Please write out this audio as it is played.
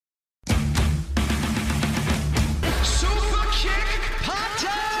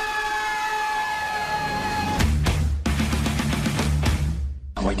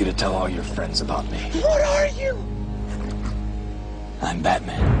to tell all your friends about me. What are you? I'm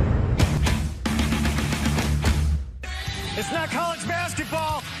Batman. It's not college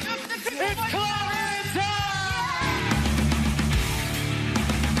basketball. It's Clarence time!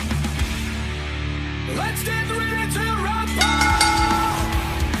 Let's get ready to rumble!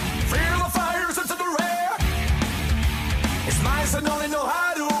 Feel the fires into the rear. It's nice and only know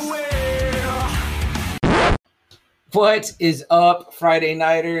how to wear. What is up, Friday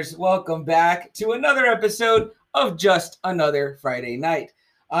Nighters? Welcome back to another episode of Just Another Friday Night.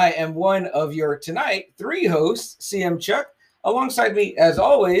 I am one of your tonight three hosts, CM Chuck. Alongside me, as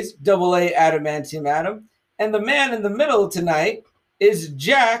always, AA Adamantium Adam. And the man in the middle tonight is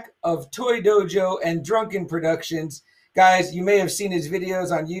Jack of Toy Dojo and Drunken Productions. Guys, you may have seen his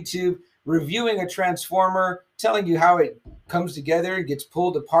videos on YouTube reviewing a Transformer, telling you how it comes together, gets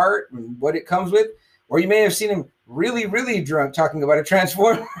pulled apart, and what it comes with. Or you may have seen him really, really drunk talking about a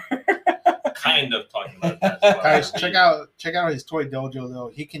Transformer. Kind of talking about that. Guys, check out his Toy Dojo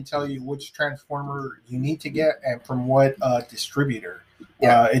though. He can tell you which Transformer you need to get and from what distributor.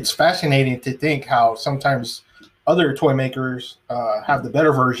 Yeah. It's fascinating to think how sometimes other toy makers have the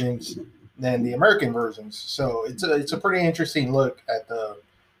better versions than the American versions. So it's a pretty interesting look at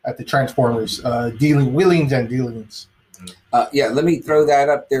the Transformers wheelings and dealings. Let me throw that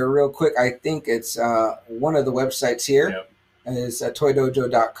up there real quick. I think it's one of the websites here. Yep. Is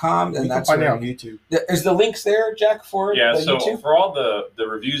toydojo.com, and You that's can find it where- on YouTube. Is the links there, Jack, for Yeah, the so YouTube? for all the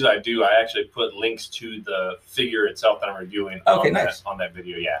reviews I do, I actually put links to the figure itself that I'm reviewing Okay, on, nice. on that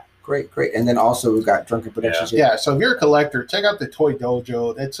video. Yeah. Great. And then also we've got Drunken Productions here. Yeah, so if you're a collector, check out the Toy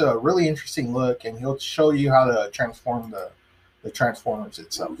Dojo. It's a really interesting look, and he'll show you how to transform the Transformers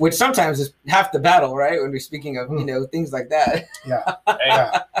itself. Which sometimes is half the battle, right? When we're speaking of, things like that. Yeah.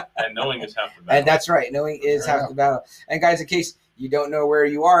 Hey, and knowing is half the battle. And that's right. Knowing is half the battle. And guys, in case you don't know where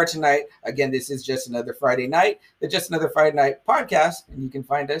you are tonight, again, this is Just Another Friday Night, the Just Another Friday Night podcast, and you can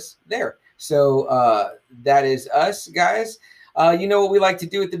find us there. So that is us, guys. You know what we like to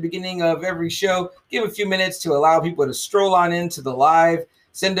do at the beginning of every show? Give a few minutes to allow people to stroll on into the live.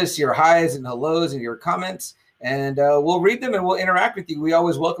 Send us your highs and hellos and your comments, and we'll read them and we'll interact with you. We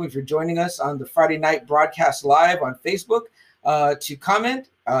always welcome if you're joining us on the Friday night broadcast live on Facebook to comment,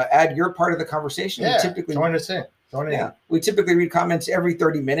 add your part of the conversation. Yeah, We typically join us in. we typically read comments every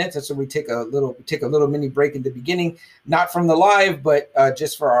 30 minutes. That's when we take a little mini break in the beginning, not from the live, but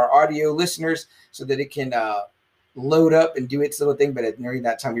just for our audio listeners, so that it can load up and do its little thing. But during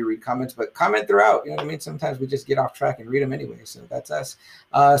that time, we read comments. But comment throughout. You know what I mean? Sometimes we just get off track and read them anyway. So that's us.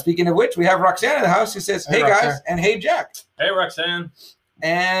 Speaking of which, we have Roxanne in the house who says, "Hey guys," Roxanne. and "Hey Jack." Hey, Roxanne.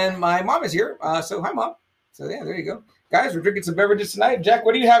 And my mom is here. So hi, Mom. So yeah, there you go, guys. We're drinking some beverages tonight. Jack,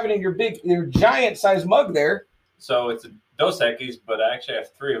 what are you having in your giant size mug there? So it's a Dos Equis, but I actually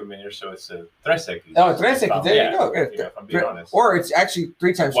have three of them in here, so it's a Tres Equis. Oh, Tres Equis. There you go. If I'm being honest. Or it's actually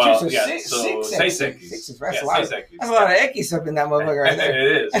 3 times 2, Well, so yeah, six. so Six seis Equis. Equis. Six is Yeah, that's a lot. seis Equis. That's a lot of Equis up in that motherfucker right there.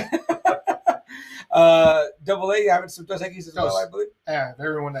 It is. Double A, you having some Dos Equis as well, I believe. Yeah,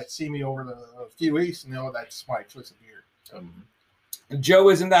 everyone that see me over the few weeks know that's my choice of beer. Joe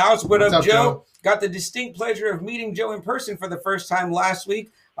is in the house. What What's up, up, Joe? Joe? Got the distinct pleasure of meeting Joe in person for the first time last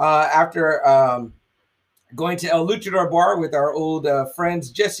week after going to El Luchador Bar with our old friends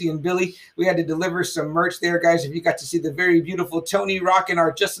Jesse and Billy. We had to deliver some merch there, guys. If you got to see the very beautiful Tony rocking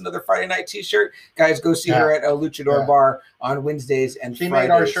our Just Another Friday Night t-shirt, guys, go see her at El Luchador Bar on Wednesdays and She Fridays.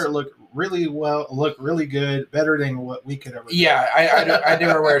 made our shirt look really good, better than what we could ever do. Yeah, I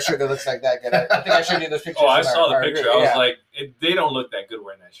never wear a shirt that looks like that good. I think I showed you those pictures. Oh, I in saw the our picture. group. I was Yeah. like, they don't look that good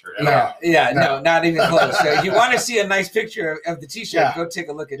wearing that shirt. No, not even close. So if you want to see a nice picture of the t-shirt, go take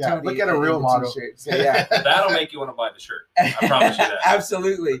a look at Tony. Look at a real in the model. t-shirt. So, yeah. That'll make you want to buy the shirt. I promise you that.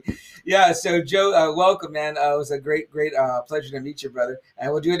 Absolutely. Yeah. So Joe, welcome, man. It was a great pleasure to meet you, brother. And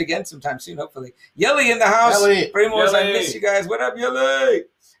we'll do it again sometime soon, hopefully. Yelly in the house. Yelly. Primos, I Yelly. miss you guys. What up, Yelly?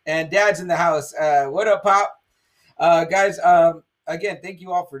 And Dad's in the house. What up, Pop? Guys, again, thank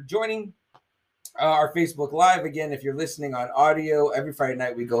you all for joining our Facebook Live. Again, if you're listening on audio, every Friday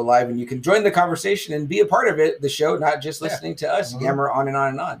night we go live and you can join the conversation and be a part of it, the show, not just listening to us yammer on and on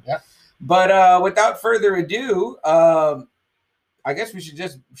and on. Yeah. But without further ado, I guess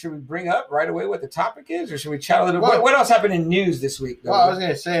should we bring up right away what the topic is, or should we chat a little? Well, what else happened in news this week? Well, I was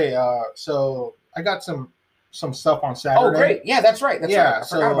gonna say, so I got some stuff on Saturday. Oh, great! Yeah, that's right. That's right. I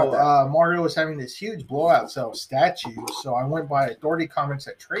forgot about that. Mario was having this huge blowout sale of statues, so I went by Authority Comics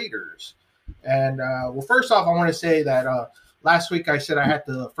at Traders, and well, first off, I want to say that last week I said I had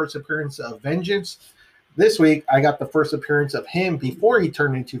the first appearance of Vengeance. this week I got the first appearance of him before he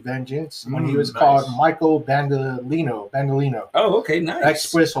turned into Vengeance when he was Nice. called Michael Bandolino. Oh, okay, nice.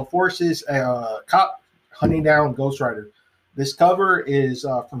 Ex-Special Forces cop hunting down Ghost Rider. This cover is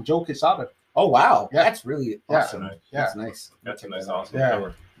from Joe Quesada. Oh, wow. Yeah. That's really Yeah. awesome. Nice. That's nice. That's a nice, awesome Yeah.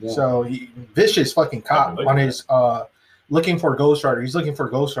 cover. Yeah. So vicious fucking cop Look on at his looking for Ghost Rider. He's looking for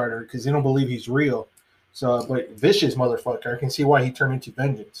Ghost Rider because they don't believe he's real. So, but vicious motherfucker. I can see why he turned into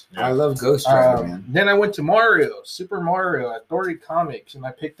Vengeance. Yeah. I love Ghost Rider, man. Then I went to Super Mario at Authority Comics, and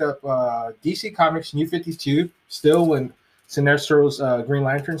I picked up DC Comics New 52, still when Sinestro's Green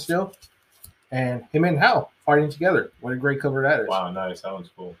Lantern still, and him and Hal fighting together. What a great cover that is. Wow, nice. That one's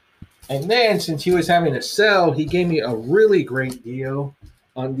cool. And then, since he was having a sale, he gave me a really great deal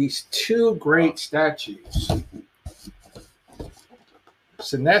on these two great statues.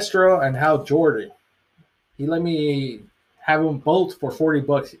 Sinestro and Hal Jordan. He let me have them both for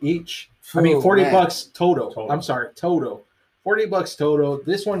 $40 each. I mean, Oh, $40 man. total. Total. I'm sorry, total. $40 total.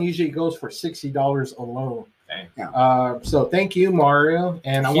 This one usually goes for $60 alone. Dang. So thank you, Mario.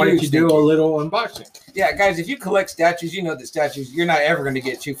 And I wanted Huge to do thank a you. little unboxing. Yeah, guys, if you collect statues, you know that statues you're not ever going to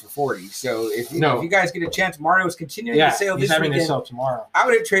get two for 40. So if you guys get a chance, Mario's continuing Yeah, the sale he's this having weekend his sale tomorrow.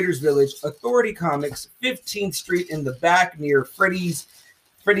 out at Traders Village, Authority Comics, 15th Street in the back near Freddy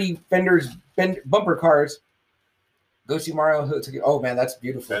Fender's bumper cars. Go see Mario. Oh man, that's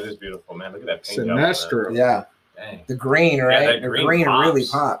beautiful. That is beautiful, man. Look at that paint job on that. Sinestro. Yeah, Dang. the green, right? that the green green really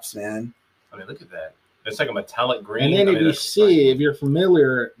pops. pops, man. I mean, look at that. It's like a metallic green. And then I if mean, you that's see, if you're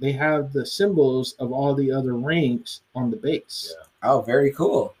familiar, they have the symbols of all the other rings on the base. Oh, very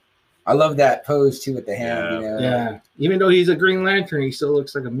cool. I love that pose too with the hand. Yeah. You know? Yeah. Even though he's a Green Lantern, he still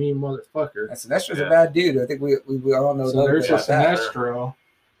looks like a mean motherfucker. Sinestro's Yeah. a bad dude. I think we all know. So there's your about that. Sinestro.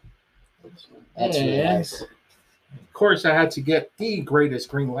 That's really And, nice. Of course, I had to get the greatest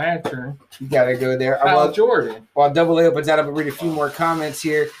Green Lantern, You gotta go there. Hal Jordan. While Double A opens that up, I'll read a few more comments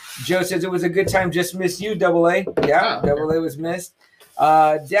here. Joe says it was a good time. Just missed you, Double A. Yeah, Oh, Double A was missed.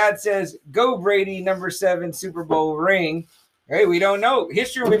 Dad says, "Go Brady, number 7 Super Bowl ring." Hey, we don't know.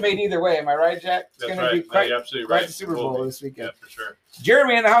 History will be made either way. Am I right, Jack? It's That's gonna right. be No, quite, you're absolutely quite right. the Super It will Bowl be. this weekend. Yeah, for sure.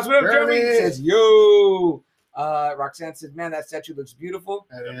 Jeremy in the house. What up, Jeremy? Jeremy. Says, "Yo." Roxanne says, "Man, that statue looks beautiful."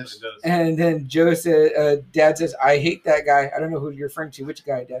 That Definitely is. does. And then Joe said, Dad says, "I hate that guy." I don't know who you're referring to. Which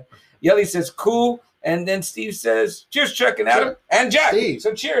guy, Dad? Yelly says, "Cool." And then Steve says, "Cheers, Chuck and Adam and Jack." Steve.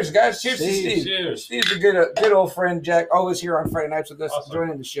 So cheers, guys. Cheers to Steve. Steve. Cheers. Steve's a good old friend. Jack always here on Friday nights with us, Awesome.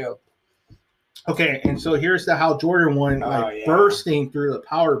 joining the show. Okay, and so here's the Hal Jordan one, Oh, like yeah. bursting through the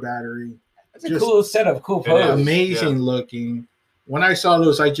power battery. That's a Just- cool setup, cool It pose. is. Amazing looking. When I saw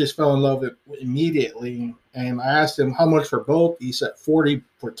those, I just fell in love with it immediately. And I asked him how much for both. He said 40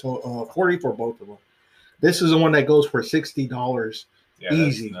 for 40 for both of them. This is the one that goes for $60. Yeah,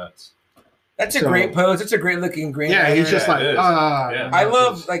 Easy. That's nuts. That's a So- great pose. It's a great looking green. Yeah, he's Lantern. just Yeah, like it is. Yeah. I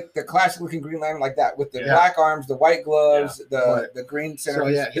love like the classic looking Green Lantern like that with the Yeah. black arms, the white gloves, But- the green center. So,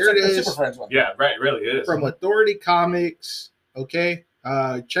 yeah, It's here like it the is. Super Friends one. Yeah, right. Really, it is. from Authority Comics. Okay,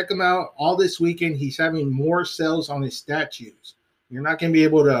 check him out all this weekend. He's having more sales on his statues. You're not going to be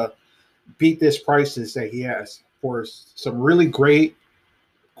able to beat this prices that he has for some really great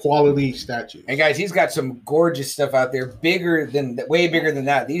quality statues. And guys, he's got some gorgeous stuff out there, way bigger than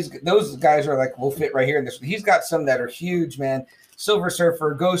that. Those guys are like will fit right here in this. He's got some that are huge, man. Silver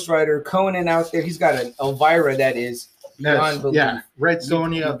Surfer, Ghost Rider, Conan out there. He's got an Elvira that is beyond belief. Yeah, Red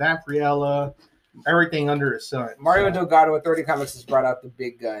Sonja, Vampirella, everything under the sun. Mario So, Delgado, Authority Comics, has brought out the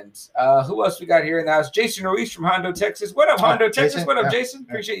big guns. Who else we got here in the house? Jason Ruiz from Hondo, Texas. What up, Hondo, Texas? Jason? What up, Yeah. Jason?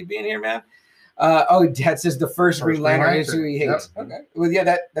 Yeah. Appreciate you being here, man. Dad says the first Green Green Lantern is who Lantern. he hates. Yep. Okay. Well, yeah,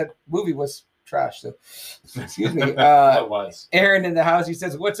 that movie was trash, so excuse me. That was. Aaron in the house. He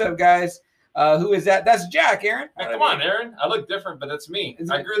says, "What's up, guys? Who is that? That's Jack, Aaron. Hey, come on, Aaron. I look different, but that's me. Is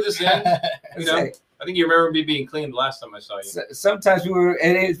I it- grew this in. You know, Say, I think you remember me being clean the last time I saw you. sometimes we were,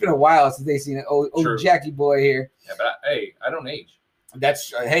 and it's been a while since they seen old True. Jackie boy here. Yeah, but hey, I don't age.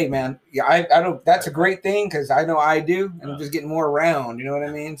 That's hey, man. Yeah, I don't. That's a great thing because I know I do, and I'm just getting more around. You know what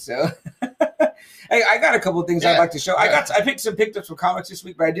I mean? So, hey, I got a couple of things I'd Yeah. like to show. I picked up some comics this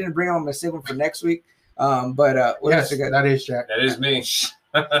week, but I didn't bring them. I'm gonna save them for next week. What else yes, I got? that is Jack. That is me.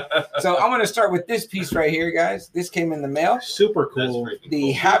 So I'm gonna start with this piece right here, guys. This came in the mail. Super That's cool. freaking The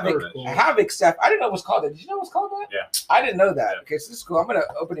cool. Havoc Super cool. Havoc staff. I didn't know it was called that. Did you know it was called that? Yeah. I didn't know that. Yeah. Okay, so this is cool. I'm gonna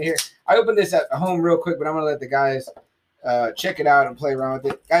open it here. I opened this at home real quick, but I'm gonna let the guys check it out and play around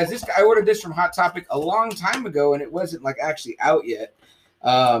with it. Guys, I ordered this from Hot Topic a long time ago, and it wasn't like actually out yet.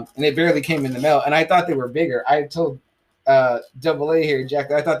 And it barely came in the mail. And I thought they were bigger. I told double A here,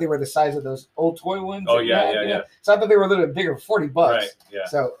 Jack. I thought they were the size of those old toy ones. Oh, that you yeah, had, yeah, you know? yeah. So I thought they were a little bit bigger, $40. Right. Yeah.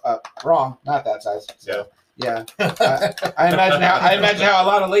 So wrong, not that size. So, Yeah. I imagine how a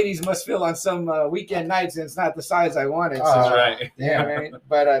lot of ladies must feel on some weekend nights, and it's not the size I wanted. So, That's right. yeah, right.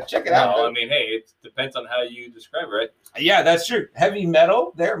 But check it out. No, though. I mean, hey, it depends on how you describe it, right? Yeah, that's true. Heavy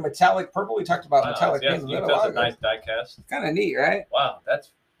metal, there, metallic purple. We talked about Wow, metallic yeah, pink a you little can while tell it's a ago. nice die cast. Kind of neat, right? Wow,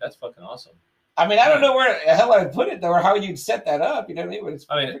 that's fucking awesome. I mean, I don't know where the hell I'd put it though, or how you'd set that up. You know what I mean? But it's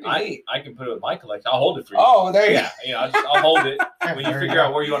I mean, pretty neat. I can put it with my collection. I'll hold it for you. Oh, there you yeah, you know, I'll hold it. When you There you figure go.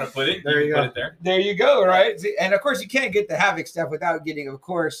 out where you want to put it, There you you can go. put it there. There you go, right? See, and of course, you can't get the Havoc stuff without getting, of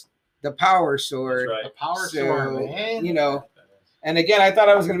course, the Power Sword. That's The right. power So, sword, man. You know, and again, I thought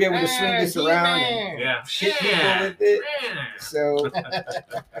I was going to be able to swing this around and Yeah. hit people with it. So,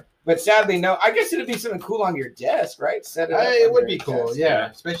 but sadly, no. I guess it'd be something cool on your desk, right? Set it up. It on would your be cool, desk. yeah.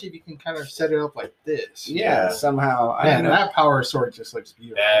 Especially if you can kind of set it up like this. Yeah, somehow. I Man, don't know. that power sword just looks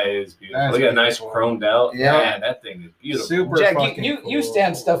beautiful. That is beautiful. That's Look at that nice beautiful. chromed out. Yeah. Man, that thing is beautiful. Super Jack, fucking you cool.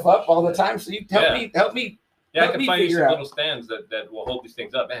 stand stuff up all the time, so you help Yeah. me. Yeah, I Let can me find you figure some out. little stands that will hold these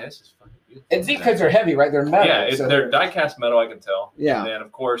things up. Man, this is fucking beautiful. It's because they're heavy, right? They're metal. Yeah, so they're die-cast metal, I can tell. Yeah. And then,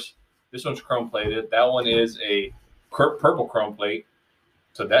 of course, this one's chrome-plated. That one is a purple chrome plate.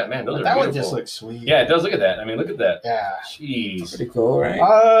 So that, man, those But are that one beautiful. just looks sweet. Yeah, it does. Look at that. I mean, look at that. Yeah. Jeez. pretty cool, right?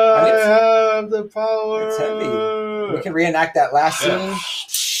 I it's- have the power. it's heavy. We can reenact that last Yeah.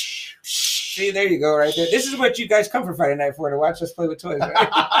 scene. See, there you go, right there. This is what you guys come for Friday night for, to watch us play with toys, right?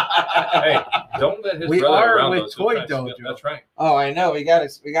 Hey, don't let his We brother are around with those Toy sometimes. Dojo. That's right. Oh, I know. We gotta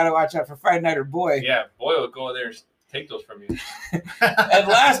watch out for Friday Night or Boy. Yeah, boy will go in there and take those from you. And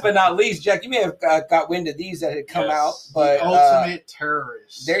last but not least, Jack, you may have got wind of these that had come Yes. out, but the ultimate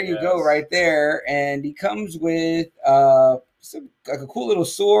terrorist. there you go, Yes. right there. And he comes with like a cool little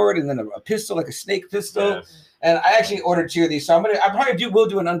sword, and then a pistol, like a snake pistol. Yes. And I actually ordered 2 of these, so will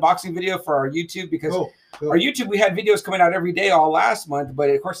do an unboxing video for our YouTube, because Cool. our YouTube, we had videos coming out every day all last month, but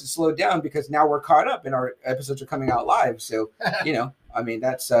of course it slowed down because now we're caught up and our episodes are coming out live. So you know, I mean,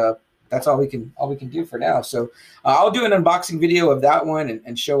 that's all we can do for now. So I'll do an unboxing video of that one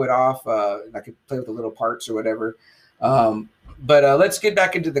and show it off. And I could play with the little parts or whatever. But let's get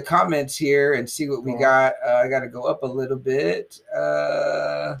back into the comments here and see what we got. I got to go up a little bit.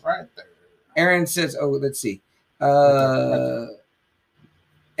 Right there. Aaron says, "Oh, let's see."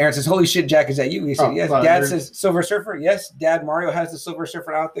 Aaron says, "Holy shit, Jack, is that you?" He said, Oh, "Yes." well, Dad there's- says, "Silver Surfer." Yes, Dad. Mario has the Silver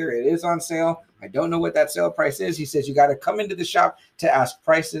Surfer out there. It is on sale. I don't know what that sale price is. He says you got to come into the shop to ask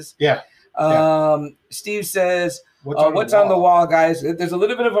prices. Yeah. Steve says, What's on the wall, guys? There's a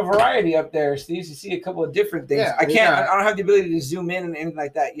little bit of a variety up there, Steve. You see a couple of different things. Yeah, I we can't. got- I don't have the ability to zoom in and anything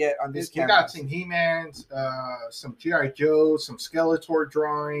like that yet on this We camera. got some He-Mans, some G.I. Joes, some Skeletor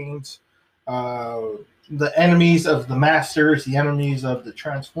drawings, the enemies of the Masters, the enemies of the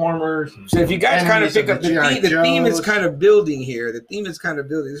Transformers. So if you guys kind of Enemies pick of up the the G.I. theme is Joes. kind of building here. The theme is kind of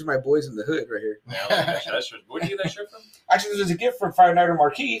building. This is my boys in the hood right here. Yeah, I like that shirt. That shirt. Where did you get that shirt from? Actually, this was a gift from Friday Night or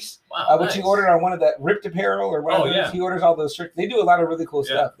Marquise, Wow, which he nice. ordered on one of that Ripped Apparel or whatever. Oh, yeah. He orders all those shirts. They do a lot of really cool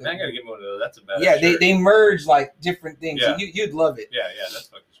Yeah, stuff. man, I gotta get me one of those. That's a bad. Yeah, shirt. they merge like different things. Yeah. You'd love it. Yeah, that's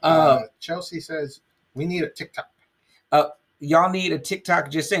fucking sweet. Chelsea says, we need a TikTok. Y'all need a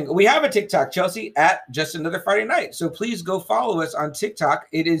TikTok. Just saying, we have a TikTok, Chelsea, at Just Another Friday Night. So please go follow us on TikTok.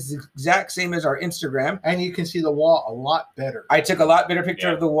 It is the exact same as our Instagram. And you can see the wall a lot better. I took a lot better picture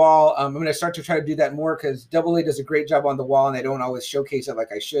Yeah. of the wall. I'm going to start to try to do that more because Double A does a great job on the wall, and they don't always showcase it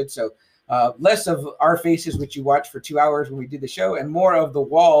like I should. So less of our faces, which you watch for 2 hours when we do the show, and more of the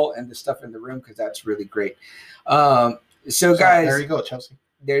wall and the stuff in the room because that's really great. So guys, there you go, Chelsea.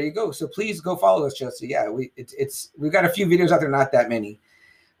 there you go. So please go follow us, Chelsea. Yeah, we've got a few videos out there, not that many.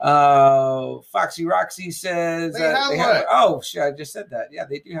 Foxy Roxy says They have one. oh shit, I just said that. Yeah,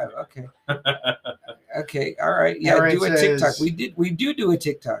 they do have. Okay. Okay. All right. Yeah, Aaron do a TikTok. says- We do a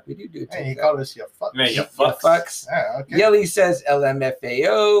TikTok. We do a TikTok. Hey, he called us your fuck. Man, you Yeah, fucks. fucks. Yeah, okay. Yelly says LMFAO.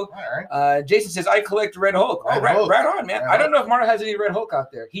 All right. Jason says I collect Red Hulk. Red Oh, right, Hulk. right on, man. Red I don't Hulk. know if Mario has any Red Hulk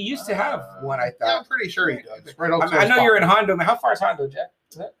out there. He used to have one. I Yeah, thought. I'm pretty sure he does. Red I, Hulk's I know always you're in popular. Hondo. Man, how far is Hondo, Jack?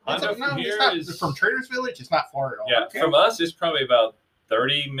 Is that- Honda No, from it's here not- is from Traders Village. It's not far at all. yeah. Okay. From us, it's probably about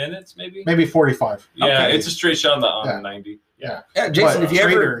 30 minutes, maybe. Maybe 45. Yeah, Okay. it's a straight shot on Yeah. 90. Yeah. Yeah, Jason. But If you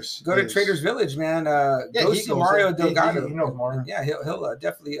ever Traders go to is- Traders Village, man, Yeah, go he see goes Mario there. Delgado. He knows Mario. Yeah, he'll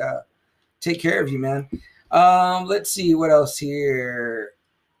definitely take care of you, man. Let's see what else here.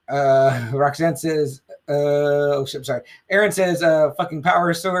 Roxanne says, oh shit, I'm sorry. Aaron says, fucking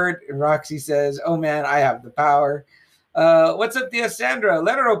power sword. And Roxy says, oh man, I have the power. What's up, the Sandra?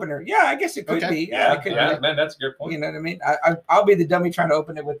 Letter opener. Yeah, I guess it could Okay. be. Yeah, Yeah, it could yeah, be. man, that's a good point. You know what I mean? I'll be the dummy trying to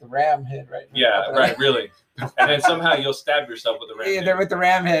open it with the ram head, right? Yeah, Open it. right, really. And then somehow you'll stab yourself with the ram. Yeah, they're with the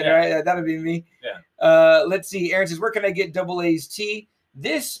ram head, Yeah. right? Yeah, that'll be me. Yeah. Let's see. Aaron says, where can I get Double A's tea?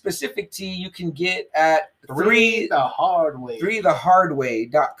 This specific tea you can get at Three the hard way.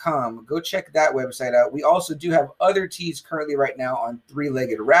 3thehardway.com. Go check that website out. We also do have other teas currently right now on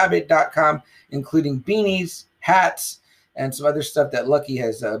 3leggedrabbit.com, including beanies, hats, and some other stuff that Lucky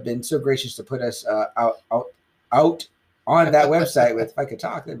has been so gracious to put us out on that website with. If I could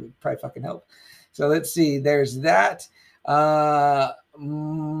talk, that would probably fucking help. So let's see. There's that.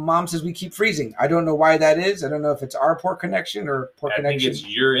 Mom says we keep freezing. I don't know why that is. I don't know if it's our poor connection or poor I connection. think it's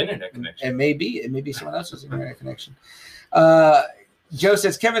your internet connection. It may be someone else's internet connection. Joe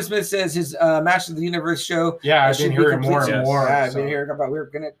says Kevin Smith says his Master of the Universe show. Yeah, I've should been be hearing more complete. and more. Yeah, I've so been hearing about.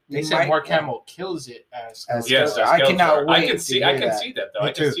 They said Mark Hamill kills it as Yes, I cannot wait I can to see. hear I can that. see that though. Me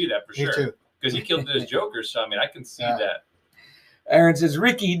I can too. see that for Me sure. too. Because he killed his Joker, so I mean, I can see Yeah. that. Aaron says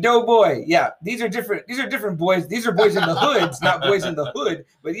Ricky, no boy. Yeah, these are different. These are different boys. These are boys in the hoods, not boys in the hood.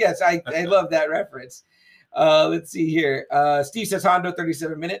 But yes, I love that reference. Let's see here. Steve says Hondo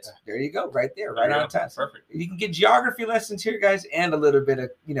 37 minutes. There you go, right there, right There you on go. time. Perfect. You can get geography lessons here, guys, and a little bit of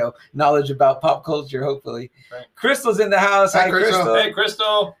knowledge about pop culture. Hopefully, Right. Crystal's in the house. Hi, Hi, Crystal. Crystal. Hey,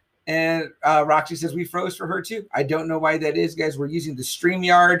 Crystal. And Roxy says we froze for her too. I don't know why that is, guys. We're using the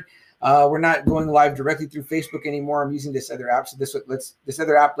StreamYard. We're not going live directly through Facebook anymore. I'm using this other app. So this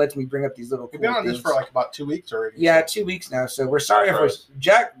other app lets me bring up these little. We've been cool on this things. for like about 2 weeks already. Yeah, 2 weeks now. So we're sorry if we're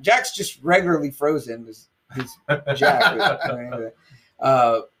Jack's just regularly frozen. He's Jack.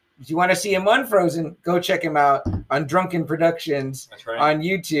 If you want to see him unfrozen, go check him out on Drunken Productions That's right. on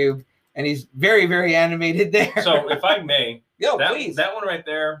YouTube, and he's very, very animated there. So, if I may, please. that one right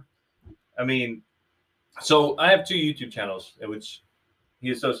there. I mean, so I have two YouTube channels, which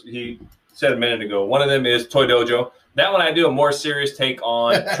he said a minute ago. One of them is Toy Dojo. That one I do a more serious take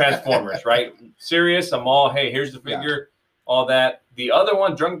on Transformers, right? Serious. I'm all, hey, here's the figure, all that. The other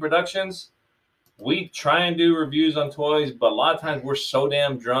one, Drunken Productions, we try and do reviews on toys, but a lot of times we're so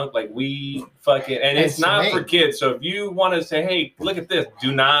damn drunk, like we fucking, and it's not for kids. So if you want to say, hey, look at this,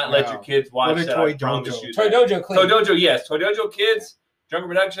 do not let your kids watch that. I promise you Toy that. Dojo, clean. Toy Dojo, yes. Toy Dojo kids, Drunken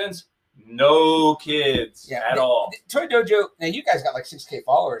Productions, no kids at all. Toy Dojo. Now you guys got like 6K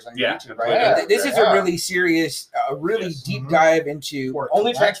followers on Yeah. YouTube, right? Yeah. This is a really serious, Yes. deep Mhm. dive into For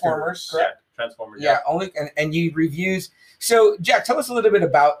only collectors. Transformers, correct? Yeah, Transformers. Yeah, only and you reviews. So Jack, tell us a little bit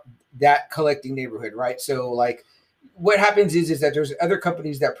about that collecting neighborhood, right? So like what happens is that there's other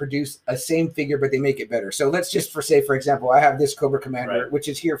companies that produce a same figure, but they make it better. So let's just for example, I have this Cobra Commander, Right. which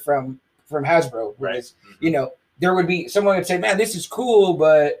is here from Hasbro. Right. Is, there would be someone would say, man, this is cool,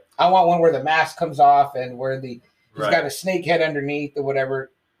 but I want one where the mask comes off and where he's Right. got a snake head underneath or whatever.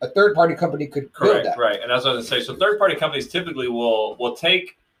 A third party company could build Correct, that. right. And as I was going to say, so third party companies typically will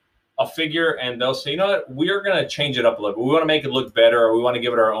take a figure and they'll say, you know what, we're going to change it up a little bit. We want to make it look better, or we want to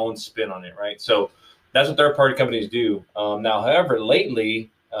give it our own spin on it, right? So that's what third party companies do. Now, however, lately,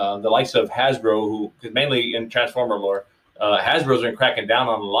 the likes of Hasbro, who mainly in Transformer lore, Hasbro's been cracking down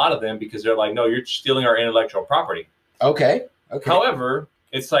on a lot of them because they're like, no, you're stealing our intellectual property. Okay. However,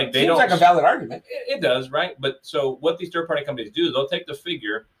 it's like they Seems don't. like a valid argument. It does, right? But so what these third party companies do, they'll take the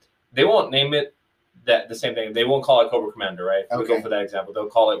figure, they won't name it the same thing. They won't call it Cobra Commander, right? We'll Okay. go for that example. They'll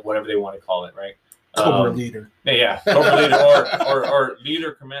call it whatever they want to call it, right? Cobra Leader. Yeah, Cobra Leader or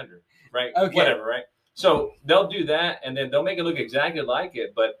Leader Commander, right? Okay. Whatever, right? So they'll do that, and then they'll make it look exactly like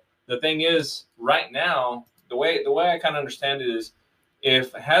it. But the thing is, right now, the way I kind of understand it is,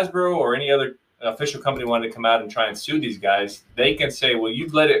 if Hasbro or any other official company wanted to come out and try and sue these guys, they can say, well,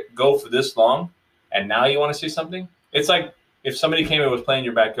 you've let it go for this long, and now you want to say something? It's like if somebody came and was playing in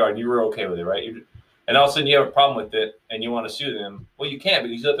your backyard, you were okay with it, right? And all of a sudden you have a problem with it, and you want to sue them. Well, you can't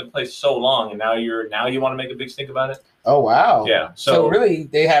because you let them play so long, and now you want to make a big stink about it. Oh wow. Yeah. So really,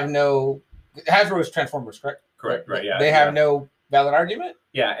 they have no. Hasbro is Transformers, correct? Correct. Right. Yeah. They have yeah. no valid argument.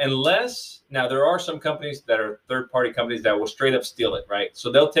 Yeah, unless now there are some companies that are third-party companies that will straight up steal it, right? So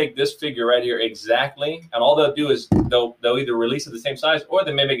they'll take this figure right here exactly, and all they'll do is they'll either release it the same size, or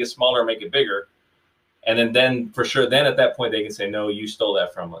they may make it smaller, make it bigger, and then for sure, then at that point they can say, no, you stole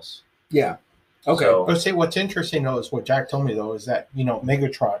that from us. Yeah. Okay. So, But see, what's interesting though is what Jack told me though is that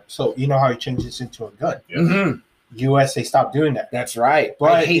Megatron. So you know how he changes into a gun. yeah. Mhm. US they stopped doing that. That's right. I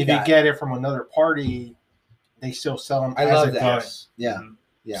But hate if that. you get it from another party, they still sell them I as love a that. gun. Yes. Yeah. Mhm.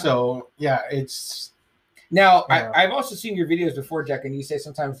 Yeah. So yeah, it's Now, Yeah. I've also seen your videos before, Jack, and you say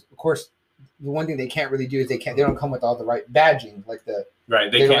sometimes, of course, the one thing they can't really do is they don't come with all the right badging, like the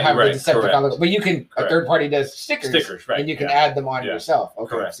Right. They They don't can't. have the Right. Decepticon Correct. logo, but you can. A Correct. third party does stickers, Stickers. Right. and you can yeah. add them on Yeah. yourself. Okay,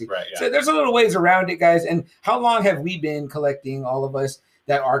 Correct. see? Right. Yeah. So there's a little ways around it, guys. And how long have we been collecting? All of us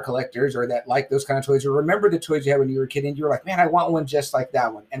that are collectors or that like those kind of toys, or remember the toys you had when you were a kid, and you were like, man, I want one just like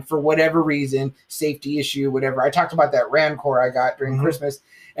that one. And for whatever reason, safety issue, whatever. I talked about that Rancor I got during Mhm. Christmas,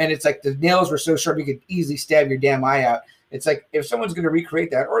 and it's like the nails were so sharp you could easily stab your damn eye out. It's like if someone's going to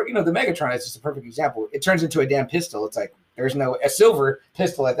recreate that, or the Megatron is just a perfect example. It turns into a damn pistol. It's like there's no a silver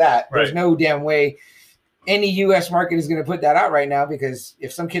pistol at that. There's Right. no damn way any U.S. market is going to put that out right now, because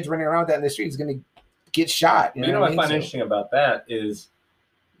if some kid's running around with that in the street, he's going to get shot. You know what what I find So- interesting about that is,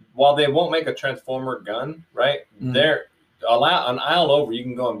 while they won't make a Transformer gun, right? Mhm. They're an aisle over. You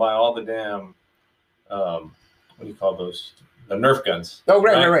can go and buy all the damn, what do you call those? The Nerf guns. Oh,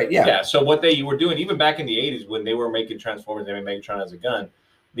 right. Yeah. Yeah. So what they were doing, even back in the '80s, when they were making Transformers, they made Megatron as a gun.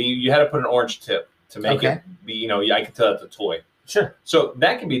 You had to put an orange tip to make Okay. it be. I could tell it's a toy. Sure. So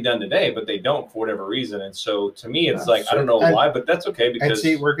that can be done today, but they don't for whatever reason. And so to me, it's like I don't know And- why, but that's okay And because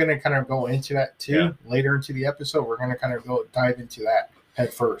see, we're going to kind of go into that too later into the episode. We're going to kind of dive into that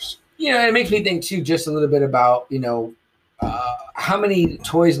head first. It makes me think too, just a little bit about how many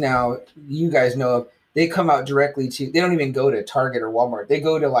toys now you guys know of. They come out directly to. They don't even go to Target or Walmart. They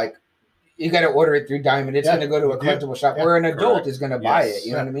go to like. You got to order it through Diamond. It's Yeah, going to go to a you do. collectible shop Yeah, where an adult correct. is going to buy Yes. it.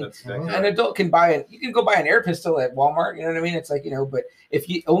 You know what I mean? That's Mhm. An adult can buy it. You can go buy an air pistol at Walmart. You know what I mean? It's like, but if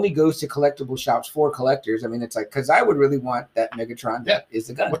you only goes to collectible shops for collectors, I mean, it's like, because I would really want that Megatron that is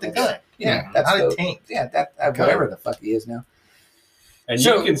the gun. With the That's- gun. Yeah, that's not a the- tank. Yeah, that Gun. whatever the fuck he is now. and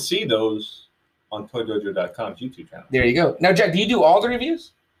So- you can see those on ToyDojo.com's YouTube channel. There you go. Now, Jack, do you do all the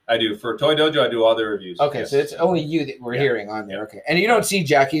reviews? I do for Toy Dojo. I do all the reviews. Okay, Yes. so it's only you that we're Yeah. hearing on there. Okay, and you don't see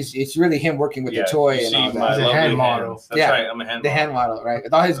Jack. It's really him working with Yeah, the toy you and see all my that. He's a lovely hand hands. model. That's Yeah. right. I'm a hand The model. hand model, right?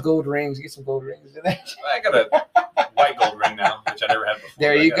 With all his gold rings. Get some gold rings in there. I got a white gold ring now, which I never had before.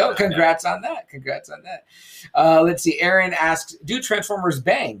 There but I you got go. that, yeah. Congrats on that. Congrats on that. Let's see. Aaron asks, "Do Transformers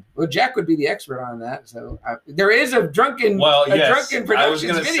bang?" Well, Jack would be the expert on that. So there is a drunken, Well, a yes. drunken I was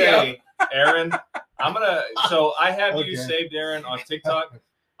productions gonna video. say, Aaron, I'm gonna. So I have you Okay. saved, Aaron, on TikTok.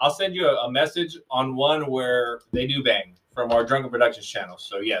 I'll send you a message on one where they do bang from our Drunken Productions channel.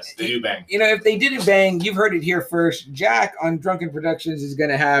 So yes, they do bang. If they didn't bang, you've heard it here first. Jack on Drunken Productions is going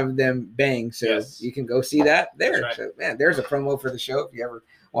to have them bang. So Yes. you can go see that there. That's right. So, man, there's a promo for the show if you ever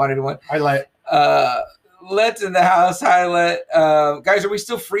wanted one. I like. Let's in the house. Hi, guys, are we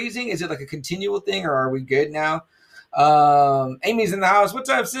still freezing? Is it like a continual thing or are we good now? Amy's in the house. What's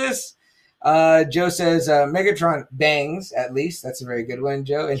up, sis? Joe says Megatron bangs, at least. That's a very good one,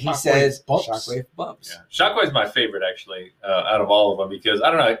 Joe. And he Shockwave says bumps. Shockwave bumps. Yeah. Shockwave's my favorite, actually, out of all of them, because I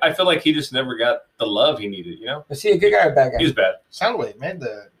don't know. I feel like he just never got the love he needed. Is he a good guy or a bad guy? He was bad. Soundwave, man.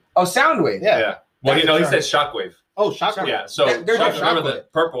 Oh, Soundwave. Yeah. Well, he That's said Shockwave. Oh, Shockwave. Yeah. So There's no remember the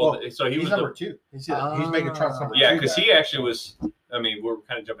purple. Well, so he He's was number the, two. He's Megatron's number yeah, two. because guy. he actually was. I mean, we're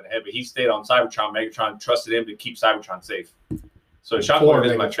kind of jumping ahead, but he stayed on Cybertron. Megatron trusted him to keep Cybertron safe. So Shockwave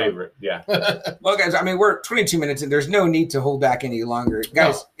is my Megatron. favorite. Yeah. Well, guys, I mean, we're 22 minutes in. There's no need to hold back any longer.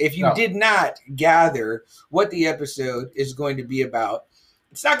 Guys, if you no. did not gather what the episode is going to be about,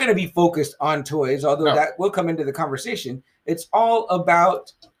 it's not going to be focused on toys, although No. that will come into the conversation. It's all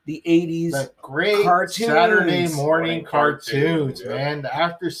about the 80s. The great Cartoons. Saturday morning Morning cartoons, cartoons, yeah. man. The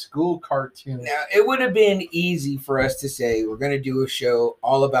after school cartoons. Now, it would have been easy for us to say we're going to do a show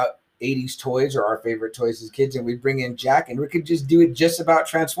all about 80s toys or our favorite toys as kids, and we'd bring in Jack, and we could just do it just about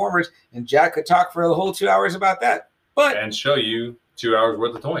Transformers, and Jack could talk for a whole 2 hours about that. But And show you 2 hours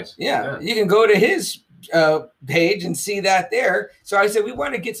worth of toys. yeah, you can go to his page and see that there. So I said we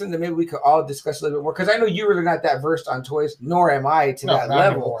want to get something that maybe we could all discuss a little bit more, because I know you're really not that versed on toys, nor am I to No, that not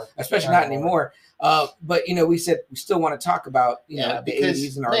level, anymore. especially Not not anymore. But we said we still want to talk about the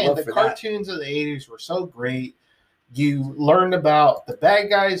 80s and our love the for that. cartoons of the 80s were so great. You learned about the bad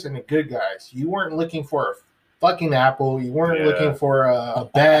guys and the good guys. You weren't looking for a fucking apple. You weren't Yeah. looking for a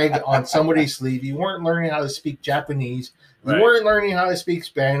bag on somebody's sleeve. You weren't learning how to speak Japanese. You Right. weren't learning how to speak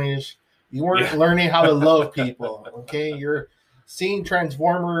Spanish. You weren't Yeah. learning how to love people. Okay, you're seeing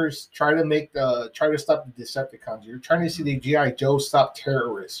Transformers try to stop the Decepticons. You're trying to see the GI Joe stop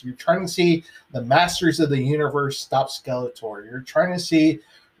terrorists. You're trying to see the Masters of the Universe stop Skeletor. You're trying to see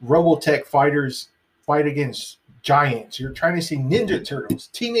Robotech fighters fight against giants. You're trying to see Ninja Turtles,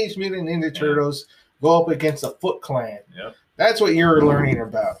 Teenage Mutant Ninja Turtles go up against the Foot Clan. Yep. That's what you're learning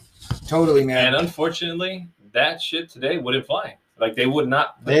about. Totally, man. And unfortunately, that shit today wouldn't fly. Like they would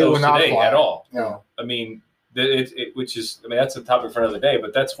not put They those would not today fly. at all. No. I mean, which is, I mean, that's a topic for another day.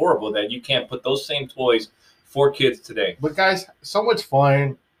 But that's horrible that you can't put those same toys for kids today. But guys, so much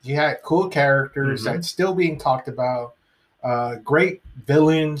fun. You had cool characters Mhm. that's still being talked about. Great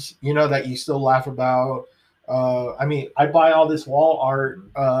villains, that you still laugh about. I mean, I buy all this wall art.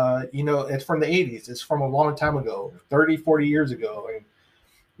 It's from the 80s. It's from a long time ago, 30, 40 years ago. And,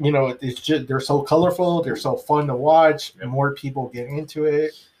 it's just, they're so colorful. They're so fun to watch. And more people get into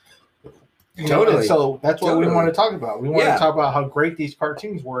it. Totally. And so that's what we Totally. want to talk about. We want Yeah. to talk about how great these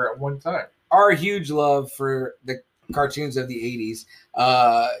cartoons were at one time. Our huge love for the cartoons of the 80s.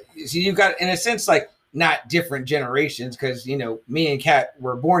 So you've got, in a sense, like not different generations, because me and Kat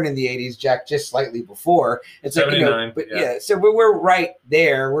were born in the 80s, Jack just slightly before. It's like 79, but yeah. so we're right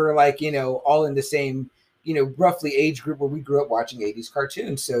there. We're like all in the same roughly age group where we grew up watching 80s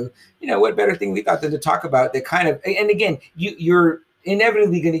cartoons. So what better thing we thought than to talk about that kind of, and again, you're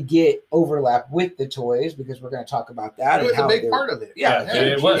inevitably going to get overlap with the toys, because we're going to talk about that. It was and a how big they're- part of it. Yeah,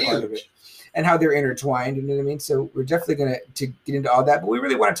 it was. part of it. And how they're intertwined, you know what I mean? So we're definitely going to get into all that. But we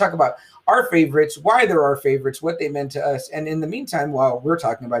really want to talk about our favorites, why they're our favorites, what they meant to us. And in the meantime, while we're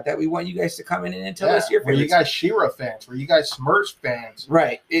talking about that, we want you guys to come in and tell us your Were you favorites. guys She-Ra fans? Were you guys Smurfs fans?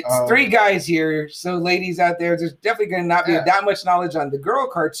 Right. It's three guys here. So ladies out there, there's definitely going to not be Yeah. that much knowledge on the girl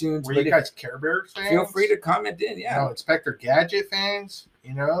cartoons. Were but you guys Care Bears fans? feel free to comment in. Yeah. Inspector Gadget fans?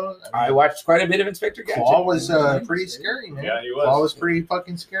 I watched quite a bit of Inspector Gadget. Claw was pretty scary, man. Yeah, he Claw was. was pretty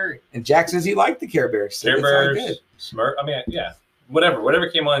fucking scary. And Jack says he liked the Care Bears. So Care it's all Bears, good. Smurf. I mean, yeah, whatever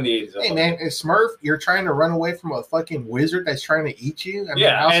came on in the 80s. I Hey loved man, it. is Smurf, you're trying to run away from a fucking wizard that's trying to eat you? I mean,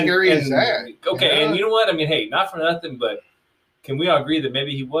 Yeah, how and- scary is and- that? Okay, and you know what? I mean, hey, not for nothing, but can we all agree that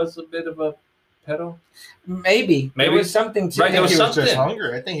maybe he was a bit of a pedo? Maybe. There Maybe. was something to Right, I it. there think was he was just something.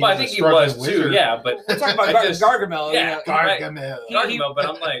 hungry. I think he Well, I was think a he was struggling too. wizard. Yeah, but We're talking about I just- Gargamel. Yeah, right. Gargamel. Gargamel, but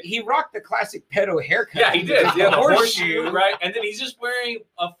I'm like, He rocked the classic pedo haircut. yeah, he did. Yeah, the horseshoe, horseshoe, right? And then he's just wearing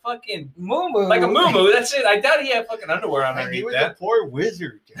a fucking Moo like a moo. That's it. I doubt he had fucking underwear on And he underneath was that. a poor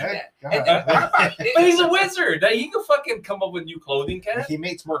wizard. Jack. And- God. how about- But he's a wizard. He can fucking come up with new clothing, can he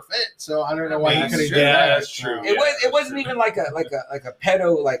made Smurf fit, so I don't know why he That's couldn't true. do Yeah, that. that's true. It was. Yeah, It wasn't even like a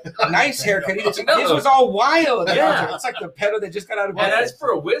pedo like a nice haircut. His No. was all wild. Yeah. It's like the pedo that just got out of And bed. that's for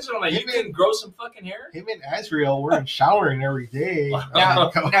a wizard. I'm like, you can grow some fucking hair. Him and Azrael were showering every day. Now,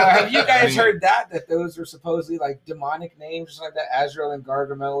 have you guys I mean- heard that those are supposedly like demonic names, just like that? Azrael and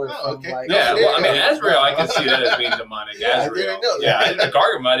Gargamel are Oh, from okay. like. Yeah, well, I mean, Azrael, I can see that as being demonic. Yeah, I Azrael. didn't know that. Yeah, I didn't,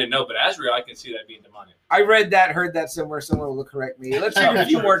 Gargamel, I didn't know, but Azrael, I can see that being demonic. I read that, heard that somewhere. Someone will correct me. Let's read a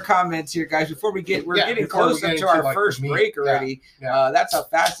few more comments here, guys. Before we get, we're Yeah, getting before we close get up to into, our like, first the meat. break already. Yeah. That's how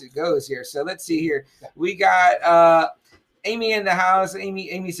fast it goes here. So let's see here. Yeah. We got Amy in the house.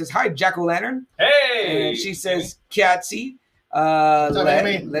 Amy says hi, Jack O' Lantern, Hey! and she says Catsy. What's up, Let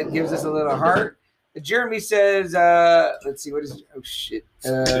Amy? gives us a little heart. Jeremy says, let's see, what is? Oh shit!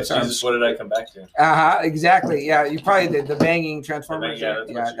 Sorry. Jesus, what did I come back to? Exactly. Yeah, you probably the banging Transformers. Yeah, that's what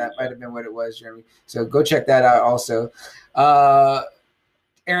she that was, might yeah. have been what it was, Jeremy. So go check that out. Also,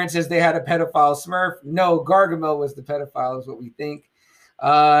 Aaron says they had a pedophile Smurf. No, Gargamel was the pedophile, is what we think.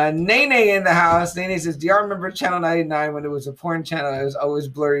 Nene in the house. Nene says, "Do y'all remember Channel 99 when it was a porn channel? It was always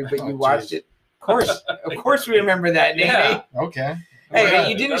blurry, but you Oh, watched geez. it." Of course, we remember that, Nene. Yeah. Okay. Hey, Yeah,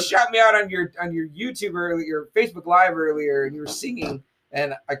 you didn't that's- shout me out on your YouTube earlier, your Facebook Live earlier, and you were singing,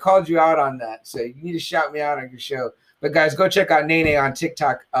 and I called you out on that. So you need to shout me out on your show. But guys, go check out Nene on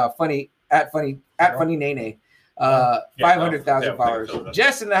TikTok. Funny Nene. 500,000 yeah, followers. yeah.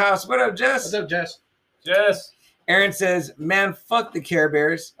 Jess in the house. What up, Jess? What's up, Jess? Jess. Aaron says, "Man, fuck the Care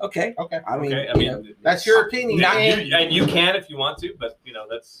Bears." Okay, Okay. I mean, Okay, I you know, mean, That's your opinion. Not- and you can if you want to, but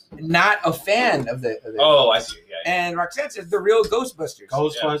that's. not a fan of the. Oh, I see. Yeah, yeah. And Roxanne says the real Ghostbusters.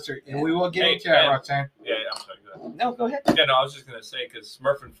 Ghostbuster. Yeah. And we will get Hey, into that, man. Roxanne. Yeah, I'm sorry. Go ahead. No, go ahead. Yeah, no, I was just gonna say because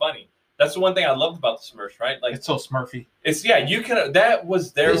Smurf and Funny. That's the one thing I loved about the Smurfs, right? Like It's so Smurfy. it's you can. That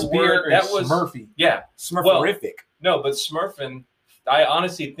was their His word. beard That is was Smurfy. yeah. Smurferific. No, but Smurfing, I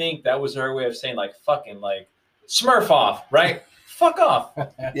honestly think that was their way of saying like fucking like Smurf off, right? Fuck off,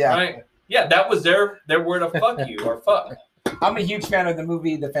 Yeah. right? Yeah, that was their word of fuck you or fuck. I'm a huge fan of the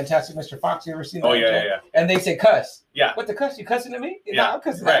movie The Fantastic Mr. Fox. You ever seen that? Oh yeah, Jack? yeah, And they say cuss. yeah. What the cuss? You cussing at me? Yeah. No, I'm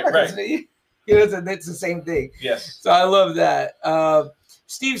cussing. Right, I'm not right. cussing at you. You know, it's the same thing. Yes. So I love that.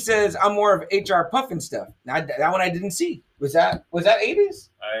 Steve says I'm more of HR Puffin stuff. Now, that one I didn't see. Was that 80s?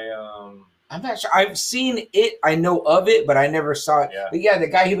 I'm not sure. I've seen it. I know of it, but I never saw it. Yeah. But yeah, the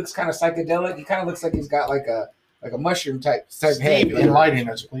guy, he looks kind of psychedelic. He kind of looks like he's got like a mushroom type head. Steve, enlighten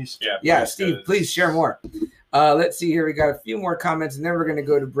us, please. Yeah. Yeah, because- Steve, please share more. Let's see here. We got a few more comments, and then we're going to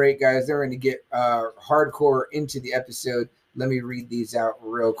go to break, guys. Then we're going to get hardcore into the episode. Let me read these out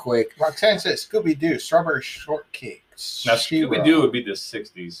real quick. Roxanne says Scooby Doo, Strawberry Shortcake, Now She-Ra, Scooby Doo would be the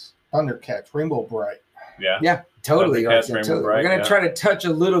 '60s. Thundercats, Rainbow Bright. Yeah. Yeah, totally. Thundercats, Arson, Rainbow totally. Bright, We're gonna yeah. try to touch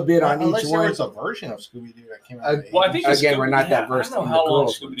a little bit on Unless each there one. was a version of Scooby Doo that came out. in the Well, I think 80s. Again, we're not that I versed don't know in how the long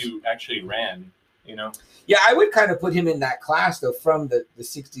girls' Scooby ones. Doo actually ran. You know. Yeah, I would kind of put him in that class though, from the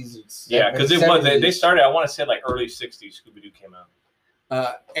 60s. And Yeah, because it was 70s. they started. I want to say like early '60s. Scooby Doo came out.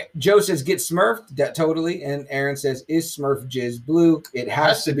 Joe says get Smurfed. That totally. And Aaron says, is Smurf jizz blue? It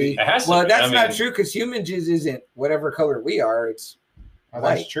has to be. It has to Well, be. that's I not mean, true because human jizz isn't whatever color we are. It's Oh,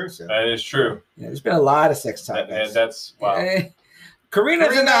 white. that's true. So, That is true. yeah, there's been a lot of sex talk. And that's wow.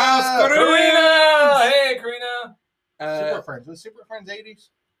 Karina's in the house. Karina, hey Karina. Super Friends. Was Super Friends 80s?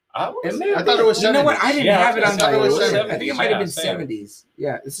 It may have I thought been- it was You know what? 70s. I didn't Yeah, have it I on thought my it was list. 70s. I think it might have been Yeah, same. 70s.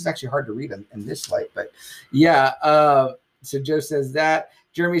 Yeah, this is actually hard to read in this light, but yeah. So Joe says that.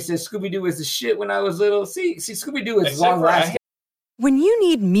 Jeremy says Scooby Doo was the shit when I was little. See, Scooby Doo is Except long for I lasting. When you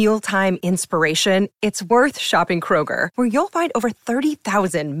need mealtime inspiration, it's worth shopping Kroger, where you'll find over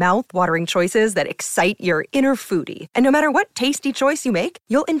 30,000 mouth-watering choices that excite your inner foodie. And no matter what tasty choice you make,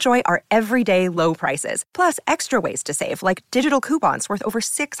 you'll enjoy our everyday low prices, plus extra ways to save, like digital coupons worth over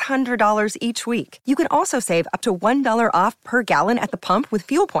 $600 each week. You can also save up to $1 off per gallon at the pump with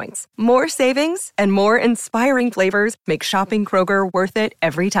fuel points. More savings and more inspiring flavors make shopping Kroger worth it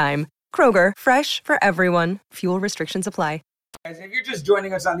every time. Kroger, fresh for everyone. Fuel restrictions apply. Guys, if you're just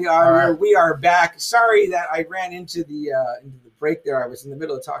joining us on the audio, All right. we are back. Sorry that I ran into the break there. I was in the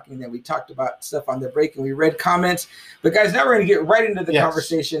middle of talking, and then we talked about stuff on the break, and we read comments. But guys, now we're going to get right into the Yes.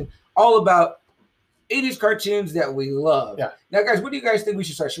 conversation all about 80s cartoons that we love. Yeah. Now, guys, what do you guys think we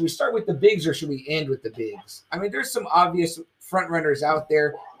should start? Should we start with the bigs or should we end with the bigs? I mean, there's some obvious front runners out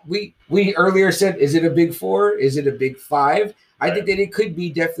there. We earlier said, is it a big four? Is it a big five? I think that it could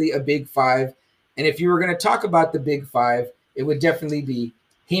be definitely a big five. And if you were going to talk about the big five, it would definitely be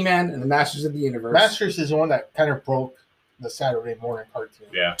He-Man and the Masters of the Universe. Masters is the one that kind of broke the Saturday morning cartoon.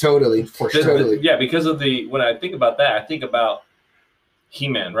 Yeah. Totally. For sure. Totally. Yeah, because of when I think about that, I think about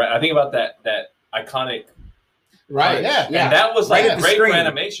He-Man, right? I think about that iconic. Right. Yeah. And that was Right like at the great for screen.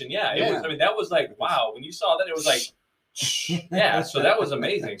 animation. Yeah. It was. I mean, that was like wow. When you saw that, it was like yeah. So that was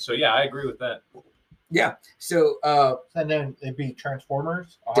amazing. So yeah, I agree with that. Yeah. So And then it'd be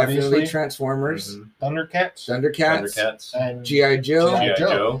Transformers, definitely obviously, Transformers, Mhm. Thundercats, Thundercats, Thundercats, and G.I. Joe. G.I. G.I. Joe.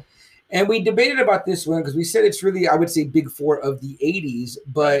 Joe. And we debated about this one because we said it's really, I would say, big four of the 80s,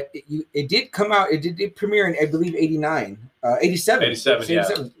 but it did come out, it did premiere in, I believe, 87. 87, yeah.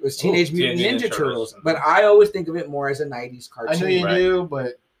 It was Teenage Ooh, Mutant Teenage Ninja Ninja Turtles. Turtles. But I always think of it more as a 90s cartoon. I know you Right. do,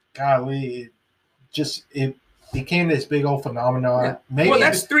 but golly, it became this big old phenomenon. Yeah. Maybe Well,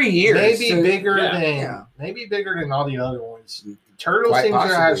 that's 3 years. maybe so- bigger yeah. than Yeah. maybe bigger than all the other ones. Turtles Quite seems to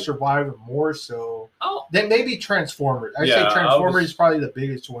have possibly. survived more so Oh, than maybe Transformers. I Yeah, say I Transformers was- is probably the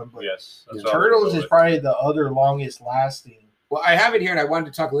biggest one, but yes. That's Yeah. what I was Turtles going is with. probably the other longest lasting. Well, I have it here, and I wanted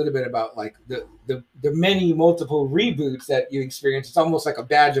to talk a little bit about like the many multiple reboots that you experience. It's almost like a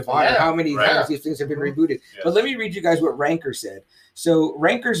badge of honor. Yeah, How many right. times these things have been Mhm. rebooted? Yes. But let me read you guys what Ranker said. So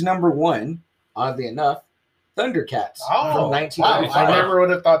Ranker's number one, oddly enough, Thundercats from Wow, 1985. I never would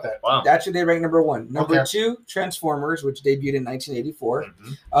have thought that. Wow. That's what they rank number one. Number Okay. two, Transformers, which debuted in 1984.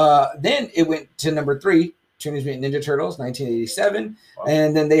 Mhm. Then it went to number three, Teenage Mutant Ninja Turtles, 1987. Wow.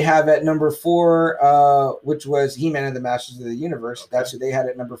 And then they have at number four, which was He-Man and the Masters of the Universe. Okay. That's who they had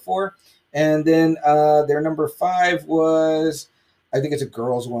at number four. And then their number five was, I think it's a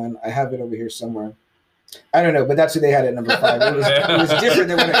girls one. I have it over here somewhere. I don't know, but that's who they had at number five. It was different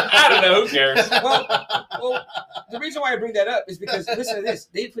than what I don't know. Who cares? well, the reason why I bring that up is because listen to this.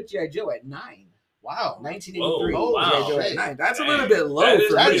 They put G.I. Joe at 9. Wow, 1983. Whoa, wow. G.I. Joe at 9. That's a little Dang. bit low That is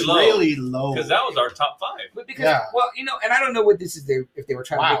for that me. is low. really low. Because that was our top five. But because, Yeah. well, you know, and I don't know what this is. If they were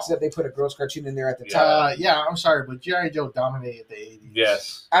trying to Wow. mix it up, they put a girls' cartoon in there at the Yeah. top. Yeah, I'm sorry, but G.I. Joe dominated the 80s.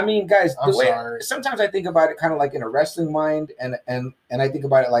 Yes. I mean, guys, the I'm way sorry. sometimes I think about it kind of like in a wrestling mind, and I think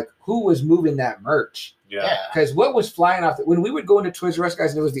about it like who was moving that merch. Yeah. Yeah. Because what was flying off when we would go into Toys R Us,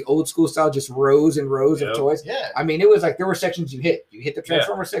 guys, and it was the old school style, just rows and rows Yep. of toys. Yeah. I mean, it was like there were sections you hit. You hit the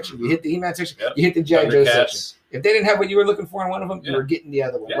Transformer section, you hit the He-Man section, Yep. you hit the G.I. Joe section. Thundercats. If they didn't have what you were looking for in one of them, you Yeah. were getting the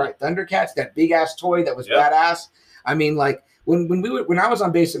other one. Yeah. Right. Thundercats, that big ass toy that was Yep. badass. I mean, like when I was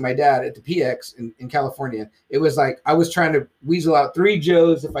on base with my dad at the PX in California, it was like I was trying to weasel out 3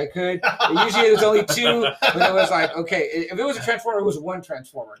 Joes if I could. Usually it was only 2, but it was like, okay, if it was a Transformer, it was 1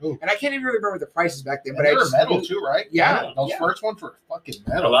 Transformer. Ooh. And I can't even really remember the prices back then, And but they I were just metal knew- too, right? Yeah, Those yeah. first ones were fucking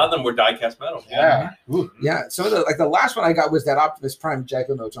A metal. lot of them were die-cast metal. Yeah. Ooh. Yeah, so the last one I got was that Optimus Prime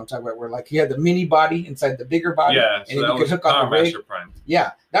Jackal Notes I'm talking about, where like he had the mini body inside the bigger body, Yeah. and So then that you could was hook on Power the rig. Master Prime.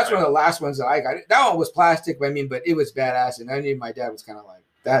 Yeah, that's one Right. of the last ones that I got. That one was plastic, but I mean, but it was badass, and I knew my dad was kind of like,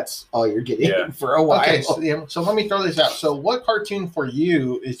 that's all you're getting Yeah. for a while. Okay, so let me throw this out. So, what cartoon for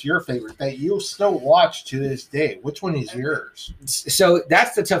you is your favorite that you'll still watch to this day? Which one is yours? So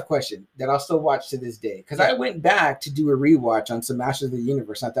that's the tough question that I'll still watch to this day, because I went back to do a rewatch on some Masters of the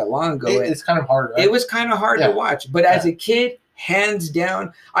Universe not that long ago. and It's kind of hard, right? it was kind of hard Yeah. to watch, but as a kid, hands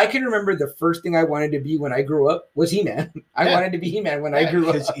down, I can remember the first thing I wanted to be when I grew up was He-Man. I Yeah. wanted to be He-Man when I grew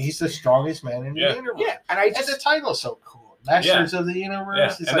up. because he's the strongest man in Yeah. the universe. Yeah, and I And just the title's so cool, Masters of the Universe. Yeah.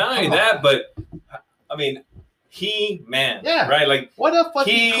 It's And like, not only come on. that, but I mean, He-Man. Yeah. Right? Like What a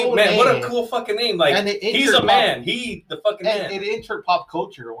fucking cool man, name! what a cool fucking name. Like And it he's a entered man. He the fucking And man. it entered pop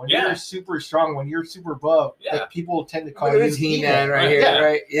culture. When Yeah. you're super strong, when you're super buff, Yeah. like, people tend to call Look at you this He-Man right here, Yeah.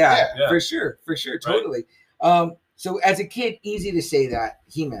 right? Yeah, Yeah. for sure, Right. totally. So as a kid, easy to say that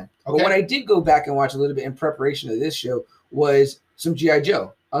He-Man. But Okay. when I did go back and watch a little bit in preparation of this show was some G.I.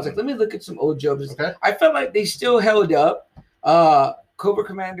 Joe. I was like, let me look at some old Joes. Okay. I felt like they still held up. Cobra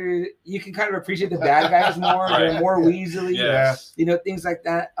Commander, you can kind of appreciate the bad guys more. They're Right. more Weasley. Yes. You know, things like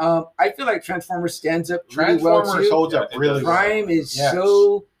that. I feel like Transformers stands up really well Transformers too. holds up Yeah, it really does. well. Prime is Yes.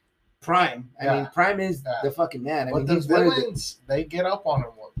 so Prime. I Yeah. mean, Prime is Yeah. the fucking man. I But mean, the he's one of the, villains, they get up on him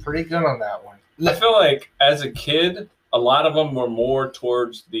pretty good on that one. I feel like as a kid, a lot of them were more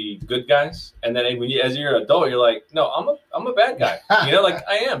towards the good guys, and then when you, as you're an adult, you're like, no, I'm a bad guy. You know, like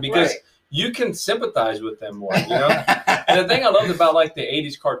I am, because Right. you can sympathize with them more. You know, and the thing I loved about like the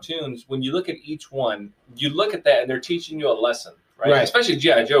 '80s cartoons, when you look at each one, you look at that and they're teaching you a lesson, right? Right. Especially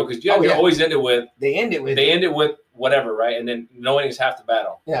G.I. Joe, because G.I. Oh, Joe yeah. always ended with They end it with whatever, right? And then knowing is half the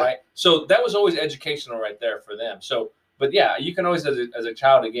battle, Yeah. right? So that was always educational right there for them. So, but yeah, you can always, as a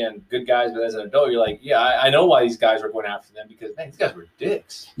child, again, good guys, but as an adult, you're like, yeah, I know why these guys were going after them, because, man, these guys were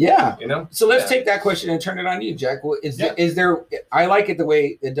dicks, yeah. you know? So let's Yeah. take that question and turn it on you, Jack. Well, is Yeah. there? I like it the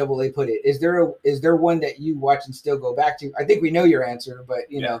way the Double A put it. Is there one that you watch and still go back to? I think we know your answer, but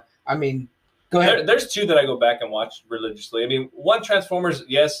you know, I mean, go ahead. There's two that I go back and watch religiously. I mean, one, Transformers,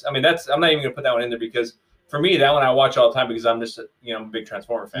 yes. I mean, I'm not even going to put that one in there, because for me, that one I watch all the time, because I'm just I'm a big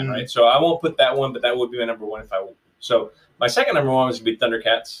Transformer fan, Mhm. right? So I won't put that one, but that would be my number one if I would. So my second number one was going to be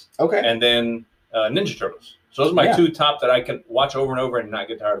Thundercats, Okay. and then Ninja Turtles. So those are my Yeah. two top that I can watch over and over and not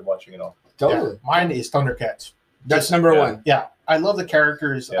get tired of watching at all. Totally. Yeah. Mine is Thundercats. That's number Yeah. one. Yeah, I love the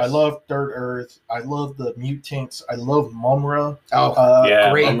characters. I Yes. love Third Earth. I love the mutants. I love Mumra. Oh, Yeah,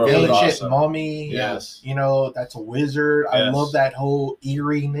 great Mumra was villain. Ancient awesome. mummy. Yes. You know, that's a wizard. I Yes. love that whole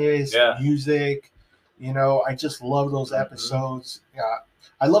eeriness, Yeah. music. You know, I just love those Mhm. episodes. Yeah,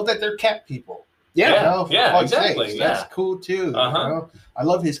 I love that they're cat people. Yeah. You know, for yeah, fuck's exactly, sakes. yeah. That's cool too. Uh-huh. You know? I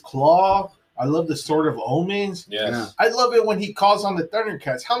love his claw. I love the Sword of Omens. Yes. I love it when he calls on the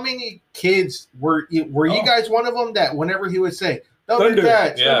Thundercats. How many kids were you Oh. guys one of them that whenever he would say Thunder.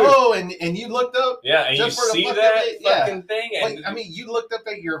 Thundercats, Yeah. oh, and you looked up? Yeah, and Just you for the see fuck of that it, yeah. fucking thing, Like, and I mean, you looked up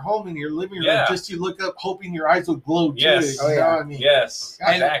at your home in your living room, Yeah. just you look up, hoping your eyes would glow too. Yes. You Oh, know yeah. what I mean? yes,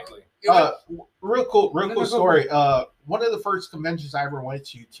 And- exactly. Real cool No, go story. One of the first conventions I ever went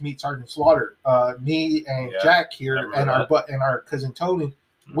to meet Sergeant Slaughter, me and Yeah, Jack I here remember and that. our cousin Tony,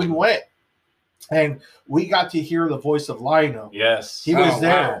 we went and we got to hear the voice of Lionel. Yes, He was Oh,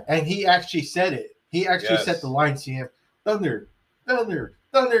 there, wow. and he actually said it. He actually Yes. said the line to him, Thunder, Thunder,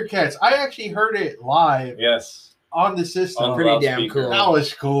 Thundercats. I actually heard it live Yes, on the system. On Pretty damn loudspeaker. cool. That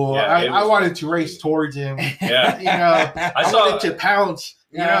was cool. Yeah, it I was wanted to race towards him. yeah. You know, I saw- wanted to pounce.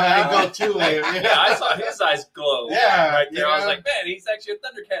 You know, Yeah. and go to him. Yeah, I saw his eyes glow. Yeah, right there. I was yeah. like, man, he's actually a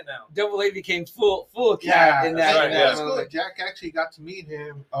Thundercat now. Double A became full cat Yeah, in that. right, in yeah. that That's moment. good. Jack actually got to meet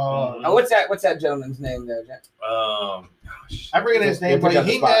him. Mhm. Oh, what's that gentleman's name there, Jack? Gosh. I forget his name, They put you but on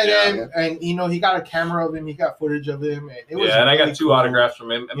the he spot, met yeah, him, and you know, he got a camera of him, he got footage of him, and it was. Yeah, and I really got two cool. autographs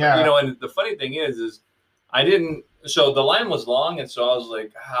from him. Yeah. You know, and the funny thing is I didn't. So the line was long, and so I was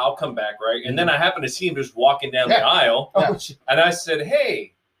like, I'll come back, right? And then I happened to see him just walking down the Yeah. aisle, Yeah. Oh, shit. and I said,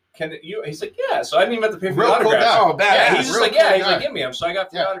 hey. Can you? He's like, yeah. So I didn't even have to pay for Real the cool autographs. guy. Oh, bad. Yeah, he's just Real like, yeah. cool He's guy. like, give me them. So I got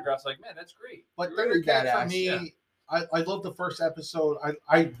the Yeah. autographs. Like, man, that's great. But Really Thundercat for badass, me, yeah. I love the first episode.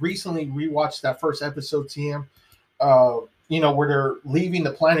 I recently rewatched that first episode, TM. You know, where they're leaving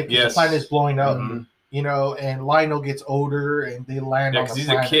the planet because Yes. the planet is blowing up. Mhm. You know, and Lionel gets older, and they land Yeah, on because the he's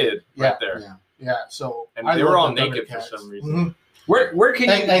planet. a kid Yeah. right there. Yeah. Yeah, so And I they were love all the naked for Thundercats. some reason. Mhm. Where can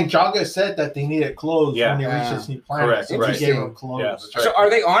you? And Jaga said that they needed clothes Yeah. when they Yeah. reached this new planet. Correct, So right. he gave them Interesting. clothes. Yeah, that's right. So are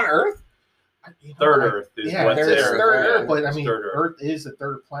they on Earth? You know, Third I- Earth is Yeah, what's there's Earth, there. third yeah. Earth, but I It's mean, third Earth. Earth is the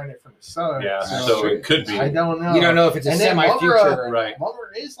third planet from the sun. Yeah, That's so true. it could be. I don't know. You don't know if it's a And then semi-future. Mumra- Right. Mother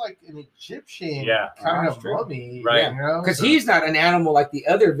is like an Egyptian Yeah. kind That's of true. mummy, Right. You know, Because So- he's not an animal like the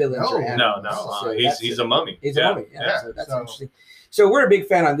other villains No. are No, animals. no. So He's that's he's it. a mummy. He's yeah. a mummy. Yeah, Yeah. so that's So- interesting. So we're a big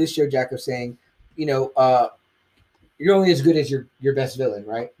fan on this show, Jack, of saying, you know, you're only as good as your best villain,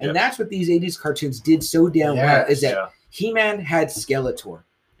 right? And Yep. that's what these 80s cartoons did so damn well, Yes. is that Yeah. He-Man had Skeletor.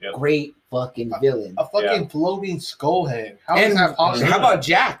 Yep. Great fucking villain. A fucking floating skull head. How is And that possible? how about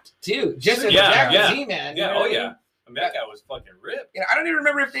Jacked, too? Just as Yeah, Jacked yeah. as He-Man. you Yeah. know Oh what I mean? yeah. I mean, that guy was fucking ripped. I don't even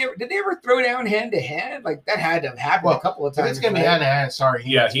remember if did they ever throw down hand to hand? Like, that had to have happened Well, a couple of If times. it's gonna be right? hand to hand, sorry.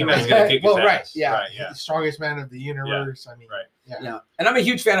 Yeah, He-Man's gonna kick his Well, right, ass. yeah. Right. Yeah. The strongest man of the universe. I mean, Right. Yeah, and I'm a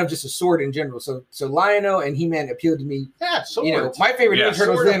huge fan of just a sword in general. So Lion-O and He-Man appealed to me. Yeah, swords. You know, my favorite Yeah, Ninja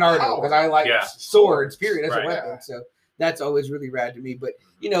Turtles sword of Leonardo power. because I like Yeah. swords. Period as Right. a weapon. So that's always really rad to me. But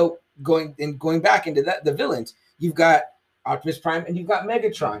going back into that, the villains, you've got Optimus Prime and you've got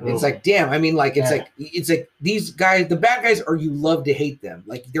Megatron. It's like, damn. I mean, like it's like these guys. The bad guys are you love to hate them.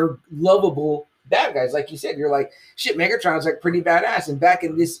 Like they're lovable bad guys. Like you said, you're like shit. Megatron's like pretty badass. And back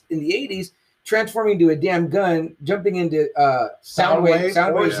in the 80s. Transforming into a damn gun, jumping into Soundwave's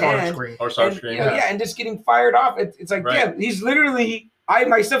hand, Or and, Starscream. and just getting fired off. It's like, Right. damn, he's literally. I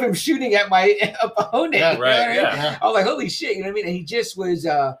myself am shooting at my opponent. Yeah, you know what I mean? yeah. I was like, holy shit, you know what I mean? And he just was,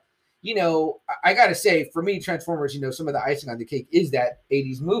 I gotta say, for me, Transformers, some of the icing on the cake is that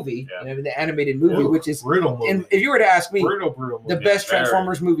 80s movie, Yeah. The animated movie, which is, brutal movie. and if you were to ask me, brutal movie. the best very.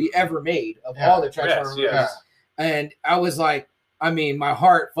 Transformers movie ever made of Yeah. all the Transformers Yes, movies. And I was like, my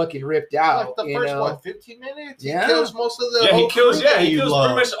heart fucking ripped out. Like the first 15 minutes. Yeah. He kills most of the. Yeah, he whole kills. crew Yeah, that he you kills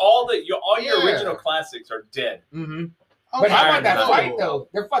love. pretty much all your Yeah. original classics are dead. Mm-hmm. Oh, But how Iron about that Man. fight though?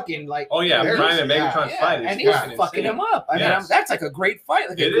 They're fucking like. Oh yeah, There's- Prime and yeah, Megatron's Yeah, fight is and he's fucking fucking insane. him up. I mean, Yes. that's like a great fight,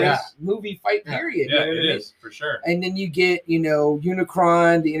 like a It great is. movie fight. Yeah. Period. Yeah, you know it what I mean? is for sure. And then you get,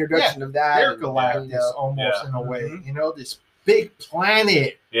 Unicron, the introduction of that. They're and, Galactus almost Yeah. in a way. Mhm. This big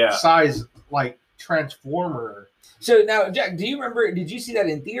planet Yeah. size like Transformer. So now, Jack, do you remember? Did you see that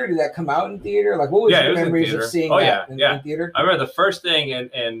in theater? Did that come out in theater? Like, what was Yeah, it your was in memories theater. of seeing Oh, that yeah. in theater? I remember the first thing,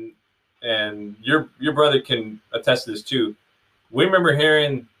 and your brother can attest to this too. We remember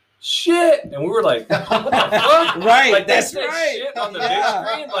hearing shit, and we were like, "What the fuck?" Right, Like that's they said right. shit on the Yeah. big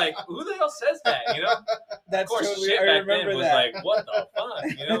screen. Like, who the hell says that? That's Of course, totally. shit I back remember then was that. like, what the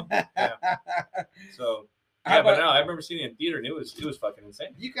fuck? Yeah. So How yeah, but about- now I remember seeing it in theater, and it was fucking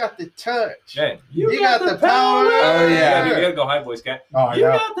insane. You got the touch. Yeah. You got the power. Oh, yeah. You gotta go high voice, guy. Oh, I You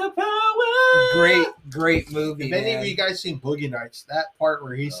know. got the power. Great movie. If any man. of you guys seen Boogie Nights, that part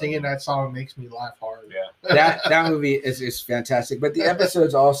where he's singing that song makes me laugh hard. Yeah. that movie is fantastic, but the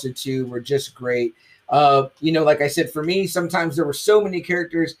episodes also too were just great. Like I said, for me, sometimes there were so many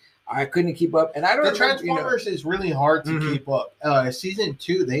characters I couldn't keep up, and I don't The remember, Transformers is really hard to Mhm. keep up. Season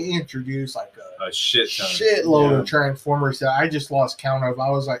 2, they introduced like a A shit ton. shitload Yeah. of Transformers that I just lost count of. I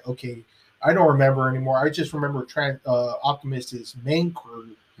was like, okay, I don't remember anymore. I just remember Optimus's main crew.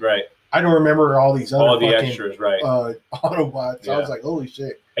 Right. I don't remember all these other All the fucking, extras, right. Autobots. I Yeah. was like, holy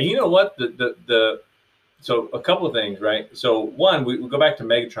shit. And you know what? So a couple of things, right? So one, we go back to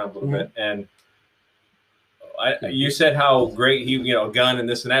Megatron a little Mhm. bit, and you said how great he, gun and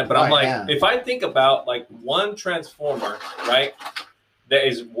this and that, but I'm Oh, like, yeah. if I think about like one Transformer, right, that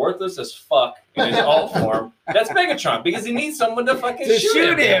is worthless as fuck in his alt form, that's Megatron, because he needs someone to fucking To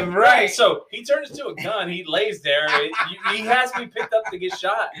shoot him, right. So he turns into a gun, he lays there, he has to be picked up to get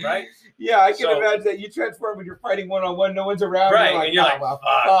shot, right? Yeah, I can So- imagine that you transform when you're fighting one-on-one, no one's around. Right, You're and you're "Oh, like, well,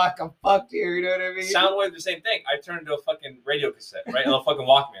 fuck." I'm fucked here. You know what I mean? Soundwave, the same thing. I turned into a fucking radio cassette, right? A fucking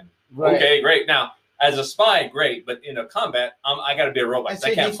Walkman. Right. Okay, great. Now, as a spy, great, but in a combat, I got to be a robot. And I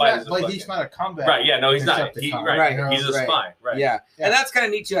see, can't he's fight not, as a but fucking... he's not a combat. Right, yeah, no, he's not. Decepticon, Right, He's a right. spy, right. Yeah. Yeah. And that's kind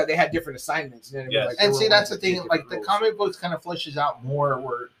of neat too. That they had different assignments. You know what I mean? Yes. Like, there And were see, that's the ones that did thing. Like the different comic books kind of fleshes out more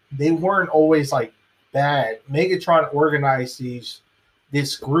where they weren't always like bad. Megatron organized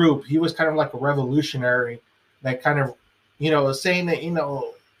this group. He was kind of like a revolutionary that kind of, was saying that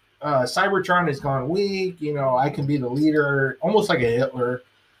Cybertron has gone weak. I can be the leader, almost like a Hitler.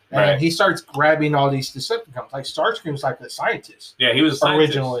 And Right. he starts grabbing all these Decepticons. Like Starscream's like the scientist. Yeah, he was a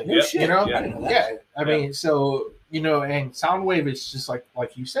scientist. Originally. No Yep. shit. You know? I didn't know that. Yeah, I mean, so and Soundwave is just like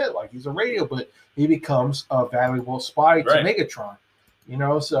you said, like he's a radio, but he becomes a valuable spy to Right. Megatron.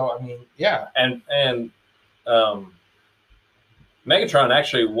 So I mean, yeah, And Megatron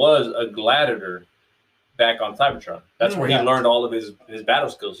actually was a gladiator back on Cybertron. That's where he Yeah. learned all of his battle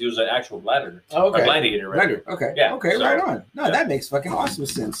skills. He was an actual gladiator. Oh, A gladiator, right? Right. Okay. Yeah, Okay. so- Right on. No, yeah. that makes fucking awesome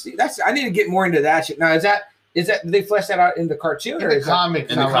sense. See, I need to get more into that shit. Now, is that did they flesh that out in the cartoon in or the is that-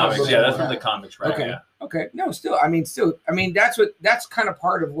 comics. In the I was comics, looking yeah, that's at from the that. comics, right? Okay. Yeah. Okay. No, still, that's kind of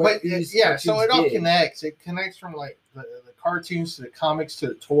part of what But these yeah, so it cartoons all did. connects. It connects from like the cartoons to the comics to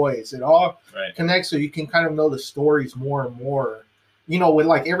the toys. It all Right. connects, so you can kind of know the stories more and more. with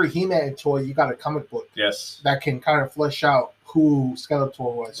like every He-Man toy, you got a comic book Yes. that can kind of flesh out who Skeletor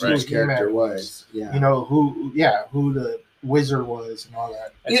was, Right. who Whose character He-Man was. Yeah. who the Wizard was, and all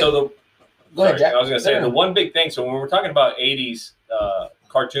that. And so Go ahead, Jack. I was going to say Yeah. the one big thing. So when we're talking about 80s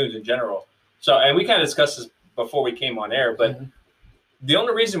cartoons in general, and we kind of discussed this before we came on air, but the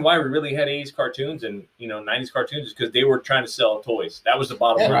only reason why we really had 80s cartoons and 90s cartoons is because they were trying to sell toys. That was the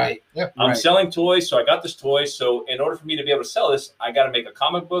bottom line. Right. Yep. I'm Right. selling toys, so I got this toy. So in order for me to be able to sell this, I got to make a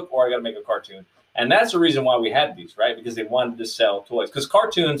comic book or I got to make a cartoon. And that's the reason why we had these, right? Because they wanted to sell toys. Because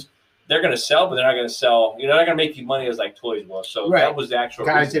cartoons, they're going to sell, but they're not going to sell. They're not going to make you money as like toys will. So Right. that was the actual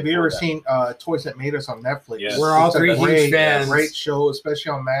Guys, reason have you for ever that. seen Toys That Made Us on Netflix? Yes. We're all It's a three huge great, fans. Great show,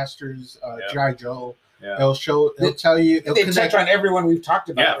 especially on Masters, Yeah. G.I. Joe. Yeah. It'll tell you. It'll They touch connect, on everyone we've talked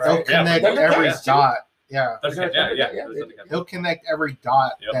about, Yeah, it'll right? connect Yeah, every yeah. dot. Yeah. Thundercats, Yeah, yeah. yeah. It'll connect every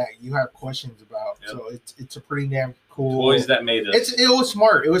dot Yep. that you have questions about. Yep. So it's a pretty damn cool. Toys that made us. It was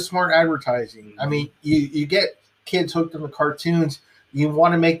smart. It was smart advertising. I Mhm. mean, you get kids hooked on the cartoons. You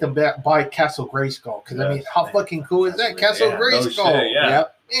want to make them buy Castle Grayskull because I mean, Yes. how fucking cool is that? Castle Yeah, no Grayskull. shit, yeah.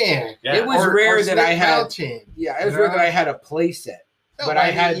 Yep. Man. Yeah. It was Or- rare or that I Snake had. Mountain. Yeah, it was rare that I had a play set. No, But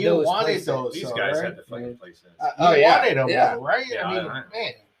I had you those wanted playsets. those. These so, guys right? had the fucking places. You wanted them, yeah. though, right? Yeah, I mean, I-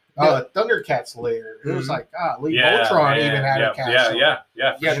 man. Yeah. Thundercats later. It was Mhm. like, Lee Yeah, Voltron man, even had yeah, a castle. Yeah,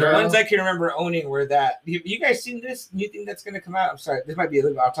 for Yeah, sure. the ones I can remember owning were that. You guys seen this new thing that's going to come out? I'm sorry, this might be a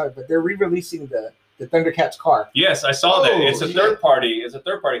little bit off topic, but they're re-releasing the Thundercats car. Yes, I saw that. Oh, It's a shit. third party. It's a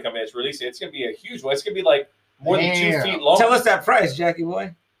third party company that's releasing. It's going to be a huge one. It's going to be like more than 2 Damn. feet long. Tell us that price, Jackie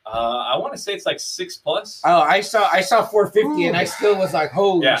boy. I want to say it's like 6+. Oh, I saw 450, and I Ooh. still was like,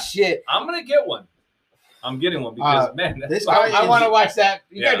 holy Yeah. shit! I'm gonna get one. I'm getting one because man, this I, guy want to is- watch that.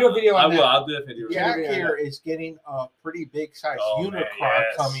 You gotta do a video I on will. that. I'll do a video. Yeah. Jack here is getting a pretty big size Oh, man, Unicron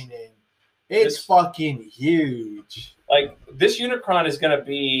yes. coming in. It's This- fucking huge. Like this Unicron is gonna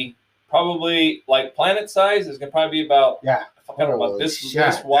be probably like planet size. It's gonna probably be about Yeah. I don't know about Holy this shit,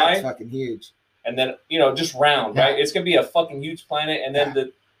 this that's wide, fucking huge. and then just round, Yeah. right? It's gonna be a fucking huge planet, and then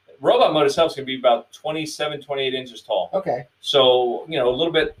the robot mode itself is gonna be about 27, 28 inches tall. Okay, So a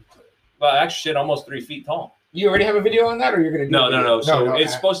little bit, well, actually, shit, almost 3 feet tall. you already have a video on that, or you're gonna do? No, a no, video? no. So No,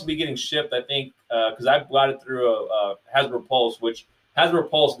 it's I- supposed to be getting shipped, I think, because I got it through a Hasbro Pulse, which Hasbro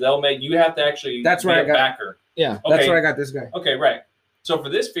Pulse, they'll make, you have to actually That's be where a I got- backer. Yeah, Okay. that's where I got this guy. Okay, right. So for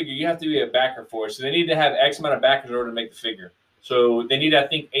this figure, you have to be a backer for it. So they need to have X amount of backers in order to make the figure. So they need, I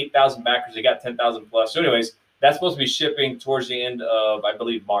think, 8,000 backers. They got 10,000 plus. So anyways, that's supposed to be shipping towards the end of, I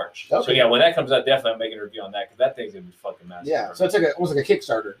believe, March. So Okay. yeah, when that comes out, definitely I'm making a review on that because that thing's going to be fucking massive. Yeah, so it's like almost like a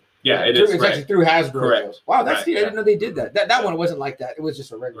Kickstarter. yeah, it Through- is. It's Right. actually through Hasbro. Correct. Wow, that's Right, the I yeah. didn't know they did that. That one wasn't like that. It was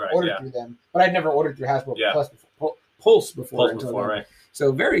just a regular Right, order yeah. through them. But I'd never ordered through Hasbro Yeah. Plus before, Pulse before. Pulse until before, then. right?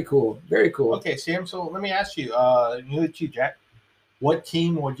 So very cool, very cool. Okay, Sam. So let me ask you, you too, Jack. What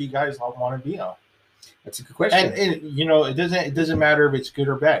team would you guys want to be on? That's a good question. And it doesn't matter if it's good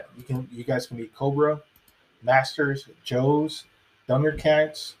or bad. You guys can be Cobra, Masters, Joe's,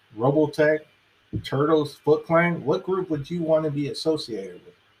 Thundercats, Robotech, Turtles, Foot Clan. What group would you want to be associated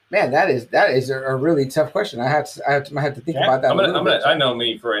with? Man, that is a really tough question. I have to think Yeah, about that. I know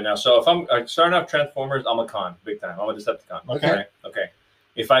me for right now. So if I'm starting off Transformers, I'm a con, big time. I'm a Decepticon. Okay. Right? Okay.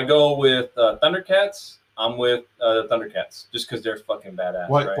 If I go with Thundercats, I'm with Thundercats, just because they're fucking badass.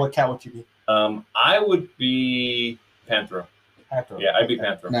 right? What cat would you be? I would be Panthro. Panther. Yeah, I'd be Okay.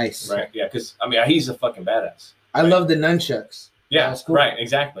 Panthro. Nice. Right. Yeah, because I mean he's a fucking badass. I love the nunchucks. Yeah. That's cool. Right.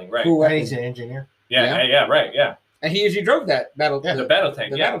 Exactly. Right. Cool And weapon. he's an engineer. Yeah. Yeah. Right. Yeah. And he usually drove that battle. Yeah, The battle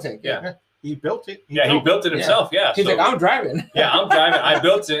tank. The yeah. battle tank. Yeah. He built it. Yeah. He built it himself. Yeah. He's so- like, I'm driving. yeah. I'm driving. I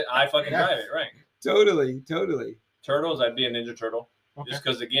built it. I fucking Yeah. drive it. Right. Totally. Turtles. I'd be a Ninja Turtle. Okay. Just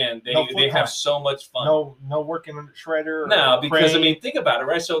because again, they No Foot Clan. have so much fun. No working on the shredder. or No, because I crane. mean, think about it,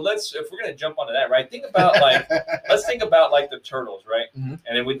 right? So if we're gonna jump onto that, right? Think about let's think about like the Turtles, right? Mhm.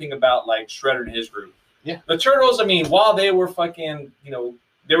 And then we think about like Shredder and his group. Yeah. The Turtles, I mean, while they were fucking,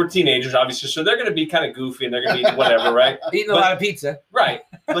 they were teenagers, obviously, so they're gonna be kind of goofy and they're gonna be whatever, right? Eating a But- lot of pizza. Right.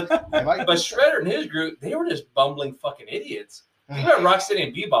 But I like but Shredder and his group, they were just bumbling fucking idiots. Think about Rocksteady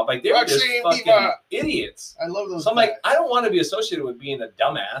and Bebop, like they were just Rocksteady and fucking Bebop. idiots. I love those. So I'm like, guys. I don't want to be associated with being a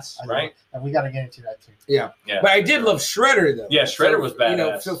dumbass, I know. right? And we got to get into that too. Yeah. But I did love Shredder though. Yeah, Shredder was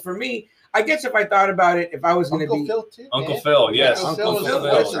badass. So for me, I guess if I thought about it, if I was going to Uncle be, Phil too. Uncle man. Phil, yes. Uncle Phil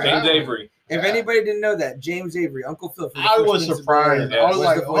was was James around. Avery. if Yeah. anybody didn't know that, James Avery, Uncle Phil. From the I first was Prince of surprised. Bel-Air, I was was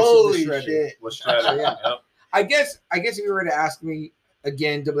like, the voice of the holy Shredder. shit. Was Shredder. Yeah. Yep. I guess if you were to ask me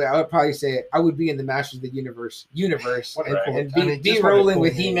again, I would probably say I would be in the Masters of the Universe What a and, cool- and I be, mean, be just what a rolling cool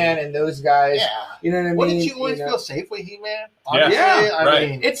with name. He-Man and those guys. Yeah. You know what I mean? Wouldn't you always know? feel safe with He-Man? Yeah. Honestly, Yeah, I right.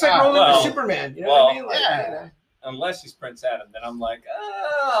 mean, It's like ah, rolling well, with Superman. You know well, what I mean? Like, yeah. you know. unless he's Prince Adam, then I'm like,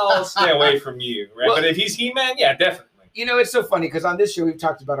 oh, I'll stay away from you, right? Well- but if he's He-Man, yeah, definitely. You know, it's so funny because on this show we've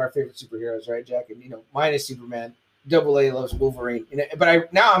talked about our favorite superheroes, right, Jack? And mine is Superman. Double A loves Wolverine.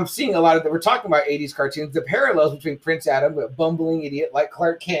 But now I'm seeing a lot of we're talking about 80s cartoons, the parallels between Prince Adam, a bumbling idiot like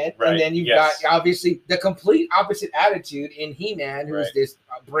Clark Kent, Right, and then you've yes. got obviously the complete opposite attitude in He-Man, who's Right. this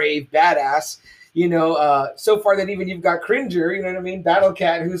brave badass. So far that even you've got Cringer, you know what I mean? Battle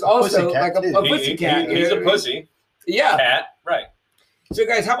Cat, who's also Pussycat, like too. a pussycat. you He's know a what I mean? pussy Yeah. cat, right? So,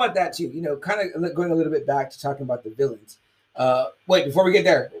 guys, how about that too? Kind of going a little bit back to talking about the villains. Wait, before we get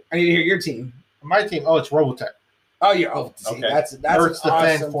there, I need to hear your team. My team. Oh, it's Robotech. Oh, yeah. See, Okay. that's Earth's an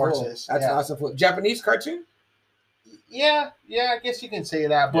Defense awesome Forces. That's Yeah. an awesome. Japanese cartoon. Yeah, I guess you can say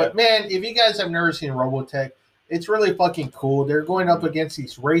that. But man, if you guys have never seen Robotech, it's really fucking cool. They're going up against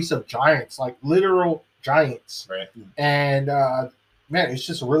these race of giants, like literal giants. Right. And man, it's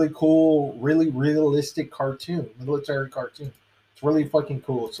just a really cool, really realistic cartoon, military cartoon. It's really fucking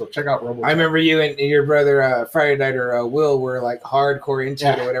cool. So check out Robotech. I remember you and your brother Friday Night or Will were like hardcore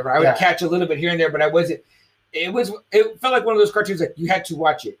into it or whatever. I would catch a little bit here and there, but I wasn't. It felt like one of those cartoons like you had to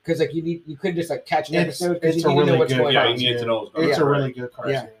watch it because like you couldn't just like catch an episode because you it's a need to know really what's good going Yeah, on. you need to know what's going It's on. a really good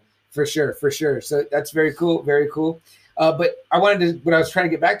cartoon. Yeah. For sure. So that's very cool, very cool. But what I was trying to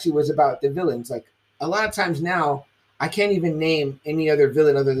get back to was about the villains. Like a lot of times now, I can't even name any other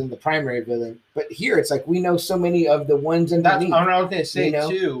villain other than the primary villain. But here, it's like we know so many of the ones That's underneath. what I was gonna say You know?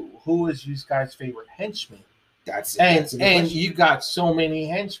 too. Who was you guys' favorite henchman? That's And a good question. you got so many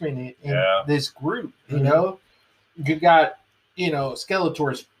henchmen in Yeah. this group. You Mhm. know, you got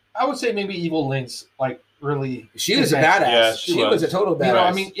Skeletor's. I would say maybe Evil Lynn's like really. She was a is henchman. badass. Yeah, she she was was. a total badass. You know,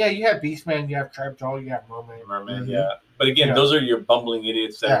 I mean, yeah, you have Beastman, you have Trapjaw, you have Merman. Merman, Mhm. yeah. But again, Yeah. those are your bumbling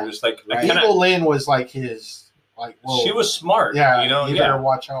idiots that Yeah. are just like, Right. Evil Lynn was like his whoa. she was smart. Yeah, you know, you yeah. better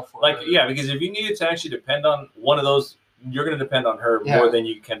watch out for Like, her. yeah, because if you needed to actually depend on one of those, you're going to depend on her Yeah. more than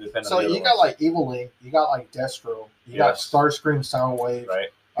you can depend So on the other you got ones. like Evil Lynn, you got like Destro, you got Yes. Starscream Soundwave, right,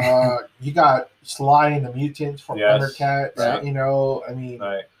 you got Sly and the Mutants from Yes. Thundercats. Right. You know, I mean,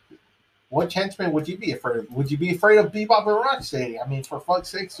 right. what henchman would you be afraid of? Would you be afraid of Bebop and Rocksteady? I mean, for fuck's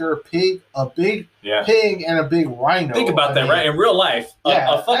sakes, they're a big Yeah. pig and a big rhino. Think about I that, mean, right? In real life, Yeah,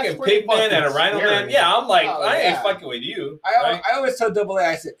 a that's fucking pretty pig man and a fucking rhino man. scary. Yeah, I'm like, Oh, I ain't yeah. fucking with you. I right? always tell Double A,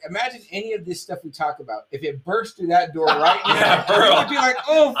 I said, imagine any of this stuff we talk about. If it burst through that door right now, Yeah, for you real. would be like,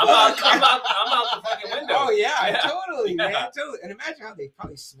 oh, I'm fuck. out the fucking window. Oh, yeah, Yeah. totally, Yeah. man. Totally. And imagine how they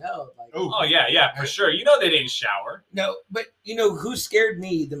probably smelled. Like, Ooh. Oh yeah, for sure. You know they didn't shower. No, but who scared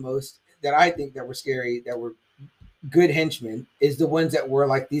me the most that I think that were scary, that were good henchmen, is the ones that were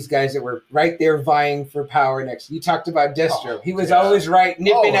like these guys that were right there vying for power next. You talked about Destro. Oh, He was yeah. always right,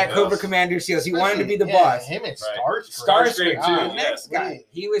 nipping Oh, at yes. Cobra Commander's heels. He wanted to be the Yeah, boss. Him and Right. Starscream. Starscream, too, the yeah. next guy.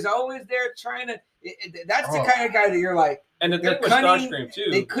 He was always there trying to. That's the Oh. kind of guy that you're like, And the They're thing with cunning, Starscream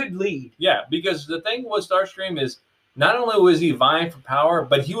they too, could lead. yeah, because the thing with Starscream is not only was he vying for power,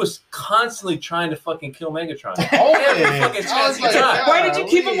 but he was constantly trying to fucking kill Megatron. Oh, Every yeah. fucking I chance was he like, got. Why did you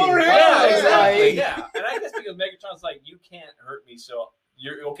keep him golly. around? Yeah, Like- exactly. Yeah, and I guess because Megatron's like, you can't hurt me, so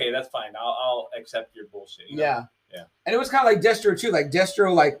you're okay. That's fine. I'll accept your bullshit. you know? Yeah. Yeah. And it was kind of like Destro too. Like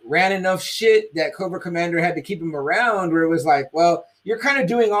Destro ran enough shit that Cobra Commander had to keep him around, where it was like, well, you're kind of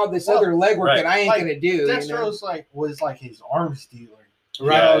doing all this Well, other legwork right. that I ain't Like, gonna do. you know? Destro's was like his arms dealer.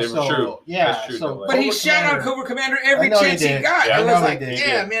 Yeah, it was so, true. Yeah, That's true, so Double A. But he Cobra shot out Commander- Cobra Commander every I know he chance he did. got. Yeah, I I was know he like, did.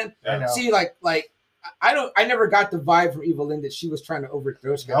 yeah, man. I know. See, like I never got the vibe from Evil Lynn that she was trying to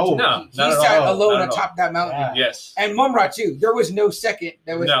overthrow Skeletor. No, he not at sat all. alone Not at all. atop that mountain. Yeah. Yes. And Mumra too. There was no second.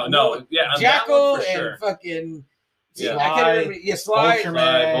 There was No. Yeah, on that Jackal one for sure. and fucking. Yeah. I can't remember. Yeah, Sly. Vulture Right,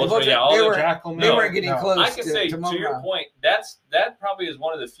 Man, Vulture, Vulture- yeah, all they the were- Jackal They No, weren't getting close. I can say to to your Mumra. point, that probably is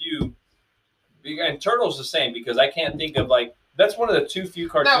one of the few. And Turtles the same because I can't think of like that's one of the few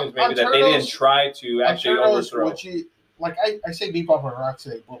cartoons Now, maybe on that they didn't Turtles- try to actually Turtles, overthrow. would you like? I say Bebop and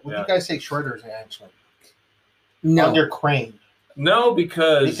Rocksteady, but would Yeah. you guys say Shredder's an henchman No, under Crane? No,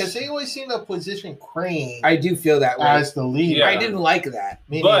 because Because they always seem to position Crane I do feel that way. as the leader. Yeah. I didn't like that.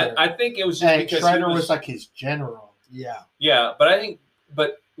 Me but neither. I think it was just and because Shredder he was like his general. Yeah. yeah, but I think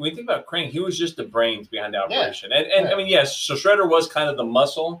when you think about Crane, he was just the brains behind the operation, and Yeah. I mean yes, so Shredder was kind of the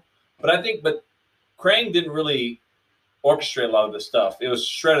muscle, but Crane didn't really orchestrate a lot of the stuff. It was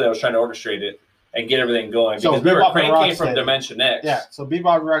Shredder that was trying to orchestrate it and get everything going. So Because remember, Bebop and Crane came from Rocksteady. Dimension X. Yeah, so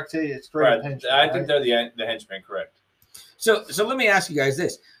Bebop and Rocksteady, it's straight right. up henchman. I think right? they're the henchmen, correct? So let me ask you guys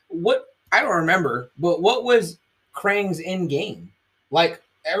this: what I don't remember, but what was Krang's end game? Like,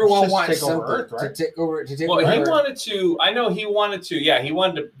 everyone Just wants take over something Earth, right? to take over. To take Well, over he Earth. wanted to. I know he wanted to. Yeah, he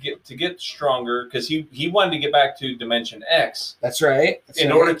wanted to get stronger because he wanted to get back to Dimension X That's right. That's in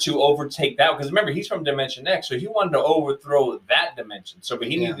right. order to overtake that. Because remember, he's from Dimension X, so he wanted to overthrow that dimension. So, but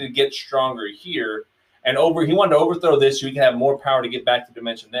he Yeah. needed to get stronger here, and he wanted to overthrow this so he could have more power to get back to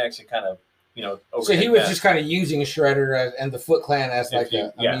Dimension X and kind of, So overtake he was that. just kind of using Shredder and the Foot Clan as like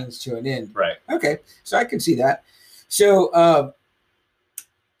a yeah. means to an end. right. Okay, so I can see that. So,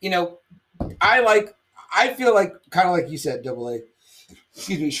 I feel like kind of like you said, Double A.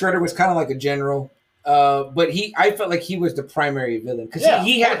 Excuse me, Shredder was kind of like a general, but I felt like he was the primary villain because Yeah,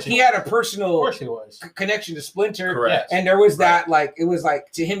 he of had course he he had a Of personal course he was. connection to Splinter, Correct. and there was Right. that like it was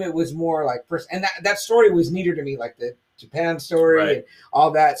like to him it was more like and that story was neater to me, like the Japan story Right. and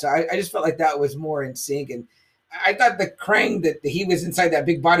all that. So I just felt like that was more in sync and. I thought the Krang that he was inside that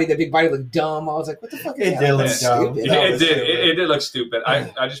big body looked dumb. I was like, "What the fuck is It that? did look That's dumb. stupid." Yeah, That it was did. stupid. It did look stupid. I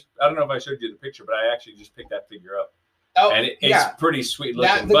don't know if I showed you the picture, but I actually just picked that figure up, Oh, and it's yeah, pretty sweet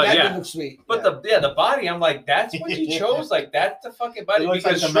that, looking. But that yeah, did look sweet. but the body, I'm like, that's what you chose. Like that's the fucking body It looks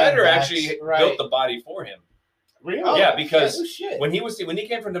because like the Mad Shredder Max. actually Right. built the body for him. Really? Oh, yeah, because oh, shit. when he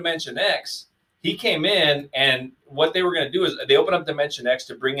came from Dimension X, he came in, and what they were going to do is they opened up Dimension X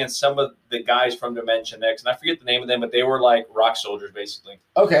to bring in some of the guys from Dimension X, and I forget the name of them, but they were like rock soldiers basically.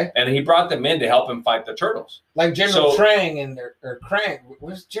 Okay, And he brought them in to help him fight the turtles. like General So- Krang or Krang.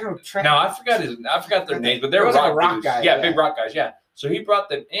 What's General Krang? Now I forgot their names, but they're It was like a rock rock dudes. guy, Yeah, yeah. big rock guys. Yeah. So he brought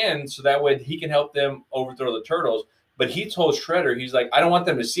them in so that way he can help them overthrow the turtles. But he told Shredder, he's like, I don't want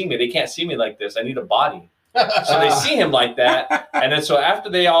them to see me. They can't see me like this. I need a body. So they see him like that, and then so after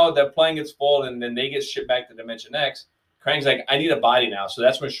the plane gets full, and then they get shipped back to Dimension X. Krang's like, I need a body now. So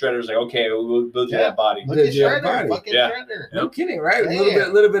that's when Shredder's like, okay, we'll build you Yeah. that body. Look at Did you have Shredder. body? Fucking Yeah. Shredder. No kidding, right? A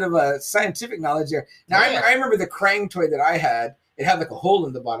Damn. little bit of a scientific knowledge there. Now Yeah. I remember the Krang toy that I had. It had like a hole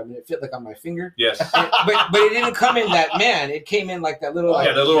in the bottom, and it fit like on my finger. Yes. But it didn't come in that man. It came in like that little like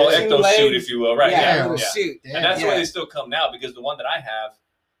Yeah, the little two ecto legs. suit, if you will, right? Yeah, Yeah, a little yeah. suit. Damn. And that's the way Yeah. they still come now because the one that I have,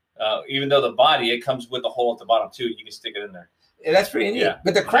 even though the body, it comes with a hole at the bottom too. You can stick it in there. Yeah, that's pretty neat. Yeah.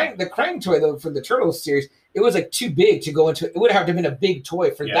 But the Krang toy though from the Turtles series, it was like too big to go into. It would have to have been a big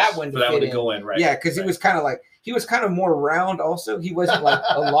toy for Yes, that one to for that fit one to in. go in, right? Yeah, because he right. was kind of like more round. Also, he wasn't like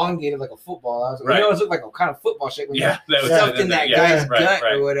elongated like a football. I was, Right. He always looked like a kind of football shape. When Yeah, that was stuffed in that yeah, guy's right, gut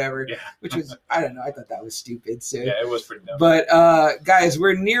right. or whatever. Yeah. Which was I don't know. I thought that was stupid. So. Yeah, it was pretty dumb. But guys,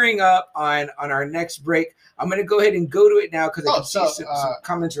 we're nearing up on our next break. I'm gonna go ahead and go to it now because I Oh, can so, see some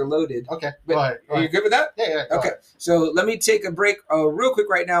comments are loaded. Okay, But go ahead. Go Are you ahead. good with that? Yeah, go Okay, ahead. so let me take a break real quick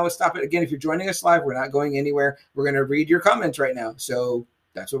right now. We'll stop it again. If you're joining us live, we're not going anywhere. We're going to read your comments right now. So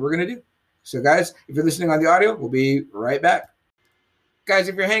that's what we're going to do. So guys, if you're listening on the audio, we'll be right back. Guys,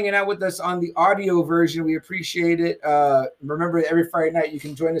 if you're hanging out with us on the audio version, we appreciate it. Remember, every Friday night you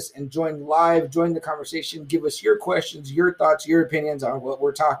can join us and join live, join the conversation, give us your questions, your thoughts, your opinions on what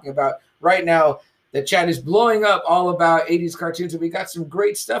we're talking about right now. The chat is blowing up all about 80s cartoons, and we got some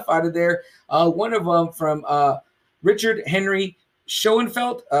great stuff out of there. One of them from Richard Henry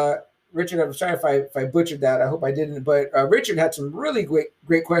Schoenfeld. Richard, I'm sorry if I butchered that. I hope I didn't. But Richard had some really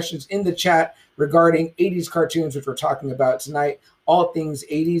great questions in the chat regarding 80s cartoons, which we're talking about tonight, all things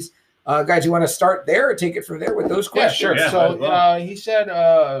 80s. Guys, you want to start there or take it from there with those Yeah, questions? sure. Yeah, might as So well. he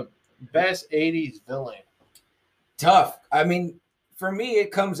said best 80s villain. Tough. I mean, for me,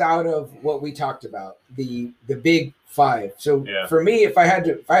 it comes out of what we talked about, the big five. So Yeah. for me, if I had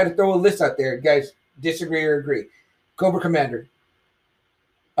to throw a list out there, guys, disagree or agree. Cobra Commander,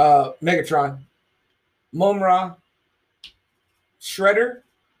 Megatron, Momra, Shredder,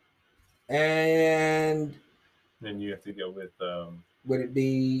 and Then you have to go with would it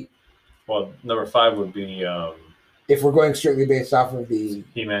be well, number 5 would be if we're going strictly based off of the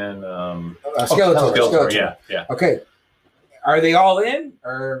He-Man. Skeletor? Skeletor. Yeah. Okay. Are they all in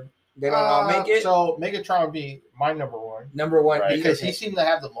or they don't all make it? So Megatron would be my number one Number one, Right. because he seemed to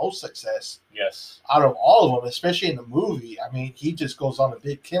have the most success Yes. out of all of them, especially in the movie. I mean, he just goes on a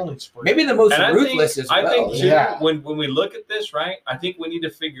big killing spree. maybe the most And ruthless as well. I think too, Yeah. when we look at this, right? I think we need to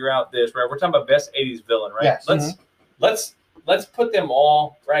figure out this, right? We're talking about best 80s villain, right? Yes. Let's put them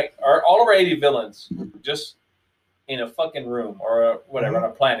all, right? All of our 80 villains just in a fucking room or whatever on a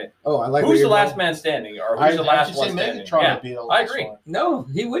planet. Oh, I like. Who's where the you're last going. man standing, or I who's the last should one say standing? Megatron Yeah, would be the I last agree. one. No,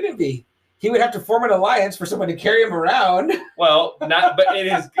 he wouldn't be. He would have to form an alliance for someone to carry him around. Well, not but in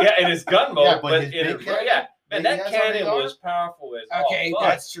his gun mode, Yeah, but but his in big his, cannon yeah, man, that he that has on his cannon arm? was powerful as Okay, all fuck.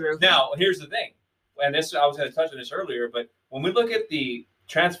 that's true. Now, here's the thing, and this I was going to touch on this earlier, but when we look at the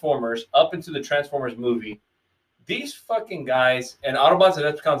Transformers up into the Transformers movie, these fucking guys and Autobots and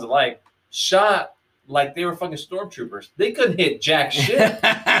Decepticons alike shot like they were fucking stormtroopers. They couldn't hit jack shit.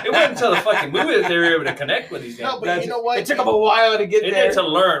 It wasn't until the fucking movie that they were able to connect with these guys. No, but you know what? It took them a while to get They there. need to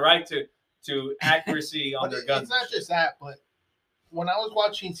learn, right? To accuracy on But their guns. it's not just that, but when I was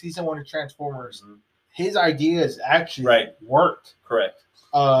watching season 1 of Transformers, Mhm. his ideas actually Right. worked. Correct.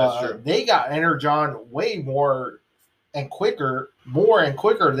 That's true. They got Energon way more and quicker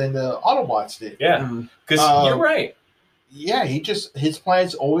than the Autobots did. Yeah, Mhm. because you're right. Yeah, his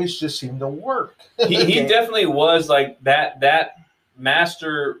plans always just seem to work. He Okay. definitely was like that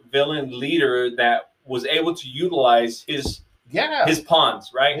master villain leader that was able to utilize his Yeah.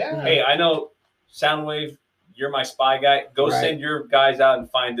 pawns, right? Yeah. Hey, I know Soundwave, you're my spy guy. Go Right. send your guys out and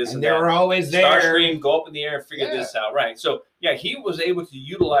find this and and they that. were always there. Starscream, go up in the air and figure Yeah. this out, right? So yeah, he was able to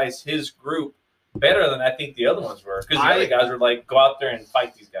utilize his group better than I think the other ones were, because the other guys were like, go out there and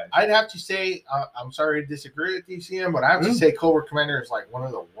fight these guys. I'd have to say, I'm sorry to disagree with DCM, but I have to say Cobra Commander is like one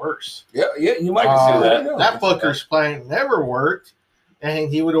of the worst. Yeah, you might can see see that. that. That fucker's plan never worked, and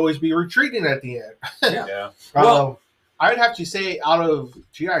he would always be retreating at the end. Yeah. Well- I'd have to say, out of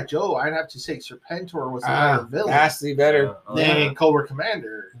G.I. Joe, I'd have to say Serpentor was a better villain vastly better. than Cobra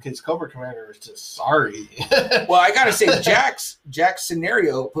Commander, because Cobra Commander is just sorry. Well, I gotta say, Jack's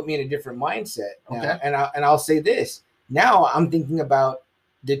scenario put me in a different mindset. Now. Okay. And I'll say this. Now I'm thinking about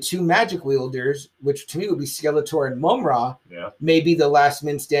the two magic wielders, which to me would be Skeletor and Mumra, Yeah. maybe the last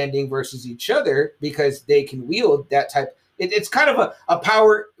men standing versus each other because they can wield that type. It's kind of a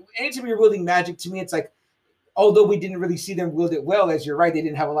power. Anytime you're wielding magic, to me, it's like, although we didn't really see them wield it well, as you're right, they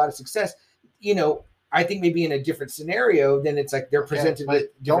didn't have a lot of success. You know, I think maybe in a different scenario, then it's like they're presented but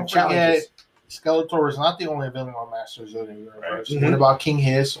with don't different challenges. forget, Skeletor is not the only villain on Masters of the Universe. Right. Mhm. What about King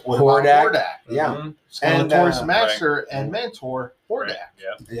Hiss? What Hordak. about Hordak? Yeah. Mhm. Skeletor's And, master and mentor, Hordak. Right.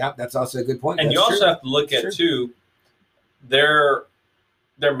 Yeah. Yeah, that's also a good point. And That's you also true. have to look at Sure. too their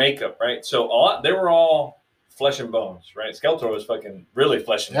makeup, right? So they were all flesh and bones, right? Skeletor was fucking really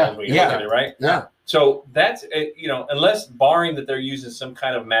flesh and bones when you Yeah. look at it, right? Yeah. So that's unless barring that they're using some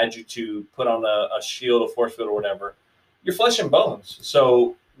kind of magic to put on a shield, a force field, or whatever, you're flesh and bones.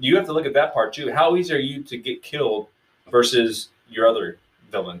 So you have to look at that part too. How easy are you to get killed versus your other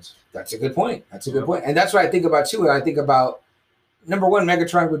villains? That's a good point. That's a good point. And that's what I think about too. I think about number one,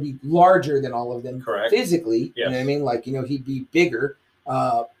 Megatron would be larger than all of them Correct. physically. You know what I mean? Like, he'd be bigger.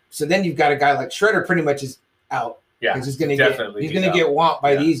 So then you've got a guy like Shredder pretty much is out. Yeah, Because he's gonna definitely get he's out. whomped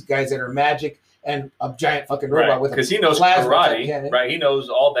by Yeah. these guys that are magic and a giant fucking robot Right, with because he knows plasma type karate, cannon. right? He knows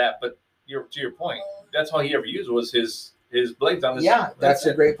all that, but to your point, that's all he ever used was his blades on his. Yeah, that's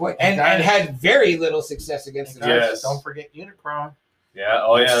a great point. And had very little success against the Guys, Yes. don't forget Unicron. Yeah.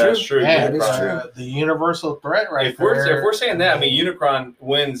 Oh, yeah. That's That's true. true. Yeah, that is Unicron. true. The universal threat right If we're there. saying that, I mean, Unicron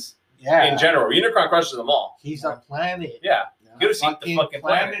wins yeah, in general. Unicron crushes them all. he's a planet. Yeah. Good to see the fucking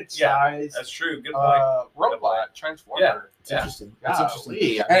planet. Yeah, size that's true. Good point. robot transformer. Yeah. It's interesting. It's Golly.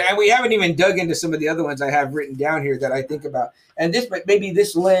 interesting. And we haven't even dug into some of the other ones I have written down here that I think about. And maybe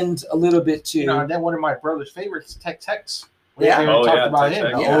this lends a little bit to. You know, and then one of my brother's favorites, Tex Hex. We Yeah. haven't even Oh, talked yeah, about Tex him,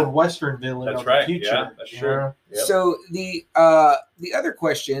 Hex. the Yeah. old Western villain That's of right. the future. Yeah, that's you true. know? Yep. So the other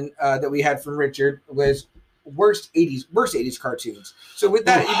question that we had from Richard was worst 80s cartoons. So with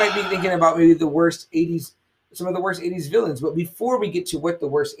that, you might be thinking about maybe the worst 80s, some of the worst 80s villains. But before we get to what the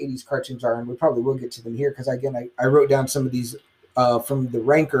worst 80s cartoons are, and we probably will get to them here, because again, I wrote down some of these from the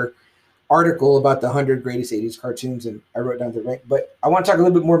Ranker article about the 100 greatest 80s cartoons, and I wrote down the rank. But I want to talk a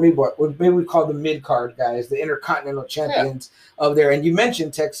little bit more maybe what maybe we call the mid card guys, the intercontinental champions of there. And you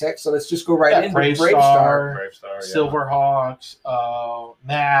mentioned Tex Hex, so let's just go right into Brave Brave Star, Brave Star, yeah. Silverhawks,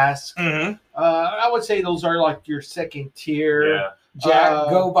 Mask. Mm-hmm. I would say those are like your second tier. Yeah. Jack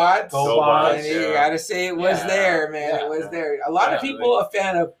GoBots, GoBots. GoBots, And you yeah. gotta say it was Yeah. there, man. Yeah. It was there. A lot of Yeah, people a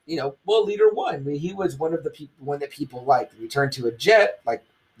fan of, Leader One. I mean, he was one of the one that people liked. Return to a Jet, like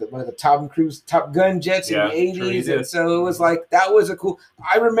one of the Tom Cruise Top Gun jets Yeah, in the sure he 80s. did. And so it was like that was a cool.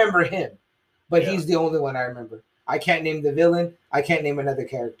 I remember him, but Yeah. he's the only one I remember. I can't name the villain. I can't name another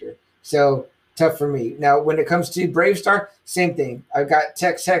character. So tough for me. Now, when it comes to Brave Star, same thing. I've got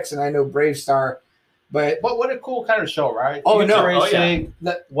Tex Hex and I know Brave Star, but But what a cool kind of show, right? Oh, no. Futuristic,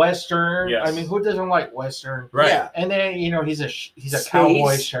 the, Western. Yes. I mean, who doesn't like Western? Right. yeah. And then he's a Space,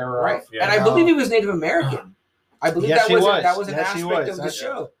 cowboy sheriff. Right. Yeah. And I believe he was Native American. I believe Yes, he was. that was an Yes, he aspect was. of the That's-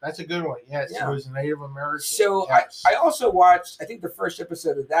 show. That's a good one. Yes, Yeah. he was Native American. So Yes. I also watched, I think the first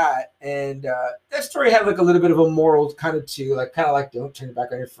episode of that, and that story had like a little bit of a moral kind of too, like kind of like don't turn your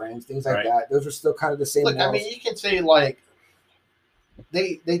back on your friends, things like Right. that. Those were still kind of the same. Look, I morals. mean, you can say like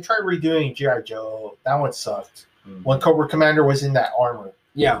they tried redoing G.I. Joe. That one sucked. Mhm. When Cobra Commander was in that armor,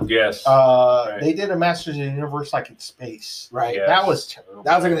 Yeah. Yes. They did a Masters of the Universe like in space. Right. Yeah. That was terrible.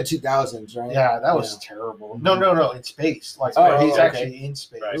 That was like in the 2000s, right? Yeah, that was Yeah. terrible. No, in space. Like Oh, he's okay. actually in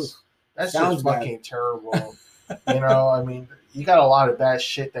space. Right. That's Sounds just bad. fucking terrible. I mean, you got a lot of bad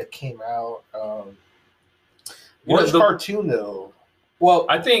shit that came out. Worst cartoon though. Well,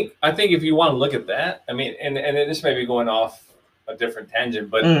 I think if you want to look at that, I mean, and this may be going off a different tangent,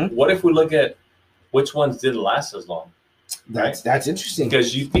 but Mhm. what if we look at which ones didn't last as long? that's interesting.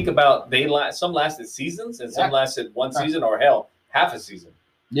 Because you think about some lasted seasons and some lasted one season or hell half a season.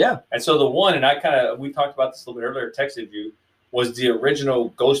 Yeah. And so the one, and we talked about this a little bit earlier, texted you, was the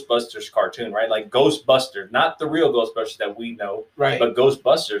original Ghostbusters cartoon, right? Like Ghostbusters, not the real Ghostbusters that we know, Right. but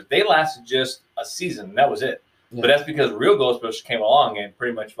Ghostbusters. They lasted just a season, and that was it. Yeah. But that's because real Ghostbusters came along and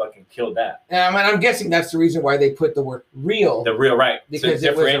pretty much fucking killed that. And I'm guessing that's the reason why they put the word real, The real, right? because to it was a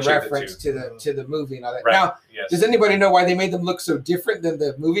differentiate the reference two. to the movie and all that. Right. Now, Yes. does anybody know why they made them look so different than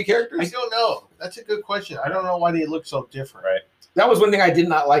the movie I characters? don't know. That's a good question. I don't know why they look so different. Right. That was one thing I did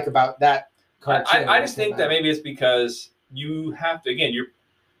not like about that cartoon. I just think that maybe it's because you have to, again, you're,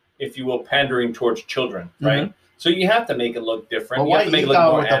 if you will, pandering towards children, right? Mm-hmm. So you have to make it look different. But You why have to make it look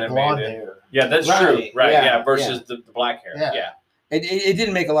Eva more with the blonde animated. hair? Yeah, that's Right, true. Right. yeah, Yeah. Versus the black hair. Yeah. Yeah. it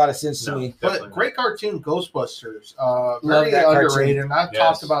didn't make a lot of sense to No. me. But Definitely. great cartoon, Ghostbusters. Love Very that cartoon. underrated. Not Yes.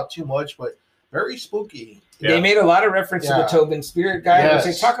 talked about too much, but very spooky. They made a lot of reference to the Yeah. Tobin Spirit guy, Yes.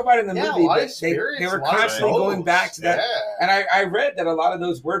 which they talk about in the Yeah, movie, a lot but of they spirits, were a lot of constantly souls. going back to that. Yeah. And I read that a lot of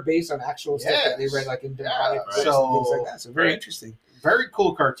those were based on actual stuff that they Yes. read, like in Yeah. demonic books and So- things like that. So very Right. interesting. Very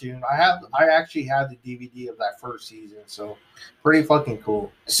cool cartoon. I actually had the DVD of that first season, so pretty fucking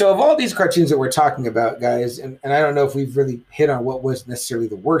cool. So of all these cartoons that we're talking about, guys, and I don't know if we've really hit on what was necessarily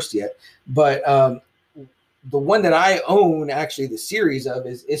the worst yet, but the one that I own actually the series of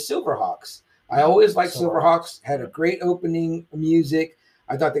is Silverhawks. I always liked Silverhawks. Had a great opening music.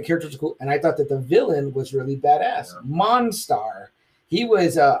 I thought the characters were cool, and I thought that the villain was really badass. Monstar. He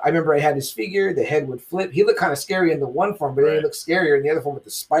was. I remember I had his figure. The head would flip. He looked kind of scary in the one form, but then he Right. looked scarier in the other form with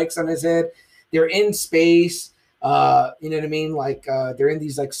the spikes on his head. They're in space. You know what I mean? Like they're in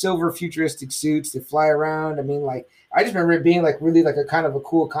these like silver futuristic suits. They fly around. I mean, like I just remember it being like really like a kind of a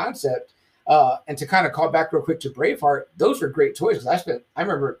cool concept. And to kind of call back real quick to Braveheart, those were great toys because I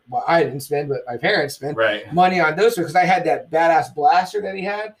remember, well, I didn't spend, but my parents spent Right. money on those because I had that badass blaster that he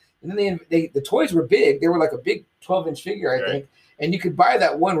had. And then the toys were big. They were like a big 12-inch figure, I Right. think. And you could buy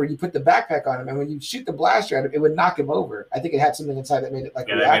that one where you put the backpack on him, and when you shoot the blaster at him, it would knock him over. I think it had something inside that made it like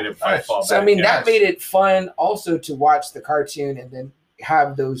Yeah, react. they made it fight fall So I back, mean, yeah. that made it fun also to watch the cartoon and then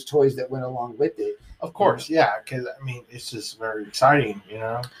have those toys that went along with it. Of course, yeah, because I mean, it's just very exciting, you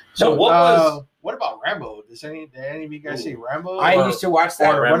know. So What about Rambo? Did any of you guys see Rambo? I Or- used to watch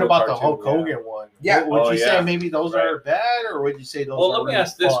that. Or Rambo what about the cartoon, Hulk Hogan one? Yeah. Would Oh, you yeah. say maybe those Right. are bad, or would you say those? Well, are let me really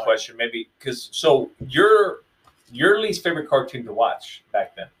ask this fun? question, maybe, because your least favorite cartoon to watch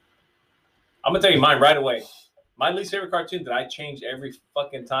back then. I'm gonna tell you mine right away. My least favorite cartoon that I change every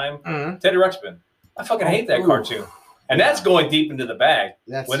fucking time. Mhm. Teddy Ruxpin. I fucking hate that Ooh. cartoon, and that's going deep into the bag.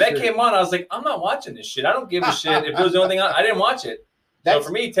 That's When that true. came on, I was like, I'm not watching this shit. I don't give a shit if it was the only thing on. I didn't watch it. So That's-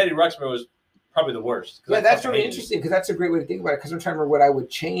 for me, Teddy Ruxpin was probably the worst. 'cause Yeah, I that's fucking really hated it. interesting because that's a great way to think about it. Because I'm trying to remember what I would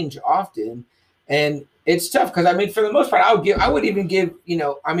change often, and it's tough because I mean, for the most part, I would even give, you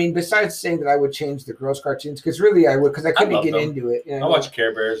know, I mean, besides saying that I would change the girls' cartoons because really I would because I couldn't love get them. into it. You know, I watched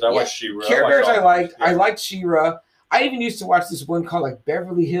Care Bears. I Yeah, watched She-Ra. Care watched Bears all I those. liked. Yeah. I liked She-Ra. I even used to watch this one called like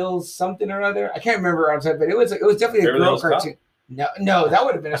Beverly Hills something or other. I can't remember on time, but it was definitely a Beverly girl Hills Cop? cartoon. No, that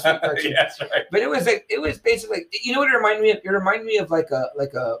would have been a sweet cartoon. Yeah, that's right. But it was basically, you know what it reminded me of? It reminded me of like a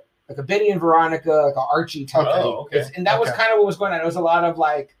Betty and Veronica, like a Archie type Oh, thing. okay. And that was Okay. kind of what was going on. It was a lot of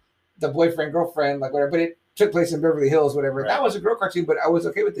like the boyfriend, girlfriend, like whatever, but it took place in Beverly Hills, whatever. Right. That was a girl cartoon, but I was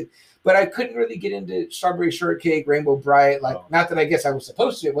okay with it. But I couldn't really get into Strawberry Shortcake, Rainbow Bright, like Oh. not that I guess I was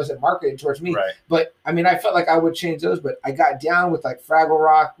supposed to. It wasn't marketed towards me. Right. But I mean, I felt like I would change those, but I got down with like Fraggle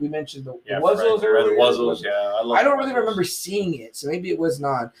Rock. We mentioned the Yeah, Wuzzles The earlier. Wuzzles, yeah. I don't the really Wuzzles. remember seeing it, so maybe it wasn't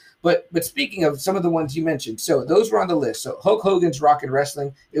on. But speaking of some of the ones you mentioned, so those were on the list. So Hulk Hogan's Rock and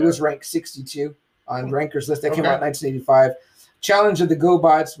Wrestling, it was ranked 62 on Ranker's list. That came out in 1985. Challenge of the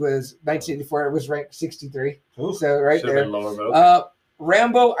GoBots was 1984. It was ranked 63. Ooh. So right Should've there. been lower, but okay.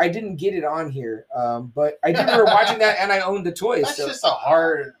 Rambo, I didn't get it on here, but I do remember watching that, and I owned the toys. That's So just a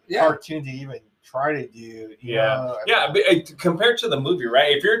hard Yeah. cartoon to even try to do. You Yeah. know? Yeah, but compared to the movie,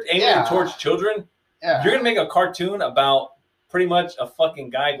 right? If you're aiming Yeah. towards children, yeah. you're gonna make a cartoon about pretty much a fucking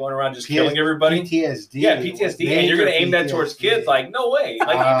guy going around just killing everybody. PTSD. Yeah, PTSD, and you're gonna aim that towards kids? Like, no way.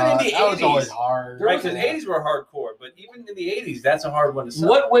 Like even in the that was always 80s, hard. right? Because the 80s were hardcore, but even in the 80s, that's a hard one to sell.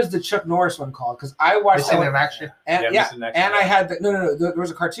 What was the Chuck Norris one called? Because I watched Missing in action. and Missing in Action, and I had the no. There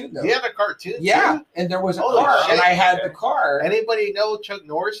was a cartoon though. He had a cartoon. Yeah, too? and there was a Holy car, shit. and I had Okay. the car, Anybody know Chuck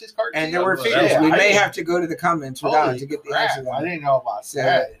Norris's cartoon? and there were Well, figures. yeah, We I may didn't- have to go to the comments without Holy to get the crap, answer. to I that. didn't know about So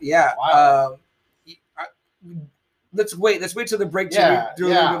that. yeah. Wow. Let's wait till the break to Yeah, do a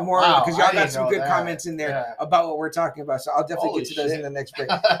little yeah, bit more wow, because I y'all got didn't some know good that. comments in there Yeah. about what we're talking about. So I'll definitely Holy get to those shit. in the next break.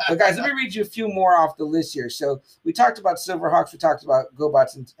 But guys, let me read you a few more off the list here. So we talked about Silverhawks, we talked about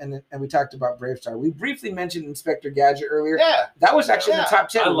GoBots, and we talked about Bravestar. We briefly mentioned Inspector Gadget earlier. Yeah, That was actually in Yeah. the top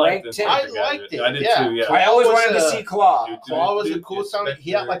 10, I liked ranked this. 10. I liked it. I did Yeah. too. Yeah. I always Claw was wanted to a- see Claw. Claw was a cool sound.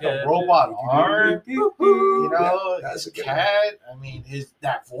 He had like a Inspector robot Gadget. arm. You know, That's his a good cat. I mean,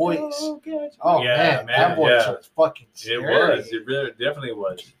 that voice. Oh Yeah, man, that voice yeah. was fucking It scary. was. It really definitely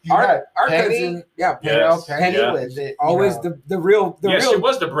was. You Our had cousin, Penny, yeah, you Penny, know, Yes. Penny Yeah. was you always know. the real Yes, real. she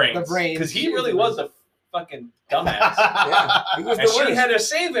was the brains. the brains. Because he She was really the was a fucking dumbass. Yeah, he was the And she worst. had to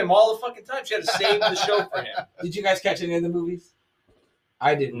save him all the fucking time. She had to save the show for him. Did you guys catch any of the movies?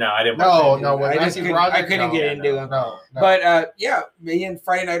 I didn't. No, I didn't. No, watch no, it. when I just Matthew couldn't, Broderick, I couldn't no, get yeah, into no, them. no. But yeah, me and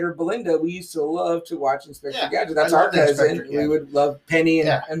Friday Nighter Belinda, we used to love to watch Inspector Yeah, Gadget. That's I our loved cousin. Inspector We Gadget. would love Penny and,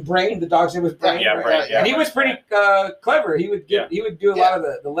 Yeah. and Brain. The dog's name was Brain. Yeah, right? Brain, yeah. And he was pretty clever. He would Yeah. he would do a lot of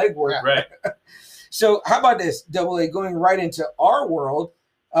the legwork. Yeah. Right. So how about this, Double A, going right into our world?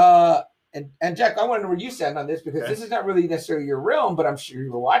 And Jack, I want to know where you stand on this because Okay. this is not really necessarily your realm, but I'm sure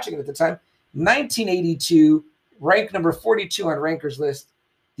you were watching it at the time. 1982, ranked number 42 on Ranker's list,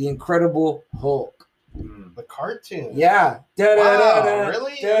 The Incredible Hulk. Mm. The cartoon. Yeah. Wow,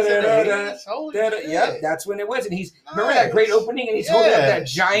 really? da, Was it da, the da, 80s? Holy Yep, shit. that's when it was. And he's remember that Nice. great opening, and he's holding up that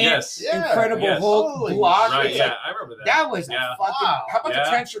Yes. giant, Yes. Yeah. Incredible Yes. Hulk Holy block. Right. It's Yeah, like, I remember that. that was Yeah. a fucking. Wow. How about Yeah. the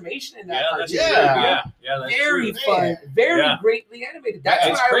transformation in that Yeah, cartoon? that's Yeah. true. Yeah, that's Very true. fun, very Yeah. greatly animated. That's It's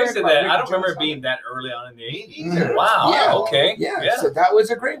when I crazy learned about that Rick I don't remember Jones it being that early on in the 80s. Either. Wow. Yeah. Okay. Yeah, so that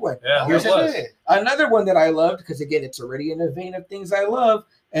was a great one. Yeah, Here's it was. Another one that I loved because again, it's already in the vein of things I love,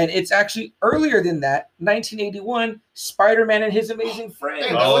 and it's actually earlier than that. 1981, Spider-Man and His Amazing Friends.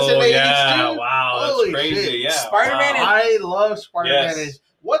 Hey, that was in Oh the 80s yeah! too? Wow, that's Holy crazy. shit. Yeah, Spider-Man wow. I love Spider-Man. Yes.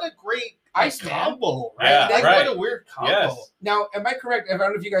 What a great Iceman. combo, right? Yeah, Like, right. What a weird combo. Yes. Now, am I correct? I don't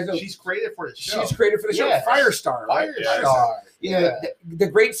know if you guys know. She's created for the show. She's created for the show Yes. Firestar, right? Firestar. You know, the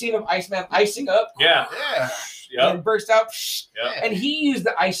great scene of Iceman icing up Yeah. Yeah. Yep. and burst out. Yep. And he used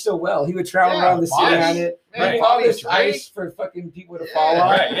the ice so well. He would travel Yeah, around the city Bobby. on it. Man, Right. All Bobby this Drake. ice for fucking people to Yeah. fall on.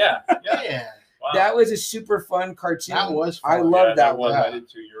 Right. Yeah. Yeah. Yeah. Wow. That was a super fun cartoon. That was fun. I love Yeah, that one. one. I did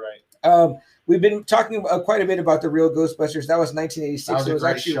too. You're right. We've been talking quite a bit about the real Ghostbusters. That was 1986. That was It a was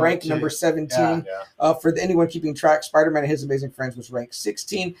great actually show, ranked too. number 17. Yeah. For anyone keeping track, Spider-Man and His Amazing Friends was ranked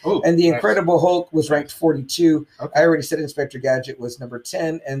 16. Ooh, And The nice. Incredible Hulk was ranked 42. Okay. I already said Inspector Gadget was number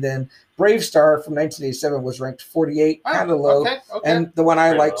 10. And then Brave Star from 1987 was ranked 48, Ah, kind of low. Okay. Okay. And the one I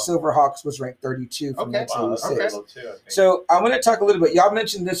Very liked, low. Silverhawks, was ranked 32 from Okay. Wow, that's 1986. low too, I think. So I'm going to talk a little bit. Y'all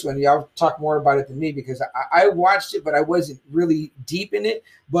mentioned this one. Y'all talk more about it than me because I watched it, but I wasn't really deep in it.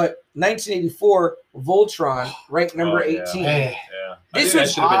 But 1984, Voltron ranked number Oh, yeah. 18. Hey, Yeah. This I think that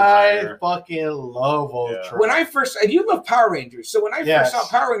was- should have been I higher. fucking love Ultron. When I first, and you love Power Rangers, so when I Yes. first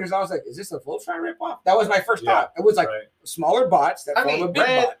saw Power Rangers, I was like, "Is this a Voltron ripoff?" That was my first Yeah, thought. It was like Right. smaller bots that I form a mean, big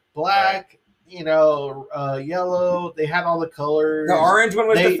red, bot. black, yellow. They had all the colors. The orange one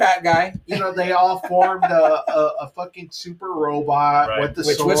was the They- fat guy, They all formed a fucking super robot Right. with the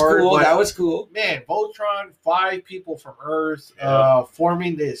which sword. was cool. but- That was cool. man, Voltron, 5 people from Earth, Yeah.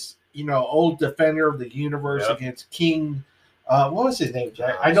 forming this, old defender of the universe Yep. against King. What was his name,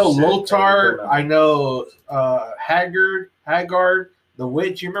 Jack? I know Shit, Lothar. can't remember. I know Haggard, the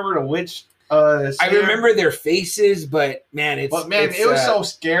witch. You remember the witch? I scene? remember their faces, but man, it was so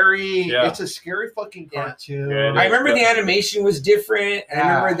scary. Yeah. It's a scary fucking Yeah. cartoon. Yeah, it I is. remember the animation was different. And I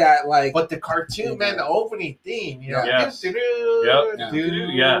Yeah. remember that But the cartoon, man, the opening theme, Yes. do-do-do, Yep.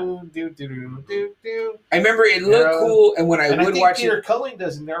 do-do-do, Yeah. do-do-do, do-do. I remember it looked Yeah. cool, and when I And I would think watch Peter it, Cullen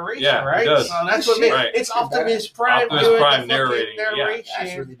does narration, Yeah, he right? does. So that's what makes Right. it's Optimus Prime Optimus doing Prime the fucking narrating, yeah. narration.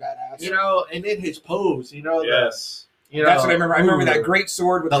 that's really badass. And then his pose, Yes. That's what I remember. I remember ooh, that great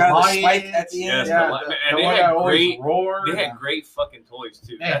sword with the kind of the lions, spike at the Yes, end. Yeah, the li- the and they one had that always great- roared. They had great fucking toys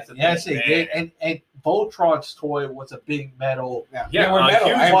too. Man, That's the yes, thing, they man. did. And Voltron's toy was a big metal. Yeah, Yeah, they were a metal.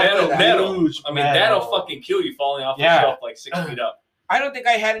 huge I remember metal. that. metal. Huge I mean, metal. that'll fucking kill you falling off Yeah. the shelf like 6 feet up. I don't think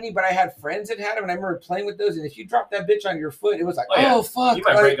I had any, but I had friends that had them, and I remember playing with those. And if you drop that bitch on your foot, it was like, Oh, yeah. fuck, You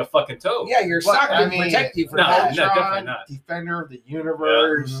might like, break a fucking toe. yeah, your But, sock I didn't mean, protect you from no, that. no, definitely Voltron, not. Defender of the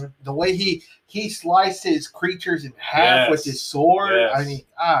Universe, Yeah. the way he slices creatures in half with his sword. Yes. I mean,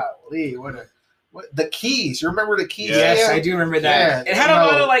 golly, what the keys? You remember the keys? Yes, Sam? I do remember that. Yeah, It had a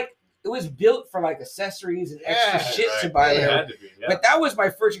lot no. of like, it was built for like accessories and extra Yeah, shit to Right. buy. It whatever. had to be, yeah. But that was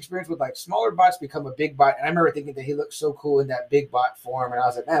my first experience with like smaller bots become a big bot, and I remember thinking that he looked so cool in that big bot form, and I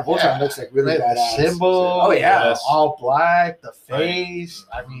was like, man, Voltron Yeah. looks like really The badass. symbol. Oh, yeah. the all black, the face.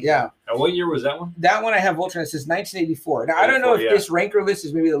 I mean, Yeah, And what year was that one? that one I have Voltron. It says 1984. Now I don't know if 84, yeah. this ranker list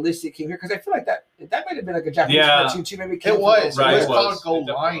is maybe the list that came here because I feel like that might have been like a Japanese Yeah. cartoon too. Maybe came it from was. those. Right, It was it called was. Go It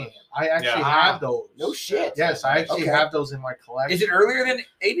definitely Lion. was. I actually Yeah. have those. No shit. Yes, I actually Okay. have those in my collection. Is it earlier than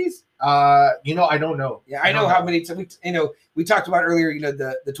 80s? I don't know. Yeah, I know how many. We talked about earlier.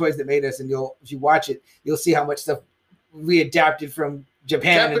 The toys that made us, and if you watch it, you'll see how much stuff we adapted from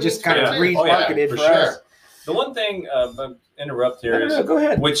Japan and just kind of Japanese cartoons. remarketed Oh, for yeah, for us. sure. The one thing, interrupt here, No, is go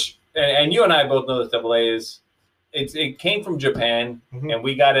ahead. which, and you and I both know this, AA is, it came from Japan, Mhm. and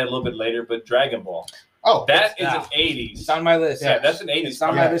we got it a little bit later, but Dragon Ball. Oh, That is yeah. an 80s. It's on my list. Yeah, that's an 80s. It's on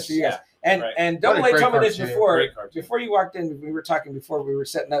my cartoon. list for you guys. Yeah. And Right. and What Double a A great told me this cartoon. before. Great cartoon. Before you walked in, we were talking before we were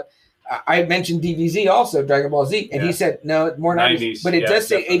setting up. I mentioned DBZ also, Dragon Ball Z, and he Yeah. said no, more 90s. 90s, But it yeah, does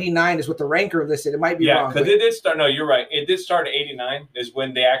say definitely. 89 is what the ranker listed. It might be Yeah, wrong. because but it did start. No, you're right. It did start at 89 is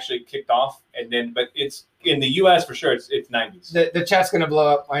when they actually kicked off, and then, but it's in the U.S. for sure. It's 90s. the chat's gonna blow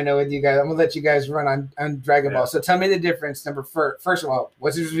up. I know with you guys. I'm gonna let you guys run on Dragon Yeah. Ball. So tell me the difference. First of all,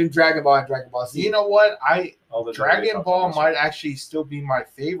 what's the difference between Dragon Ball and Dragon Ball Z? you know what? All the Dragon Ball might. might actually still be my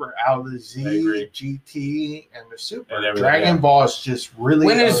favorite out of the I Z, agree. GT, and the Super. And everything, Dragon yeah. Ball is just really.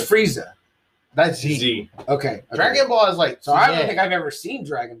 when is Frieza? that's Z. Z. Okay. Dragon Ball is like. So I don't yeah. think I've ever seen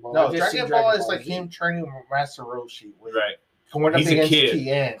Dragon Ball. No, I've just Dragon seen Ball is like Z. him training with Master Roshi. With, Right. going up He's a against kid.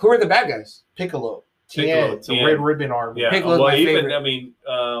 Tien. Who are the bad guys? Piccolo. Piccolo, Tien. The Tien. Red Ribbon Army. Yeah. Piccolo's Well, my even favorite. I mean,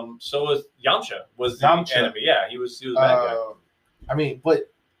 so was Yamcha. Was the Yamcha. enemy? Yeah, he was a bad guy. I mean, but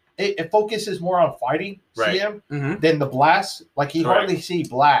it focuses more on fighting Right. CM Mm-hmm. than the Blast. Like you Correct. hardly see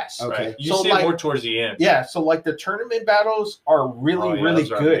Blast. Okay. Right. You So, see like- it more towards the end. Yeah, so like the tournament battles are really, Oh, yeah, really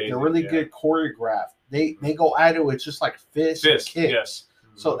those are good. amazing, They're really yeah. good choreographed. They go at it with just like fists and Fist. kicks. Yes.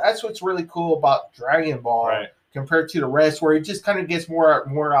 So that's what's really cool about Dragon Ball Right. compared to the rest, where it just kind of gets more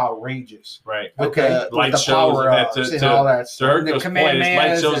outrageous. Right. With Okay. the, Light with the shows power and that ups to- and all that To stuff. The Hercule's point, Kamehamehas it's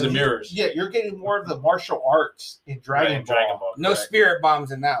light shows and and- mirrors. Yeah, you're getting more of the martial arts in Dragon Right, Ball. Dragon Ball. No correct. spirit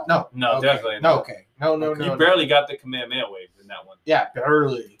bombs in that one. No. No, Okay. definitely No. Okay. No, no, You no. barely got the Kamehameha wave in that one. Yeah,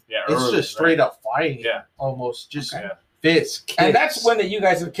 barely. Yeah, It's early, just straight up fighting. Yeah. Almost just Okay. Yeah. fits. Kicks. And that's one that you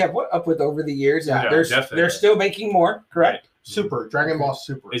guys have kept up with over the years. And Yeah, they're definitely. still making more, correct? Super Dragon Ball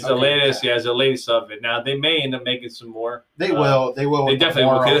Super. It's the Okay. latest, yeah, it's the latest of it. Now they may end up making some more. They will. They will. They with the definitely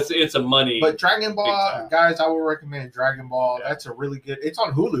will Moro. because it's a money. But Dragon Ball, time. guys, I would recommend Dragon Ball. Yeah. That's a really good. It's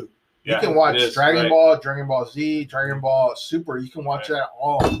on Hulu. yeah, You can watch it is, Dragon right. Ball, Dragon Ball Z, Dragon Ball Super. You can watch Right. that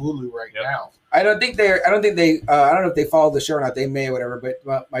all on Hulu right Yep. now. I don't think they. I don't know if they follow the show or not. They may or whatever.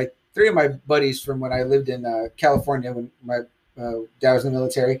 But my three of my buddies from when I lived in California when my dad was in the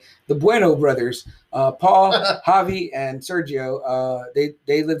military, the Bueno brothers, Paul, Javi, and Sergio.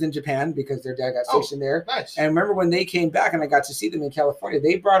 They lived in Japan because their dad got Oh. stationed there. Nice. And remember when they came back and I got to see them in California,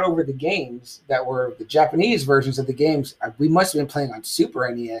 they brought over the games that were the Japanese versions of the games. We must have been playing on Super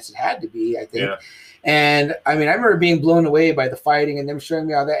NES. It had to be, I think. Yeah. And I mean, I remember being blown away by the fighting and them showing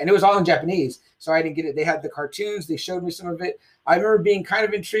me all that. And it was all in Japanese. So I didn't get it. They had the cartoons. They showed me some of it. I remember being kind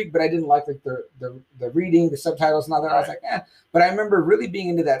of intrigued, but I didn't like the reading, the subtitles and all that. I was like, eh. But I remember really being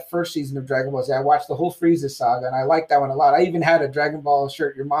into that first season of Dragon Ball Z. I watched the whole Frieza saga, and I liked that one a lot. I even had a Dragon Ball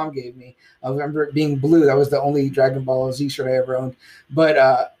shirt your mom gave me. I remember it being blue. That was the only Dragon Ball Z shirt I ever owned. But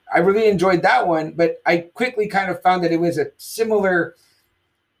I really enjoyed that one. But I quickly kind of found that it was a similar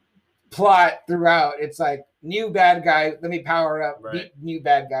plot throughout. It's like new bad guy, let me power up. Right. Beat new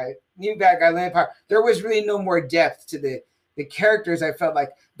bad guy, let me power. There was really no more depth to the characters. I felt like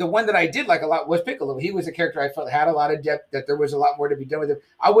the one that I did like a lot was Piccolo. He was a character I felt had a lot of depth, that there was a lot more to be done with him.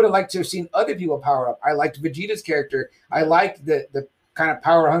 I would have liked to have seen other people power up. I liked Vegeta's character. I liked the kind of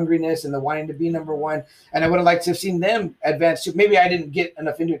power hungriness and the wanting to be number one. And I would have liked to have seen them advance too. Maybe I didn't get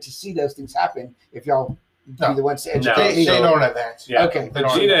enough into it to see those things happen. If y'all be No. the ones to No. educate me. They don't advance. Yeah. Okay.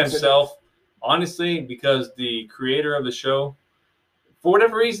 Vegeta himself, honestly, because the creator of the show, for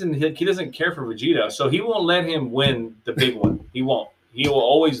whatever reason, he doesn't care for Vegeta, so he won't let him win the big one. He won't. He will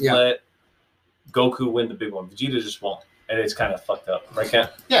always Yeah. let Goku win the big one. Vegeta just won't, and it's kind of fucked up, right, Ken?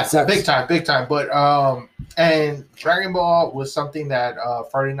 Yeah, Sucks. big time. But and Dragon Ball was something that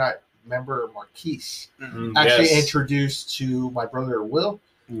Friday Night member Marquise Mm, actually yes. introduced to my brother Will,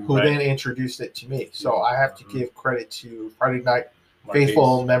 who Right. then introduced it to me. So I have to give credit to Friday Night Marquise.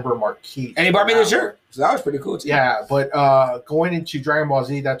 Faithful member Marquise. And he bought me the shirt, so that was pretty cool too. Yeah, but going into Dragon Ball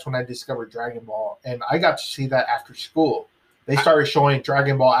Z, that's when I discovered Dragon Ball, and I got to see that after school. They started showing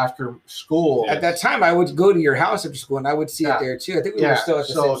Dragon Ball after school. Yeah. At that time, I would go to your house after school, and I would see Yeah. it there too. I think we were Yeah, still at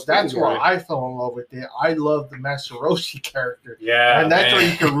the so same school that's where together. I fell in love with it. I love the Master Roshi character, Yeah, and that's where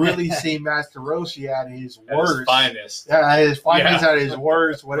man. you can really see Master Roshi at his At his worst. finest. Yeah, at his finest, Yeah. at his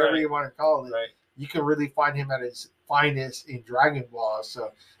worst, whatever Right. you want to call it. Right. You can really find him at his finest in Dragon Ball.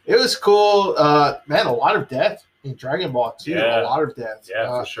 So it was cool. Man, a lot of death in Dragon Ball too. Yeah. A lot of death.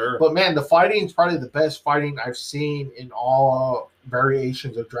 Yeah, for sure. But man, the fighting is probably the best fighting I've seen in all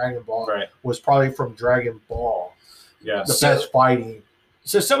variations of Dragon Ball. Right. Was probably from Dragon Ball. Yeah. The So- best fighting.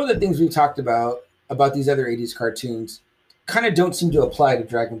 So some of the things we talked about these other 80s cartoons kind of don't seem to apply to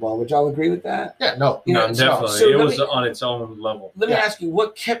Dragon Ball. Would y'all agree with that? Yeah, no. You know, No, so- definitely. so it let was me- on its own level. Let me Yeah. ask you,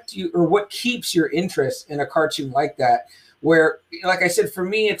 what kept you, or what keeps your interest in a cartoon like that? Where, like I said, for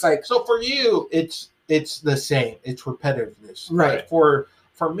me, it's like, So for you, it's the same. It's repetitiveness. Right. For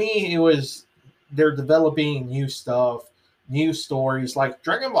me, it was they're developing new stuff, new stories. Like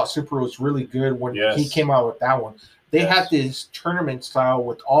Dragon Ball Super was really good when Yes. he came out with that one. They Yes. had this tournament style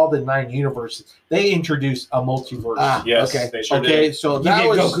with all the 9 universes. They introduced a multiverse. Ah, Yes, okay. they sure Okay, did. so you that get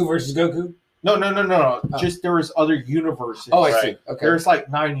was Goku versus Goku? no. Oh. Just there was other universes. Oh, I Right. see. Okay. There's like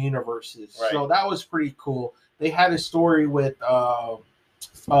 9 universes, Right. so that was pretty cool. They had a story with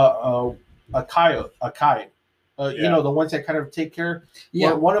Akai. You Yeah. know, the ones that kind of take care. Yeah.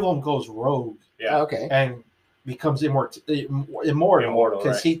 Where one of them goes rogue Yeah. Okay. and becomes immortal Immortal,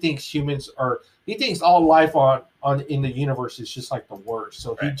 because right. he thinks he thinks all life on in the universe is just like the worst.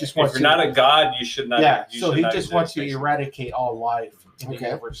 So he Right. just If wants you're to not a god, you should not. yeah. you So should he not just exist, wants to basically. eradicate all life in the Okay.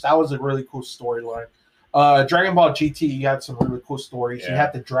 universe. That was a really cool storyline. Dragon Ball GT, you had some really cool stories. You Yeah.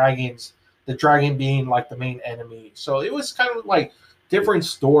 had the dragons, the dragon being like the main enemy. So it was kind of like different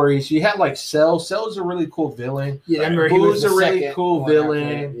stories. You had like Cell. Cell's a really cool villain. Yeah, I Right. remember he was Boo's the a really second cool one after villain.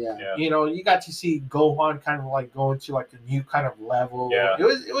 him. Yeah. Yeah. You know, you got to see Gohan kind of like go into like a new kind of level. Yeah.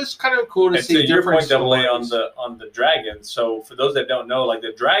 It was kind of cool to And see to your different point, Double A, stories. on the dragons. So for those that don't know, like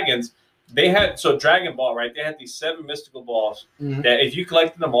the dragons, they had Dragon Ball, right? They had these 7 mystical balls Mhm. that if you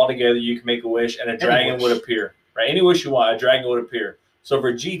collected them all together, you can make a wish, and a dragon wish. would appear. Right? Any wish you want, a dragon would appear. So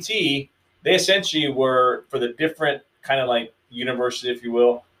for GT, they essentially were for the different kind of like universes, if you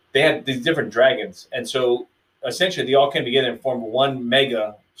will. They had these different dragons, and so essentially they all came together and formed one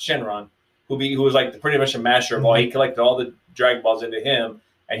mega Shenron, who was like pretty much a master of all. He collected all the Dragon Balls into him,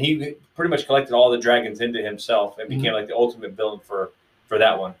 and he pretty much collected all the dragons into himself, and became like the ultimate villain for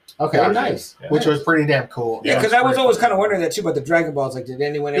that one. Okay, Yeah. nice. Yeah. which was pretty damn cool. Yeah, It because was I was pretty always cool. kind of wondering that too about the Dragon Balls. Like, did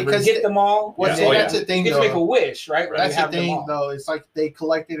anyone ever Because get they- them all? Well, Yeah. see, Oh, that's yeah. the thing. You get to make a though. wish, right? When That's you the have them thing, all. though. It's like they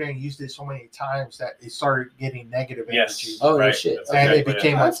collected it and used it so many times that it started getting negative Yes. energy. Oh, no Right. shit. That's And exactly it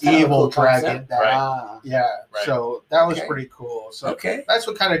became Oh, an that's kind of a evil cool dragon. concept. That, Right. Ah, Yeah. Right. So that was Okay. pretty cool. So okay. that's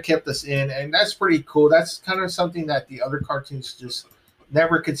what kind of kept us in, and that's pretty cool. That's kind of something that the other cartoons just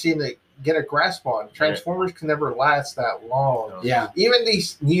never could seem to get a grasp on. Transformers can never last that long. No. Yeah. Even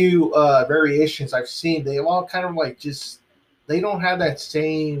these new variations I've seen, they all kind of like they don't have that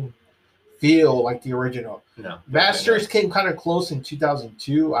same feel like the original. No, Masters came kind of close in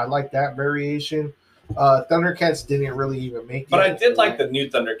 2002. I like that variation. Thundercats didn't really even make it. But I did like the new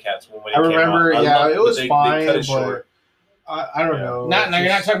Thundercats when it I came remember, out. yeah, loved it that was they fine, cut it but short. I don't Yeah. know. Not, It's now you're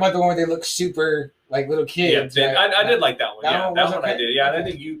not just- talking about the one where they look super like little Yeah, kids. I right? did like that one. That Yeah, one that was one I okay? did. Yeah, and I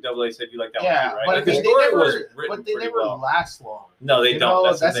Okay. think you, Double A, said you like that Yeah, one too, right? but Like, the they story never, was written but they pretty never well. last long. No, they You don't.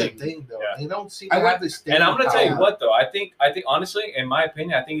 know, That's the thing. thing, though. Yeah. They don't seem I to went- have this. And I'm going to tell you power. what, though. I think honestly, in my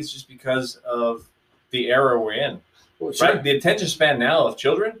opinion, I think it's just because of the era we're in. Well, sure. Right? The attention span now of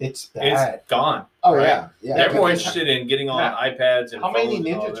children It's bad. is gone. Oh right? yeah, yeah. They're more because- interested in getting on Yeah. iPads and How many phones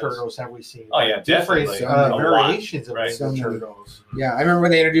and all Ninja this. Turtles have we seen? Oh, yeah, different definitely. A lot, variations of right. Ninja So many. Turtles. Yeah, I remember when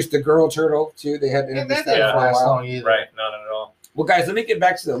they introduced the girl turtle too. They had And introduced that that didn't for a last while. long either. Right? Not at all. Well, guys, let me get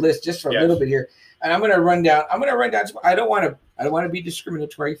back to the list just for a Yes. little bit here, and I'm going to run down. I don't want to be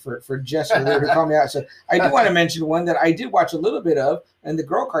discriminatory for Jess or to call me out. So I do want to mention one that I did watch a little bit of in the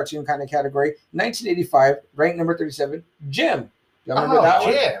girl cartoon kind of category. 1985, ranked number 37. Jim. Y'all remember Oh, that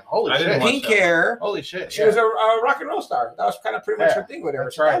one? Jim. Holy I didn't shit. watch Pink that one. hair. Holy shit. She was a rock and roll star. That was kind of pretty much Yeah, her thing, whatever.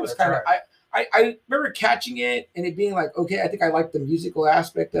 that's So right, that was that's kind of. I remember catching it and it being like, okay, I think I liked the musical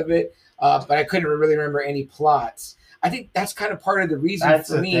aspect of it, but I couldn't really remember any plots. I think that's kind of part of the reason That's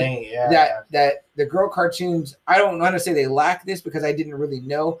for the me thing. Yeah. that the girl cartoons, I don't want to say they lack this because I didn't really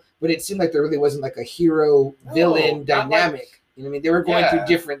know, but it seemed like there really wasn't like a hero villain not like- dynamic. You know what I mean? They were going Yeah. through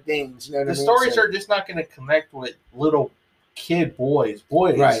different things. You know what The I mean? stories So- are just not going to connect with little kid boys.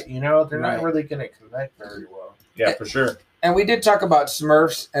 Right. You know, they're Right. not really going to connect very well. Yeah, for sure. And we did talk about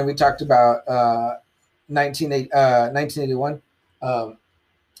Smurfs, and we talked about 1981.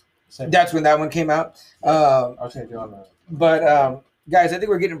 That's when that one came out. I was going to do on the. But guys, I think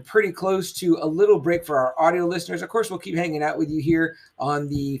we're getting pretty close to a little break for our audio listeners. Of course, we'll keep hanging out with you here on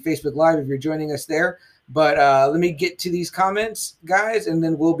the Facebook Live if you're joining us there. But let me get to these comments, guys, and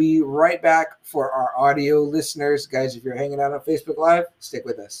then we'll be right back for our audio listeners. Guys, if you're hanging out on Facebook Live, stick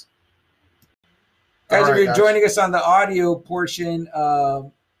with us. Guys, All right, if you're guys. joining us on the audio portion,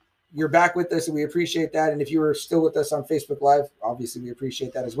 you're back with us, and we appreciate that. And if you are still with us on Facebook Live, obviously we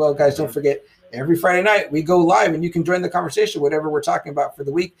appreciate that as well. Guys, don't forget, every Friday night we go live, and you can join the conversation, whatever we're talking about for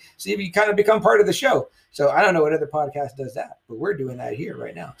the week. See if you kind of become part of the show. So I don't know what other podcast does that, but we're doing that here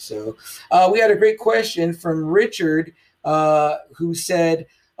right now. So we had a great question from Richard, who said,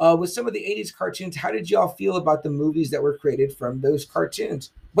 with some of the 80s cartoons, how did y'all feel about the movies that were created from those cartoons?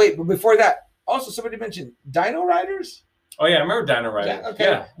 Wait, but before that, also somebody mentioned Dino Riders. Oh yeah, I remember Dino Riders. Yeah, okay.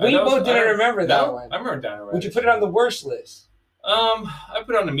 Yeah, We that was- both didn't I- remember that no, one. I remember Dino Riders. Would you put it on the worst list? I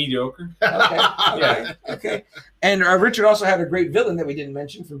put it on the mediocre. Okay. Okay. And Richard also had a great villain that we didn't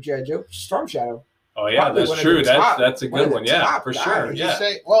mention from G.I. Joe, Storm Shadow. Oh yeah, Probably that's one of true. the top- That's a one of good the one. Yeah, top for guys. sure. Did you Yeah.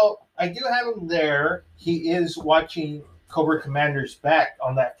 say, well, I do have him there. He is watching Cobra Commander's back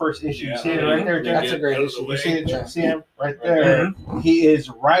on that first issue. Yeah. You see it right there, Yeah. Jack? That's a great Out of the issue. You see it? Yeah. See him right there? He is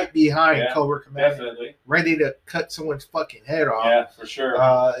right behind Yeah, Cobra Commander, Definitely. ready to cut someone's fucking head off. Yeah, for sure.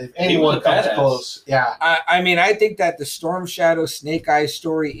 If anyone a comes badass. close, yeah. I mean, I think that the Storm Shadow Snake Eyes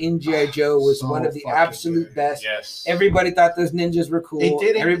story in G.I. Joe was So one of the fucking absolute good. best. Yes. Everybody thought those ninjas were cool. It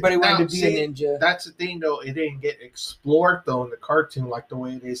didn't- Everybody wanted now, to be see, a ninja. That's the thing, though. It didn't get explored, though, in the cartoon like the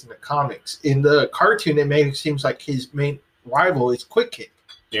way it is in the comics. In the cartoon, it made it seems like his main rival is Quick Kick.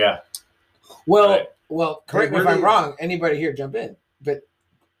 Yeah. Well, Right. well, correct me if really- I'm wrong. Anybody here jump in. But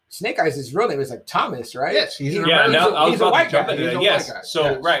Snake Eyes' real name is like Thomas, right? Yes, he's an Yeah. American. Now I was he's a about white to jump guy. into He's that. a Yes. white guy. So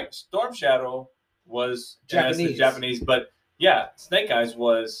Yes. right, Storm Shadow was Japanese. Japanese, but yeah, Snake Eyes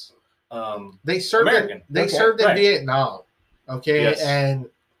was. They served American. in, they Okay. served in Right. Vietnam. Okay, Yes. and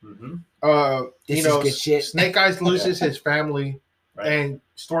Mhm. This you is know, good shit. Snake Eyes loses his family, Right. and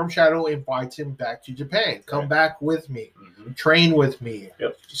Storm Shadow invites him back to Japan. Come Right. back with me, Mhm. train with me,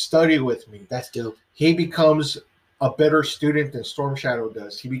 Yep. study with me. That's dope. He becomes a better student than Storm Shadow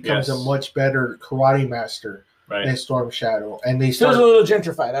does. He becomes Yes. a much better karate master than Right. Storm Shadow, and they Feels start. a little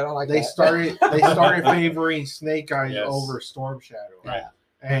gentrified. I don't like They that. started favoring Snake Eyes Yes. over Storm Shadow. Right.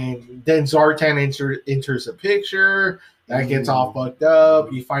 And then Zartan enters the picture. That gets all fucked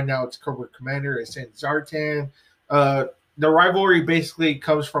up. You find out it's Cobra Commander. It sends Zartan. The rivalry basically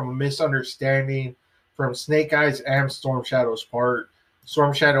comes from a misunderstanding from Snake Eyes and Storm Shadow's part.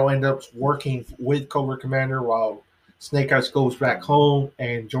 Storm Shadow ends up working with Cobra Commander while Snake Eyes goes back home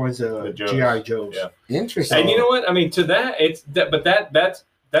and joins the Joes. G.I. Joes. Yeah. Interesting. And you know what? I mean, to that, it's that, but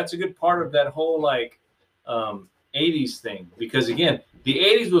that's a good part of that whole like 80s thing, because again, the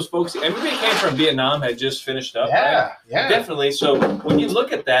 80s was focusing. Everybody came from Vietnam, had just finished up. Yeah, right? yeah. Definitely. So when you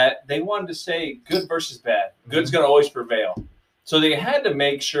look at that, they wanted to say good versus bad. Good's going to always prevail. So they had to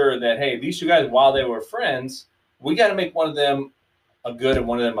make sure that, hey, these two guys, while they were friends, we got to make one of them a good and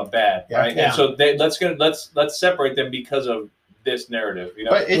one of them a bad, Yeah. right? Yeah. And so let's separate them because of this narrative, you know.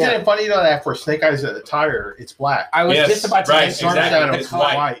 But isn't Yeah. it funny though that for Snake Eyes' attire, it's black? I was Yes, just about to right, mention exactly. that. It's The,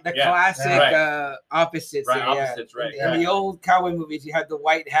 white. the Yeah, classic right. opposites. Right, there, opposites, right, In right. the old cowboy movies, you had the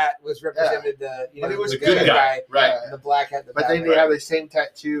white hat was represented the But it was the the good guy, right. and the black hat. The But bad then guy. they have the same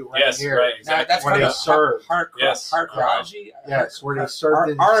tattoo right Yes, here. right, Now, exactly. that's Where kind they of serve. Yes. Harkaraji. Yes, where they served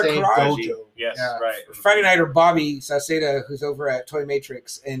in the Our same Karaji. dojo. Yes, Yeah. right. Friday Nighter Bobby Saceda, who's over at Toy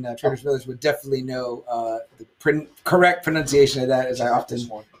Matrix in Traders Village, would definitely know the correct pronunciation of that, as I often This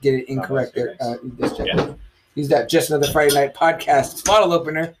one. get it incorrect Oh, that's there. good. This check. Yeah. Use that Just Another Friday Night podcast bottle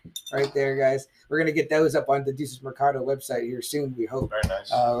opener right there, guys. We're going to get those up on the Deuces Mercado website here soon, we hope. Very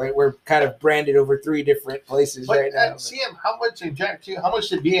nice. Right, we're kind of branded over 3 different places But right now. CM, how much in Jack too? How much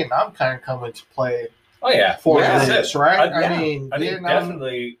did Vietnam kind of come into play Oh yeah, for Yeah. this, right? I- I mean, I think Vietnam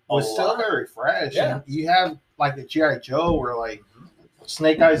definitely was a still lot. very fresh. Yeah. And you have like the G.I. Joe, where like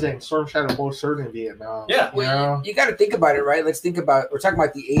Snake Eyes and Storm Shadow both served in Vietnam. Yeah. you know. You got to think about it, right? Let's think about, we're talking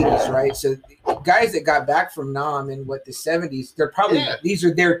about the 80s, right? So guys that got back from Nam in the 70s, they're probably, Yeah. these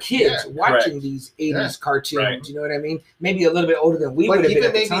are their kids Yeah. watching Correct. these 80s Yeah. cartoons. Right. You know what I mean? Maybe a little bit older than we would But have been even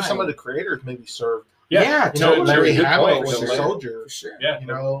at the maybe time. some of the creators maybe served. Yeah, You know, totally. Larry Good Hamill point. was a Good point. soldier. For sure. Yeah, You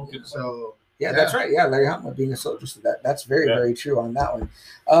know, Good point. so Yeah, that's right. Yeah, Larry Hama being a soldier. So that's very, Yeah. very true on that one.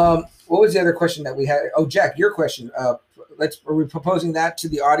 What was the other question that we had? Oh, Jack, your question. Are we proposing that to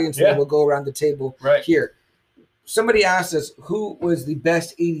the audience? And Yeah. then we'll go around the table Right. here. Somebody asked us who was the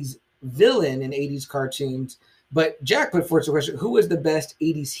best 80s villain in 80s cartoons, but Jack put forth the question, who was the best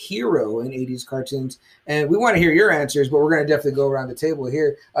 80s hero in 80s cartoons? And we want to hear your answers, but we're going to definitely go around the table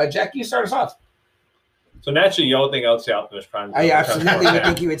here. Jack, you start us off. So naturally, you all think I would say Optimus Prime. I absolutely would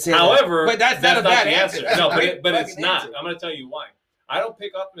think you would say However, that. But that's not a bad the answer. No, That's a great but it's fucking not. answer. I'm going to tell you why. I don't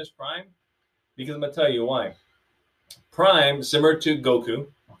pick Optimus Prime because I'm going to tell you why. Prime, similar to Goku,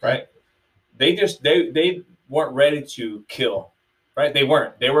 right? They weren't ready to kill, right? They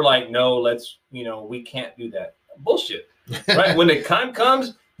weren't. They were like, no, we can't do that. Bullshit, right? When the time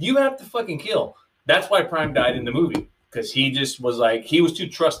comes, you have to fucking kill. That's why Prime died in the movie, because he just was like, he was too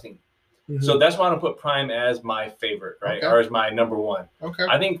trusting. Mhm. So that's why I don't put Prime as my favorite, right? Okay. Or as my number one. Okay.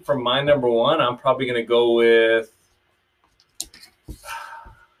 I think for my number one, I'm probably going to go with,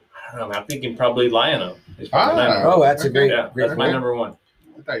 I don't know, I'm thinking probably Lion-O. is probably my number one. Oh, that's a great, Yeah, great that's my point. number one.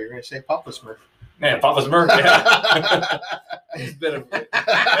 I thought you were going to say Papa Smurf. Man, Papa Smurf, yeah. He's been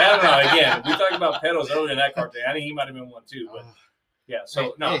I don't know. Again, we talked about pedos earlier in that cartoon. I think he might have been one too. But yeah,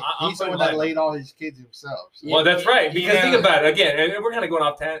 so no, I'm he's the putting one that Lion-O. laid all his kids himself. So. Well, that's right. Because Yeah. think about it again, and we're kind of going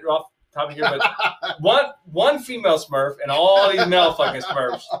off topic here, but one female Smurf and all these male fucking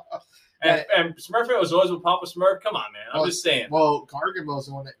Smurfs. And Smurfette was always with Papa Smurf. Come on, man. I'm just saying. Well, Gargamel's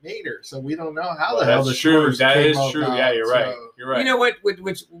the one that made her, so we don't know how Well, the hell that's the true. Smurfs That came is about, true. Yeah, you're right. so- You're right. You know what?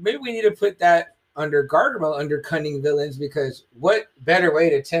 Which maybe we need to put that under Gargamel, under cunning villains, because what better way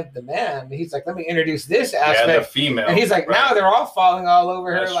to tempt the man? He's like, let me introduce this yeah, the aspect, female. and he's like, Right. now they're all falling all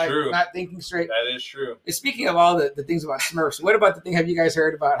over her, That's like true. not thinking straight. That is true. And speaking of all the things about Smurfs, what about the thing? Have you guys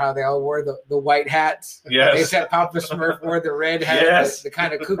heard about how they all wore the white hats? Yes. They said Papa Smurf wore the red hat, Yes. the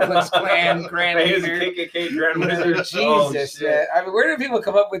kind of Ku Klux Klan grand Hey, he's a leader. KKK Grand Jesus, Wizard. Oh, shit. man. I mean, where do people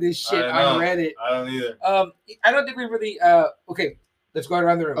come up with this shit I on know. Reddit? I don't either. I don't think we really. Okay, let's go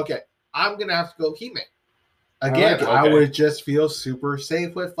around the room. Okay, I'm gonna have to go He-Man. I Again, like it. I Okay. would just feel super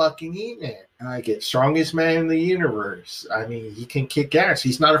safe with fucking He-Man. I like it. Strongest man in the universe. I mean, he can kick ass.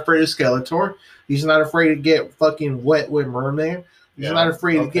 He's not afraid of Skeletor. He's not afraid to get fucking wet with Merman. He's Yeah. not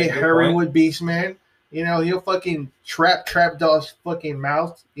afraid to Okay, get good hairy point. with Beastman. You know, he'll fucking trap dog's fucking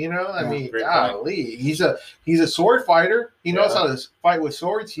mouth. You know, I Yeah, mean, great golly, he's a sword fighter. He knows Yeah. how to fight with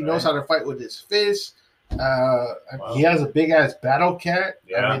swords. He knows Right. how to fight with his fists. Wow. He has a big ass battle cat.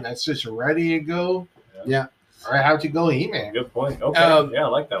 Yeah. I mean, that's just ready to go. Yeah. All right, how'd you go, He-Man? Good point. Okay. Yeah, I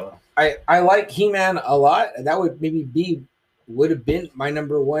like that one. I like He-Man a lot. That would maybe would have been my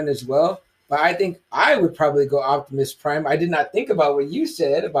number one as well. But I think I would probably go Optimus Prime. I did not think about what you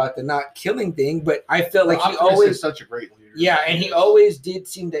said about the not killing thing, but I felt like he Optimus is always, such a great leader. yeah, and he always did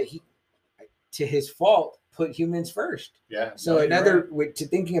seem that he, to his fault, put humans first. Yeah. So No, you're another right. to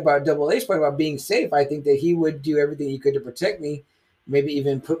thinking about Double A's point about being safe, I think that he would do everything he could to protect me, maybe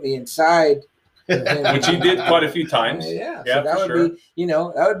even put me inside. of him. Which he did quite a few times. Yeah, Yeah, so that for would sure. be,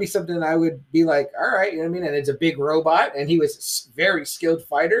 that would be something I would be like, all right, you know what I mean? And it's a big robot, and he was a very skilled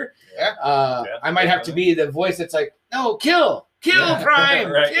fighter. Yeah. Yeah, I might have to be the voice that's like, no, kill Yeah.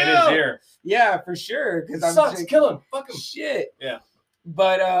 Prime, right kill. in his ear. Yeah, for sure. Because I'm Sucks. just- Kill him. Fuck him. Shit. Yeah.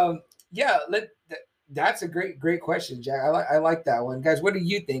 But yeah, that's a great question, Jack. I like that one, guys. What do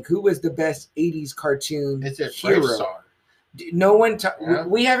you think? Who was the best '80s cartoon It's a hero? Brave Star. No one. Yeah.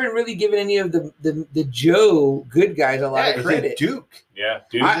 We haven't really given any of the Joe good guys a lot Yeah, of is credit. it Duke? Yeah,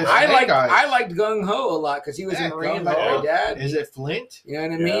 dude. I- I liked Gung Ho a lot because he was Yeah, a Marine Gung like Ho. my dad. Is it Flint? You know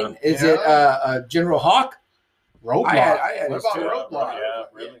what I Yeah. mean? Is Yeah. it General Hawk? Roadblock. I had what his about two. Roadblock? Yeah,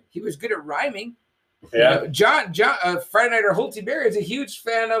 really. He was good at rhyming. Yeah. John Friday Night or Holty Bear is a huge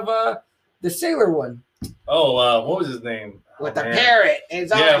fan of the Sailor one Oh, what was his name? with Oh, the man. parrot. And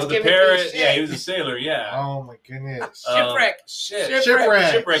he's Yeah, always with the giving parrot. me Yeah, he shit. was a sailor. Yeah. Oh my goodness. Shipwreck. Shit.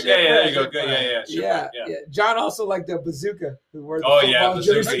 Shipwreck. Shipwreck. Yeah, there you go. Shipwreck. Good. Yeah. Yeah, Shipwreck, yeah. John also liked the bazooka who wore the Oh yeah, football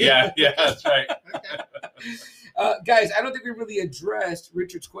bazooka. jersey. Yeah, that's right. Guys, I don't think we really addressed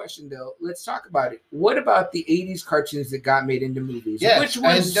Richard's question though. Let's talk about it. What about the '80s cartoons that got made into movies? Yes, Which and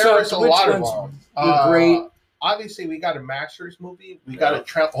ones there was sucked? a Which lot of ones them. were great? Obviously, we got a Masters movie. We got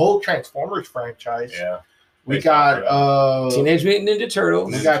a whole Transformers franchise. Yeah. We got Teenage Mutant Ninja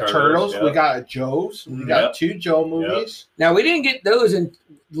Turtles. we Ninja got Turtles, Turtles. yeah. We got Joe's. We got Yep. 2 Joe movies. Now we didn't get those in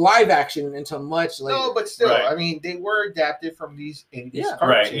live action until much later. No, but still, Right. I mean, they were adapted from these 80s Yeah. cartoons.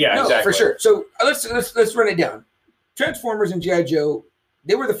 Right, yeah. no, exactly. for sure. So let's run it down. Transformers and G.I. Joe,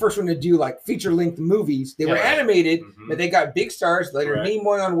 they were the first one to do like feature length movies. They were Yeah. animated, Mhm. but they got big stars. Leonard Correct.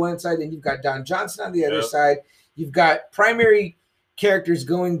 Nimoy on one side, and you've got Don Johnson on the other Yep. side. You've got primary characters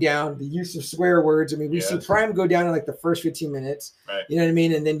going down, the use of swear words. I mean, we see Yes. Prime go down in like the first 15 minutes. Right. You know what I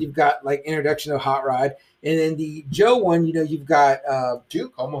mean? And then you've got like introduction of Hot Rod. And then the Joe one, you know, you've got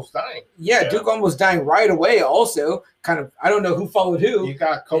Duke almost dying. yeah, Duke almost dying right away. Also, kind of, I don't know who followed who. You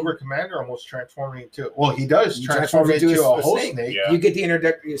got Cobra Commander almost transforming into. Well, he does He transform transforms into into a a whole snake. snake. Yeah. You get the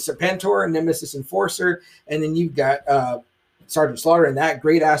introduction Serpentor, Nemesis Enforcer, and then you've got Sergeant Slaughter in that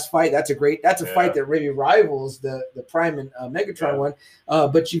great ass fight. That's a Yeah. fight that really rivals the Prime and Megatron Yeah.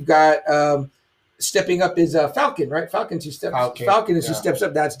 one. But you've got stepping up is Falcon, right? Falcon is who yeah. steps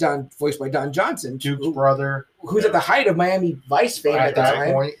up. That's voiced by Don Johnson, Duke's brother who's at the height of Miami Vice fame at the that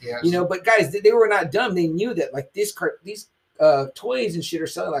time. point. Yes. You know, but guys, they were not dumb. They knew that like these toys and shit are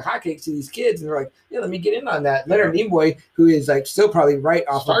selling like hotcakes to these kids, and they're like, yeah, let me get in on that. Leonard Nimoy, who is like still probably right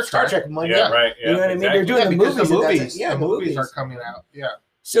off of Star Trek money. Yeah, right. Yeah, You know what I mean? They're doing yeah, the because movies. the and that's movies, it. Yeah, the the movies movies are coming out. Yeah.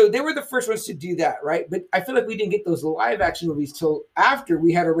 So they were the first ones to do that, right? But I feel like we didn't get those live action movies till after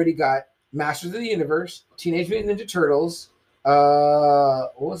we had already got Masters of the Universe, Teenage Mutant Ninja Turtles.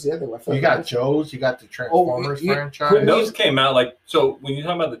 What was the other one? I feel You like got Joe's, you got the Transformers you- franchise. And those came out like so. When you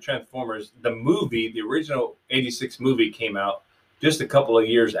talk about the Transformers, the movie, the original '86 movie, came out just a couple of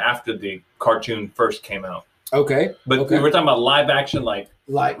years after the cartoon first came out. Okay, But okay. we're talking about live action, like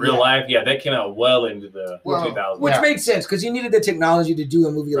real yeah. life. Yeah, that came out well into the Well, 2000s. Which Yeah. made sense because you needed the technology to do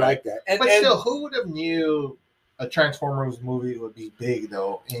a movie Right. like that. And, But and still, who would have knew a Transformers movie would be big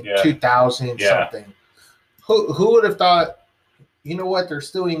though in Yeah. 2000 Yeah. something? Who would have thought? You know what? There's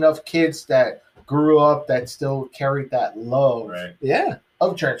still enough kids that grew up that still carried that love right. yeah,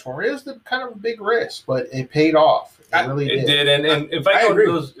 of Transformers. It was the kind of a big risk, but it paid off. It really It did. did, and if I I go agree.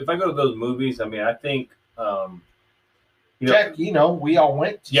 to those, if I go to those movies, I mean, I think, you know, Jack, you know, we all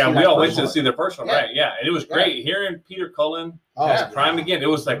went. To yeah, see we that all went first to one. see the first one, Yeah. right? Yeah, and it was great hearing Peter Cullen Oh, as yeah. Prime again. It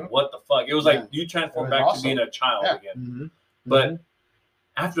was like, Mhm. what the fuck? It was Yeah. like you transform It was back awesome. to being a child Yeah. again. Mhm. But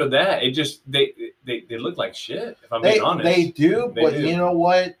after that, it just they look like shit. If I'm They, being honest, they do, They but do. you know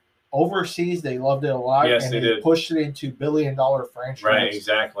what? Overseas, they loved it a lot, Yes, and they they did. pushed it into billion-dollar franchise, right,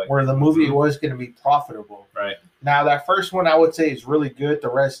 exactly, where the movie Mhm. was going to be profitable. right. Now, that first one I would say is really good. The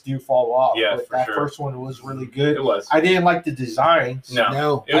rest do fall off. Yeah, but for that sure. first one was really good. It was. I didn't like the designs. No.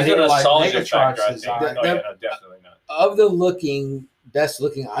 No, It was I a didn't like nostalgia Megatron's factor, I think. design. Oh, yeah, no, definitely not. of the best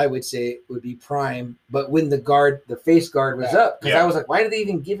looking, I would say would be Prime. But when the face guard was Yeah. up, because Yeah. I was like, why did they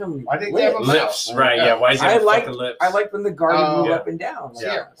even give him Why didn't they have lips? a Lips, mouth? right? Yeah. Why is he I have like fucking lips? I like when the guard would move Yeah. up and down. Like,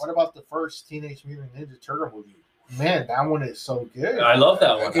 Yeah. What about the first Teenage Mutant Ninja Turtle movie? Man, that one is so good. I love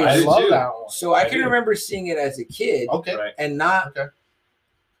that one. Okay, I do love too. that one. So I I can do. remember seeing it as a kid Okay. Right. and not Okay.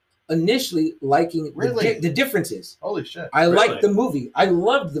 initially liking Really? the differences. Holy shit. I Really? liked the movie. I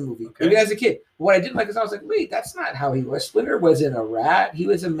loved the movie, Okay. even as a kid. What I didn't like is I was like, wait, that's not how he was. Splinter wasn't a rat. He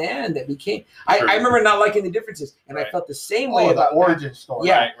was a man that became. Sure. I remember not liking the differences, and I Right. felt the same way Oh, the about origin story.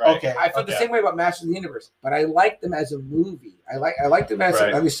 Yeah. Right, right. Okay. I felt the Okay. same way about Masters of the Universe, but I liked them as a movie. I liked them as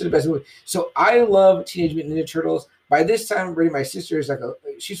Right. I understood them as a movie. So I love Teenage Mutant Ninja Turtles. By this time, already my sister is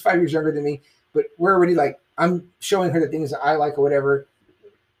she's 5 years younger than me, but we're already like I'm showing her the things that I like or whatever.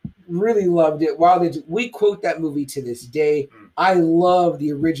 Really loved it. We quote that movie to this day. Mm. I love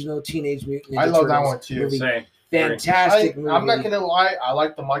the original Teenage Mutant Ninja I love that Turtles one too. movie. Same. Fantastic movie. I'm not gonna lie, I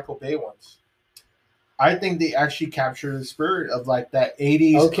like the Michael Bay ones. I think they actually capture the spirit of like that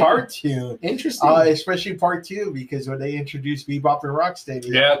 80s Okay. cartoon. Interesting. Especially part 2, because when they introduced Bebop and Rocksteady.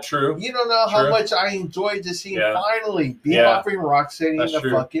 Yeah, true. You don't know how True. much I enjoyed to see Yeah. finally Bebop Yeah. and Rocksteady That's in the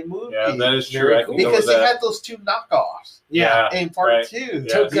true. fucking movie. Yeah, that is true. Very I cool. can go because with they that. had those 2 knockoffs Yeah, in part right. 2.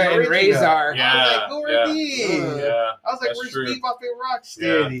 Yeah. Toka The and original. Razor. I was Yeah, like, who are yeah. these? Yeah, I was like, that's where's true. Bebop and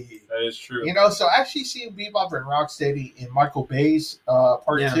Rocksteady? that is true. You know, so actually seeing Bebop and Rocksteady in Michael Bay's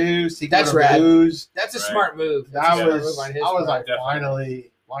part Yeah. 2, Secret That's of rad. Blues, That's a Right. smart move. that That's a smart was, move on his I was part. like,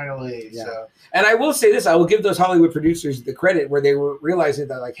 Definitely. finally. Yeah. So And I will say this, I will give those Hollywood producers the credit where they were realizing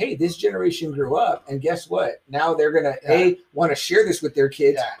that, like, hey, this generation grew up, and guess what? Now they're going to, A, want to share this with their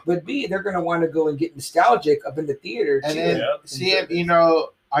kids, Yeah. but B, they're going to want to go and get nostalgic up in the theater, and too. then Yeah. seeing, you know,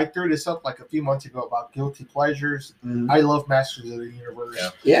 I threw this up like a few months ago about guilty pleasures. Mhm. I love Masters of the Universe. Yeah.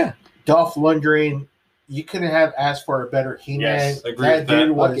 Yeah. Dolph Lundgren, you couldn't have asked for a better He-Man. Yes, agree that with that.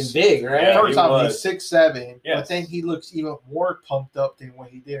 dude Fucking was big, right? Yeah, first he off, was. he's 6'7", but Yes. then he looks even more pumped up than what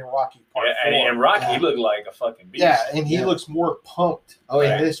he did in Rocky Part Yeah, 4. and Rocky Yeah. looked like a fucking beast. Yeah, and he Yeah. looks more pumped Oh, in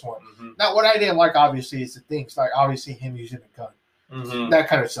yeah. this one. Mhm. Now, what I didn't like, obviously, is the things like obviously him using a gun. Mhm. That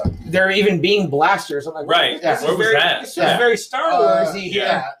kind of stuff. There even being blasters. I'm like, Right. This Where is was very, that? This is Yeah. very Star Warsy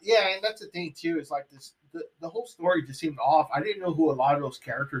here. Yeah, and that's the thing too. Is like this, the whole story just seemed off. I didn't know who a lot of those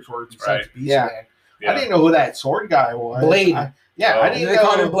characters were besides Right. Beast Yeah. Man. Yeah. I didn't know who that sword guy was. Blade. I Oh. didn't They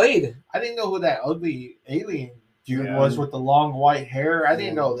called him know. Blade. I didn't know who that ugly alien Jude Yeah. was with the long white hair. I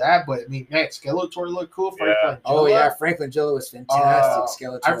didn't know that, but I mean, man, Skeletor looked cool. Yeah. Franklin Oh Jilla. yeah, Franklin Jilla was fantastic.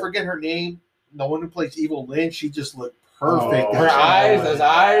 Skeletor. I forget her name. The one who plays Evil Lynn. She just looked perfect. Oh, her as eyes, Evil those Lynn.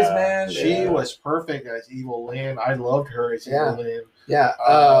 eyes, man. She yeah. was perfect as Evil Lynn. I loved her as Yeah. Evil Lynn. Yeah.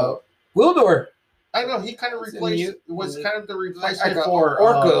 Uh, Wildor. I know he kind of It's a replaced. mute- Was mute- kind of the like replacement a for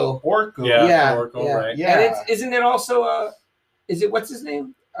Orko. Orko. Yeah. Yeah, Oracle, yeah. right? Yeah. And isn't it also is it what's his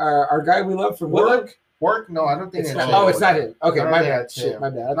name? Our guy we love from Willow? Work? No, I don't think It's it's not, him. oh, it's not him. Okay, I don't my think bad. that's Shit, him. my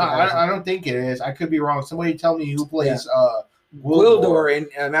bad. No, I don't think it is. I could be wrong. Somebody tell me who plays Wildor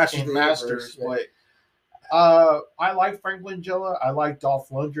in Masters of in the Masters. Universe. But I like Franklin Jilla. I like Dolph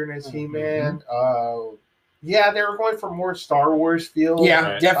Lundgren as He-Man. Yeah, they were going for more Star Wars feel. Yeah,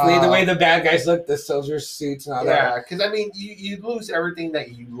 Right. definitely. The way the bad guys look, the soldier suits and all Yeah, because I mean, you lose everything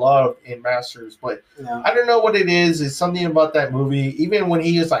that you love in Masters, but that. Yeah. I don't know what it is. It's something about that movie. Even when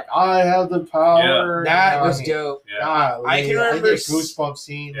he is like, "I have the power," That you know, was I mean, dope. Yeah. golly, I can remember get goosebumps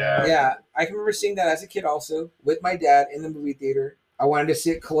seeing that. Yeah, I can remember seeing that as a kid also with my dad in the movie theater. I wanted to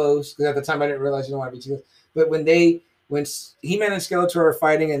sit close because at the time I didn't realize you don't want to be too close. But when He-Man and Skeletor are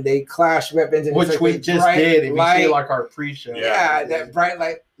fighting and they clash weapons, and Which it's like we the just bright did. If light, you see like our pre-show, yeah, that bright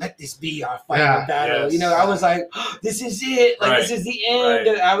light. Let this be our final Yeah, battle. yes. You know, I was like, this is it. Like this Right, is the end. right.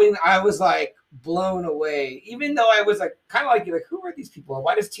 And I mean, I was like blown away. Even though I was like kind of like, you're like, who are these people?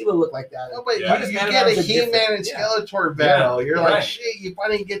 Why does Tila look like that? No, but Yeah. Why does you Man get at a Arms look He-Man different? and Yeah. Skeletor battle. Yeah, You're right. like, shit, you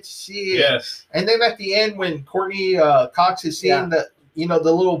finally get to see it. Yes. And then at the end, when Courtney Cox is seeing Yeah.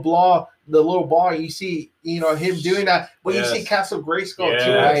 the little ball, you see, him doing that. But Yes. you see Castle Grayskull Yes.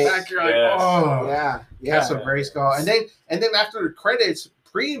 too in Right. the back. You're like, Yes. oh, Yeah. Castle Grayskull. And then after the credits,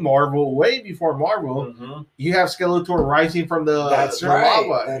 pre-Marvel, way before Marvel, Mhm. you have Skeletor rising from the That's right.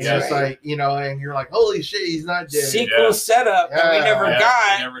 lava. That's And it's right. like, and you're like, holy shit, he's not dead. Sequel Yeah. setup that we Yeah. never Yeah,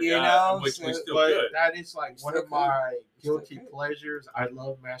 got. we never you got, know, which we so- still But could. that is like one Still of my Still guilty could. pleasures. I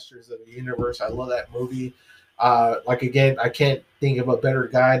love Masters of the Universe. I love that movie. Again, I can't think of a better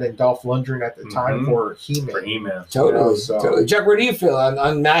guy than Dolph Lundgren at the time Mhm. for He-Man. For He-Man. Totally. So- Totally. Chuck, where do you feel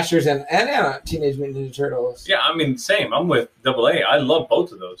on Masters and Teenage Mutant Ninja Turtles? Yeah, I mean, same. I'm with AA. I love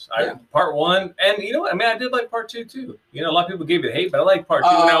both of those. Yeah. Part one, and you know what? I mean, I did like part two too. A lot of people gave it hate, but I like part two.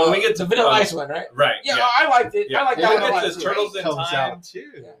 Now, when we get to the Vanilla Ice one, right? right? Yeah, I liked it. Yeah. I liked When that we one. a get lot to too. Turtles in comes Time, out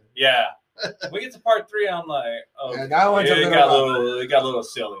too. Yeah. yeah. When we get to part three, I'm like, oh, Yeah, that one's a it little got a little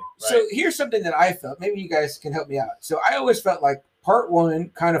silly. Right? So here's something that I felt. Maybe you guys can help me out. So I always felt like part one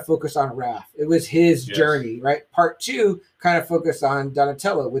kind of focused on Raph. It was his Yes. journey, right? Part two kind of focused on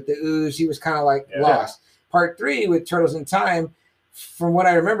Donatello with the ooze. He was kind of like Yeah. lost. Part three with Turtles in Time, from what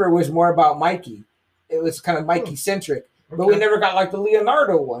I remember, was more about Mikey. It was kind of Mikey centric. But we Okay. never got like the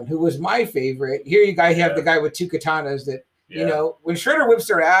Leonardo one, who was my favorite. Here you guys have Yeah. the guy with two katanas that, Yeah. when Shredder whips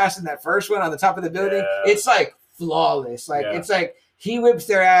their ass in that first one on the top of the building, Yeah. it's like flawless. Like Yeah. it's like he whips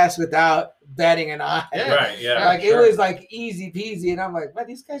their ass without batting an eye. Yeah. Right, yeah. Like sure. it was like easy peasy, and I'm like, man,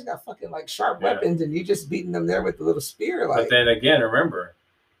 these guys got fucking like sharp Yeah. weapons, and you just beating them there with the little spear, like But then again, remember,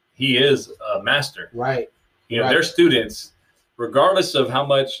 he is a master. right. Right. Their students, regardless of how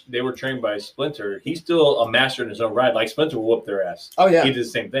much they were trained by Splinter, he's still a master in his own right. Like Splinter will whoop their ass. Oh yeah, He did the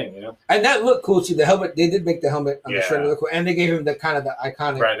same thing, and that looked cool too. The helmet, they did make the helmet on the Yeah. Shredder look cool, and they gave him the kind of the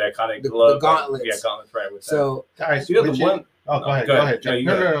iconic. Right, that iconic The glove. gauntlets. Yeah, gauntlets, right. With So Guys, that. The which one. Oh, go ahead. Go Go ahead. ahead. No, Jack. you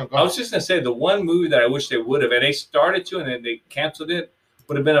No, go no, ahead. no. Go I was just gonna say the one movie that I wish they would have, and they started to, and then they canceled it.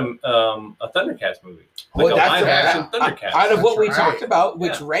 Would have been a Thundercats movie, like well, a live action I- Thundercats. out of what we That's right. talked about,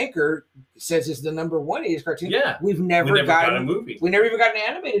 which Yeah. Ranker says is the number one 80s cartoon. Yeah. we've we never, never got a gotten. movie. We never even got an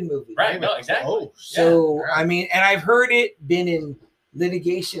animated movie. Right? No, exactly. Oh, So yeah. I mean, and I've heard it been in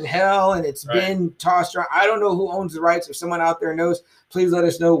litigation hell, and it's Right. been tossed around. I don't know who owns the rights. If someone out there knows, please let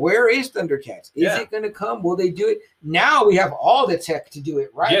us know. Where is Thundercats? Is Yeah. it going to come? Will they do it? Now we have all the tech to do it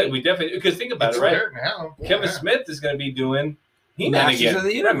right. Yeah, we definitely because think about It's it, right? there now. Kevin Yeah. Smith is going to be doing He-Man Masters again. of the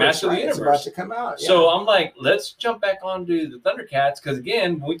Right, Universe. Master of the right? It's about Universe. to come out. So I'm like, let's jump back onto the Thundercats because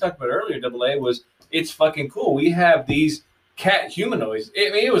again, when we talked about earlier, AA was it's fucking cool. We have these cat humanoids.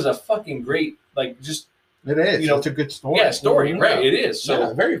 I mean, it was a fucking great just It is. You know, It's a good story. story, Mhm. right? It is. So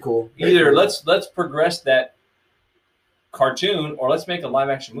yeah, very cool. Very either cool. let's progress that cartoon or let's make a live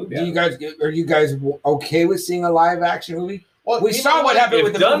action movie. Do out you of it. guys are you guys okay with seeing a live action movie? Well, We you saw know what happened If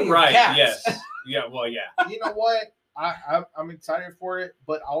with the done movie right, Cats. yes. Yeah, well, yeah. You know what? I'm excited for it,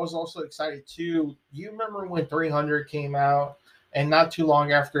 but I was also excited too. You remember when 300 came out, and not too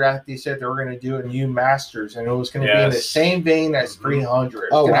long after that, they said they were going to do a new Masters, and it was going to be in the Yes. same vein as Mhm. 300.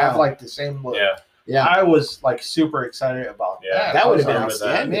 It's Oh, going to wow. have like the same look. Yeah. Yeah, I was like super excited about Yeah. that. That I would was have been like,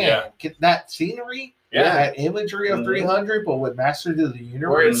 outstanding. Man, Yeah. get that scenery. Yeah. that imagery of Mhm. 300, but with Masters of the Universe.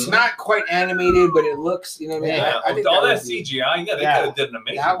 Where it's not quite animated, but it looks, you know what I mean? Yeah, I think all that would be- CGI, yeah, they Yeah. could have did an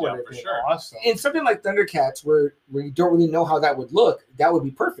amazing that would job have for been sure. awesome. In something like Thundercats, where you don't really know how that would look, that would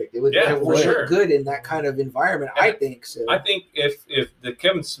be perfect. It would, Yeah, it for would sure. look good in that kind of environment. I think so. I think if the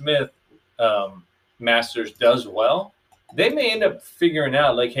Kevin Smith Masters does well, they may end up figuring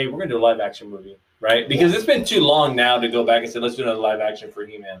out like, hey, we're gonna do a live action movie, right? Because it's been too long now to go back and say, let's do another live action for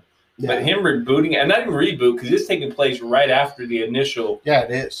He-Man. Yeah. But him rebooting, and not even reboot, because it's taking place right after the initial, Yeah,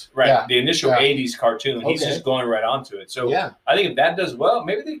 it is. right, Yeah. the initial Yeah. 80s cartoon. He's Okay. just going right onto it. So yeah. I think if that does well,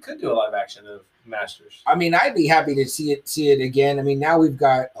 maybe they could do a live action of Masters. I mean, I'd be happy to see it again. I mean, now we've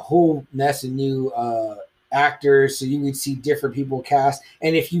got a whole mess of new actors, so you would see different people cast.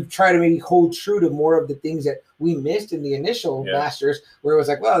 And if you try to maybe hold true to more of the things that we missed in the initial Yeah. Masters, where it was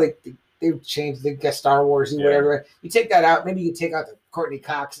like, well, they've changed, they got Star Wars and Yeah. whatever. You take that out, maybe you take out the Courtney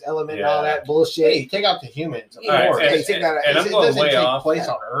Cox element and all Yeah. that bullshit. Hey, take out the humans. Of Yeah, All right, course. and- and, take that out. and I'm It going doesn't way take off. place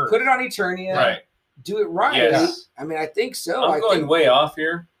on Earth. Put it on Eternia. Right. Do it right. Yes. I mean, I think so. I'm I going think, way off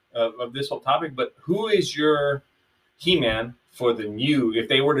here of this whole topic, but who is your He-Man for the new, if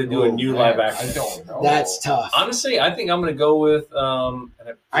they were to do a Oh, new man, live action? I don't know. that's tough. Honestly, I think I'm going to go with.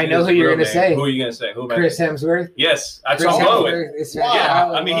 I know who you're real gonna name. say. Who are you going to say? Who am I Chris gonna- Hemsworth. Yes, that's Chris what I'm going with. Hemsworth is- Wow. Yeah,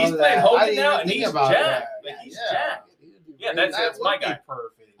 would I mean, he's love playing that. I Hogan didn't now, even and think he's about jacked. that. He's Yeah. jacked. Yeah, That that's would my be guy.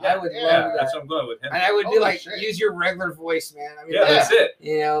 perfect. I would Yeah. love Yeah, that. that's what I'm going with him. And I would be Holy like, shit. use your regular voice, man. I mean, Yeah, that's it.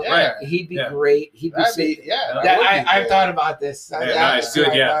 you know, Yeah. he'd be Yeah. great. He'd be, That'd sick. be, yeah. That That, would be I've good. thought about this. Yeah, That's nice, what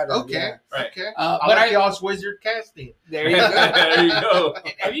good, I yeah. thought of, Okay. yeah. Right. Okay. But I like I, y'all's wizard casting. there you go. there you go.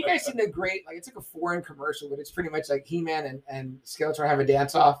 Have you guys seen the great, like, it's like a foreign commercial, but it's pretty much like He-Man and Skeletor have a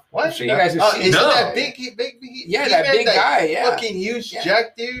dance-off. What? I'm sure you guys have Oh, seen is it. it No. that big, Yeah, that He-Man, big guy, yeah. fucking huge Yeah.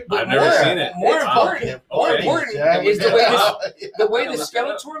 Jack dude? But I've never more- seen it. More It's important, fucking more okay. important Jack. is the way this, Yeah. the way Yeah, the look it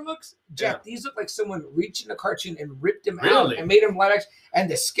up. Skeletor looks. Jack, these look like someone reached in a cartoon and ripped him out Really? and made him live action. And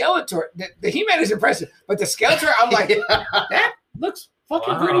the Skeletor, the He-Man is impressive, but the Skeletor, I'm like, that looks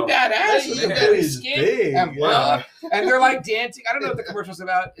fucking Wow. pretty badass. That Look at dude his is skin big, and yeah. buff. And they're like dancing. I don't know what the commercial's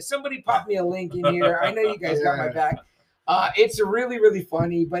about. Somebody pop me a link in here. I know you guys got my back. It's really, really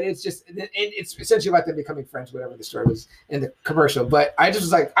funny, but it's just, it's essentially about them becoming friends, whatever the story was in the commercial. But I just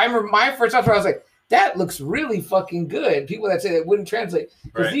was like, I remember my first thought, I was like, that looks really fucking good. People that say that wouldn't translate.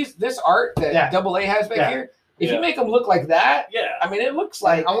 Because Right. this art that Yeah. Double A has back Yeah. here, if Yeah. you make them look like that, Yeah. I mean, it looks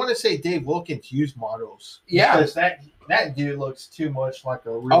like, I want to say Dave Wilkins used models. Yeah. Because that dude looks too much like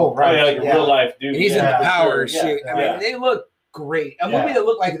a real. Oh, right. Oh, yeah, like a Yeah. real life dude. he's Yeah, in the for power sure. shit. Yeah, I mean, yeah. they look great. A Yeah. movie that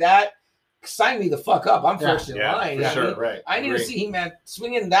looked like that, sign me the fuck up. I'm Yeah. first in Yeah, line. for I sure. mean, Right. I need to Agree. see He-Man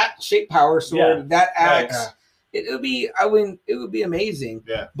swinging that shape power sword, Yeah. that axe. Yeah. It would be, it would be amazing.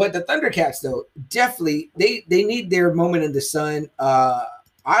 Yeah. But the Thundercats, though, definitely they need their moment in the sun.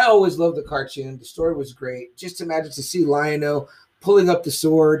 I always loved the cartoon. The story was great. Just imagine to see Lion-O pulling up the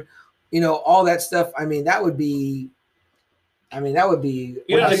sword, all that stuff. I mean, that would be. You know,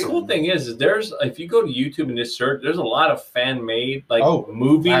 the awesome. cool thing is there's, if you go to YouTube and just search, there's a lot of fan made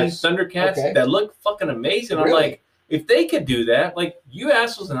movies, nice. Thundercats Okay. that look fucking amazing. I'm Really? like, if they could do that, like you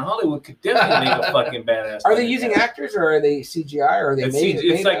assholes in Hollywood could definitely make a fucking badass. Are they Thundercat. using actors or are they CGI or are they It's, made?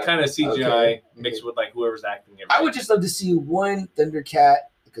 it's like up? kind of CGI Okay. mixed with like whoever's acting it. I would just love to see one Thundercat.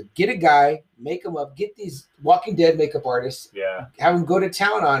 Get a guy, make him up, get these Walking Dead makeup artists, Yeah. have them go to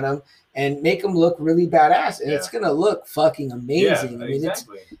town on them, and make them look really badass. And it's gonna look fucking amazing. Yeah, I mean,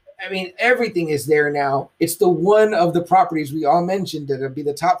 exactly. everything is there now. It's the one of the properties we all mentioned that'll be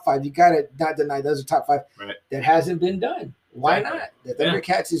the top 5. You gotta not deny those are top 5 Right. that hasn't been done. Why Exactly. not? The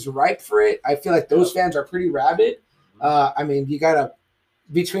Thundercats is ripe for it. I feel like those fans are pretty rabid. I mean, you got a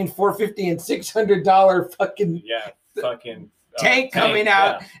between $450 and $600 fucking Yeah. Fucking tank coming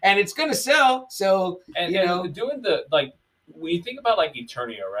out, yeah. and it's gonna sell. So And, you know, and doing the like when you think about like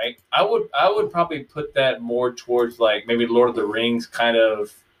Eternia, right? I would probably put that more towards like maybe Lord of the Rings kind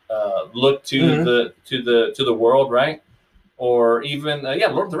of look to Mhm. to the world, right? Or even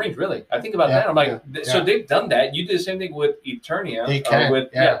Lord of the Rings. Really, I think about Yeah, that. I'm like, so yeah. they've done that. You did the same thing with Eternia, They can, with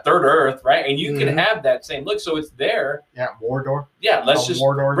yeah. Third Earth, right? And you Mhm. can have that same look, so it's there. Yeah, Mordor. Yeah, let's How just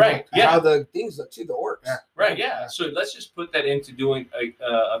Mordor right. look. Yeah, how the things look to the orcs. Yeah. right. Yeah. So let's just put that into doing a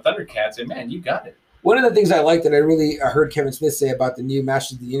Thundercats, and man, you got it. One of the things I like that I heard Kevin Smith say about the new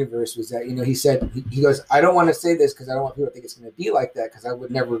Masters of the Universe was that, he said, he goes, I don't want to say this because I don't want people to think it's going to be like that because I would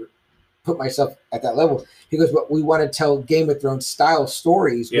never put myself at that level. He goes, but we want to tell Game of Thrones style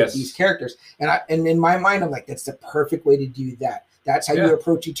stories Yes. with these characters. And in my mind, I'm like, that's the perfect way to do that. That's how Yeah. you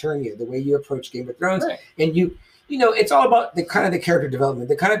approach Eternia, the way you approach Game of Thrones. Right. And it's all about the kind of the character development,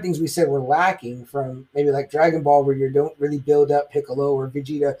 the kind of things we said were lacking from maybe like Dragon Ball, where you don't really build up Piccolo or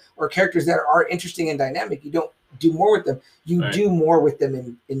Vegeta or characters that are interesting and dynamic. You don't do more with them. You do more with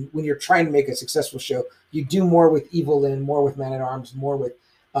them in when you're trying to make a successful show. You do more with Evelyn, more with Man at Arms, more with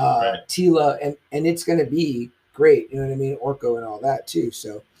Tila, and it's going to be great. You know what I mean? Orko and all that too.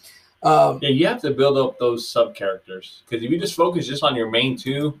 So you have to build up those sub characters, because if you just focus just on your main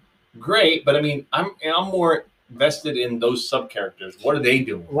two, great. But I mean, I'm more vested in those sub characters. What are they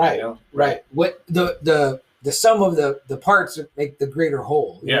doing? Right. What the sum of the parts make the greater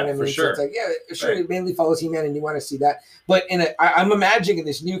whole. You know what I mean? For sure. So it's like, sure, it mainly follows He-Man, and you want to see that. But I'm imagining in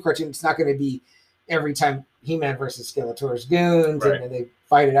this new cartoon, it's not going to be every time He-Man versus Skeletor's goons, and then they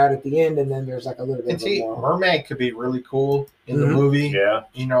fight it out at the end, and then there's like a little bit more. Merman could be really cool in the movie. Yeah.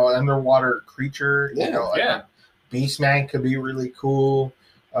 Underwater creature. Beastman could be really cool.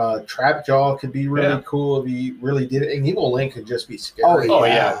 Trapjaw could be really cool if he really did it. And Evil Lynn could just be scary. Oh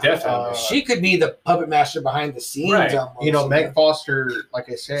yeah, definitely. She could be the puppet master behind the scenes. Almost. Meg Foster, like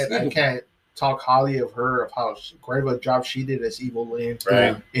I said, I can't talk highly of her, of how great of a job she did as Evil Lynn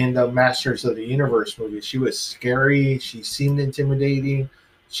in the Masters of the Universe movie. She was scary. She seemed intimidating.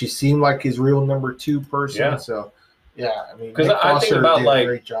 She seemed like his real number 2 person. Yeah. So, I mean, because I think about like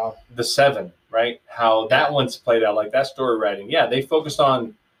great job. The Seven, right? How that one's played out, like that story writing. Yeah, they focused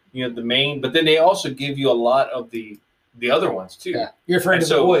on the main, but then they also give you a lot of the other ones too. Yeah. You're referring to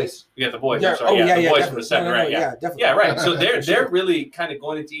the boys. Yeah, the boys. Yeah. I'm sorry. The boys definitely. from the Seven, right? Yeah, definitely. Yeah, right. So they're really kind of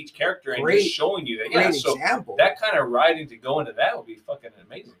going into each character and just showing you that. Yeah, so example. That kind of writing to go into that would be fucking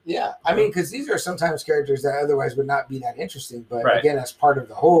amazing. Yeah, I mean, because these are sometimes characters that otherwise would not be that interesting, but again, as part of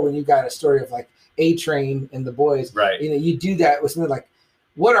the whole, when you got a story of like A-Train and the boys, you do that with something like,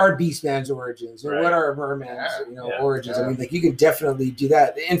 what are Beastman's origins or what are Merman's origins? I mean, like you can definitely do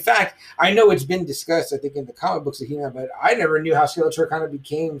that. In fact, I know it's been discussed, I think, in the comic books of He-Man, but I never knew how Skeletor kind of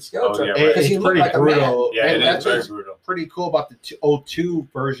became Skeletor because he looked like brutal. a man. Yeah, and that's very brutal. Pretty cool about the 02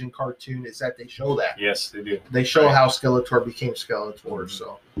 version cartoon is that they show that. Yes, they do. They show how Skeletor became Skeletor,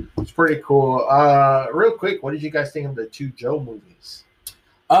 so it's pretty cool. Real quick, what did you guys think of the 2 Joe movies?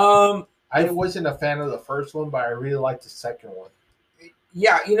 I wasn't a fan of the first one, but I really liked the second one.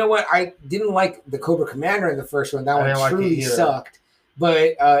 Yeah, you know what? I didn't like the Cobra Commander in the first one. That one truly sucked.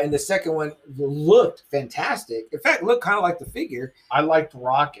 But in the second one, it looked fantastic. In fact, looked kind of like the figure. I liked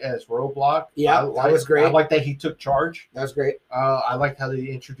Rock as Roadblock. Yeah, that was great. I liked that he took charge. That was great. I liked how they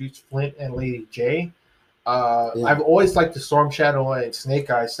introduced Flint and Lady J. I've always liked the Storm Shadow and Snake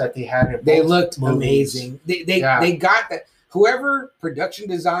Eyes that they had in both They looked movies. amazing. They got that. Whoever production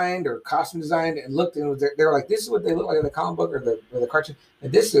designed or costume designed and looked, and they were like, "This is what they look like in the comic book or the cartoon."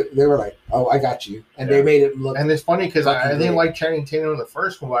 And they were like, "Oh, I got you," and they made it look. And it's funny because I didn't like Channing Tatum in the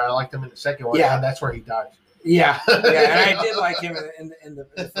first one, but I liked him in the second one. Yeah, and that's where he died. Yeah, and I did like him in the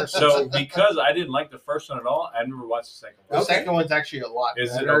first one. So because I didn't like the first one at all, I never watched the second one. The second one's actually a lot better.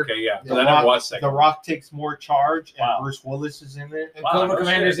 Is it? Okay, yeah. The I never watched the second The Rock takes more charge, and Bruce Willis is in there. And Cobra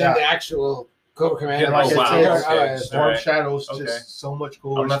Commander's in the actual Cobra Commander. Yeah, like wow. Storm Shadow's just so much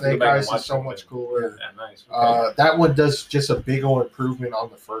cooler. Snake Eyes is so much cooler. Yeah, nice. Okay. That one does just a big old improvement on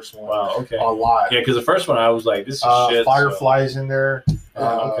the first one. Wow, okay. A lot. Yeah, because the first one I was like, this is shit. Firefly's in there.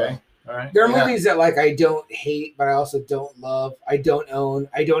 Okay. All right. There are movies that like I don't hate, but I also don't love. I don't own.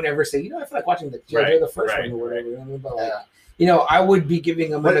 I don't ever say, I feel like watching the first one or whatever. You know what I mean? But like, I would be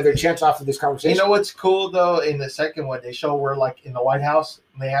giving them another chance off of this conversation. You know what's cool though? In the second one, they show where like in the White House,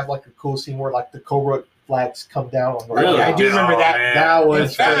 they have like a cool scene where like the Cobra flags come down on the White House. I do remember that. Man. That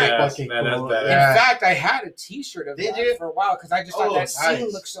was fucking cool. In fact, I had a T-shirt of that for a while because I just thought that scene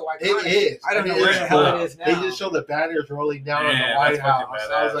looked so iconic. It is. I don't know where the hell it is now. They just show the banners rolling down on the White House.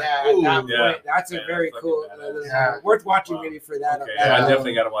 I was like, at that point, that's a very cool. Worth watching maybe for that. Okay. I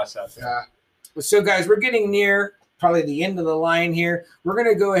definitely got to watch that. Yeah. So, guys, we're getting near probably the end of the line here. We're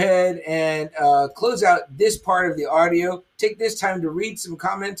going to go ahead and close out this part of the audio. Take this time to read some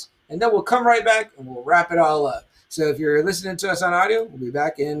comments, and then we'll come right back and we'll wrap it all up. So if you're listening to us on audio, we'll be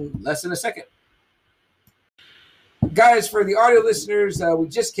back in less than a second. Guys, for the audio listeners, we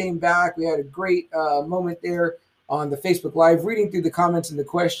just came back. We had a great moment there on the Facebook Live, reading through the comments and the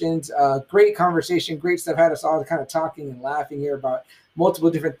questions. Great conversation, great stuff. Had us all kind of talking and laughing here about multiple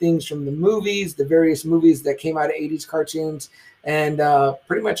different things from the movies, the various movies that came out of 80s cartoons, and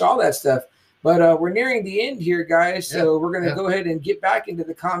pretty much all that stuff. But we're nearing the end here, guys, so we're going to go ahead and get back into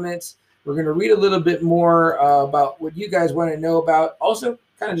the comments. We're going to read a little bit more about what you guys want to know about. Also,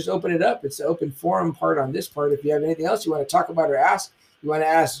 kind of just open it up. It's the open forum part on this part. If you have anything else you want to talk about or ask, you want to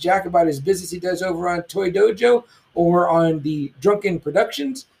ask Jack about his business he does over on Toy Dojo or on the Drunken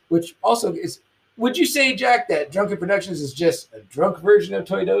Productions, which also is Would you say, Jack, that Drunken Productions is just a drunk version of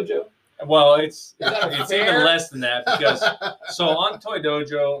Toy Dojo? Well, it's that even fair? less than that because so on Toy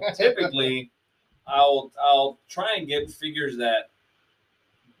Dojo, typically I'll try and get figures that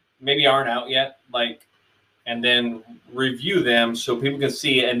maybe aren't out yet, like, and then review them so people can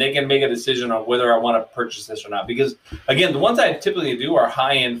see it and they can make a decision on whether I want to purchase this or not. Because again, the ones I typically do are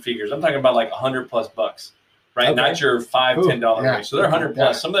high end figures. I'm talking about like $100+, right? Okay. Not your $5, $10 yeah. range. So they're $100+.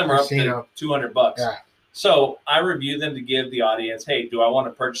 Yeah. Some of them are up to $200. Yeah. So I review them to give the audience, hey, do I want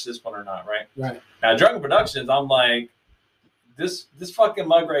to purchase this one or not, right? Right. Now, Drunken Productions, I'm like, this fucking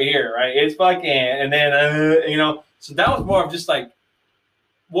mug right here, right? It's fucking, and then, you know, so that was more of just like,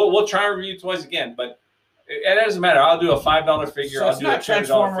 we'll try and review toys again, but it doesn't matter. I'll do a $5 figure. So I'll it's do a not $10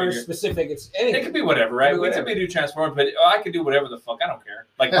 Transformers figure. specific. It's It anything. could be whatever, right? It could be We whatever. typically do Transformers, but I could do whatever the fuck. I don't care.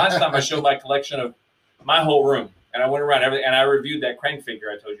 Like last time I showed my collection of my whole room, and I went around everything, and I reviewed that crane figure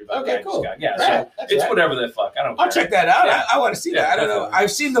I told you about. Okay, that I just cool. got. Yeah, Right. so That's it's right. whatever the fuck. I don't care. I'll check that out. Yeah. I want to see Yeah, that. I don't know. definitely.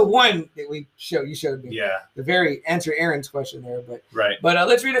 I've seen the one that you showed me. Yeah, The very answer Aaron's question there, but right.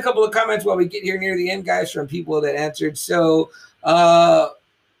 let's read a couple of comments while we get here near the end, guys, from people that answered. So,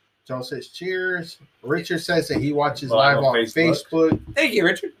 Joe says cheers. Richard says that he watches Live live on on Facebook. thank you,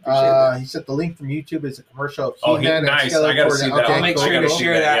 Richard. Appreciate that. He said the link from YouTube is a commercial of Oh, He-Man and nice. I gotta Skeletor. see that. Okay, I'll make cool. sure to gotta see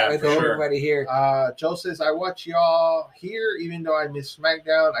share that. that Yeah, with for sure. everybody here. Joe says, I watch y'all here, even though I miss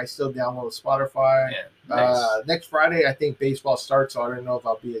SmackDown. I still download Spotify. Yeah, nice. Next Friday, I think baseball starts, so I don't know if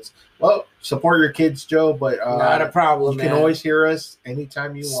I'll be as well. Support your kids, Joe, but Not a problem, you man. can always hear us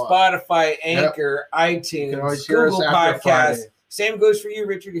anytime you want. Spotify, Anchor, You can always iTunes, hear us Google after Podcasts. Friday. Same goes for you,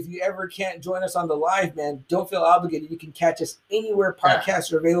 Richard. If you ever can't join us on the live, man, don't feel obligated. You can catch us anywhere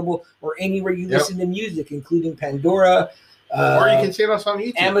podcasts are available or anywhere you Yep. listen to music, including Pandora. Or you can see us on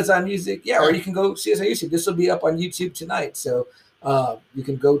YouTube. Amazon Music. Yeah, or you can go see us on YouTube. This will be up on YouTube tonight. So you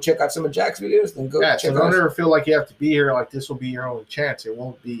can go check out some of Jack's videos, then go Yeah, so check don't out. ever feel like you have to be here. Like this will be your only chance. It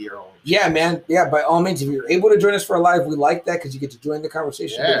won't be your only chance. Yeah, man. Yeah, by all means, if you're able to join us for a live, we like that because you get to join the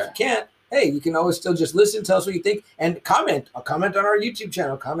conversation. But Yeah. if you can't, hey, you can always still just listen, tell us what you think, and comment. I'll comment on our YouTube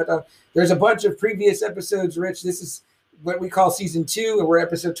channel. Comment on. There's a bunch of previous episodes, Rich. This is what we call season 2, and we're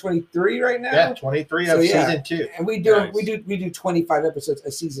episode 23 right now. Yeah, 23 So, of yeah. season 2. And we do Nice. we do 25 episodes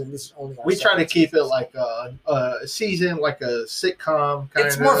a season. This is only our We try to second keep it season. like a season, like a sitcom kind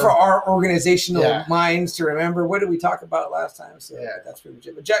It's of. more for our organizational Yeah. minds to remember. What did we talk about last time? So Yeah. that's pretty much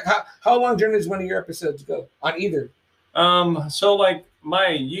it. But Jack, how long during does one of your episodes go on either? So like my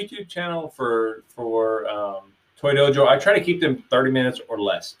YouTube channel for Toy Dojo, I try to keep them 30 minutes or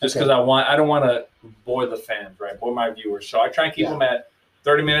less, just Okay. because I don't want to bore the fans, right? Bore my viewers. So I try and keep Yeah. them at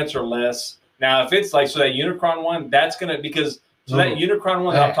 30 minutes or less. Now, if it's like so that Unicron one, that's gonna because so that Unicron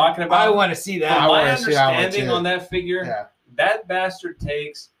one that I'm talking I about. want to see that. I my wanna see that one understanding too. on that figure, Yeah. that bastard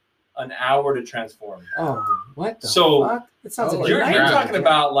takes an hour to transform. Oh, what the So, fuck? It sounds Oh, like a You're nightmare. talking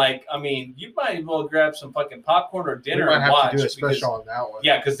about like, I mean, you might as well grab some fucking popcorn or We dinner might and have watch. to do a because- special on that one.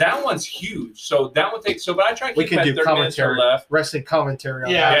 Yeah, because that one's huge. So that one takes. So, but I try to We keep can it do at 30 minutes or commentary, left. wrestling commentary on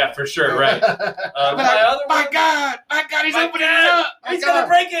Yeah. Yeah, for sure. Right. that. My other My one, God, he's My opening God. it up. he's My gonna God.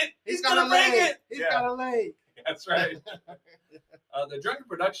 break it. He's gonna got a break leg. it. He's Yeah. got a leg. That's right. The Drunken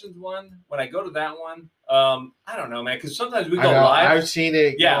Productions one. When I go to that one, I don't know, man, because sometimes we I go know, live. I've seen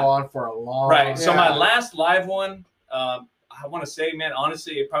it Yeah. go on for a long Right. So Yeah. my last live one, I want to say, man,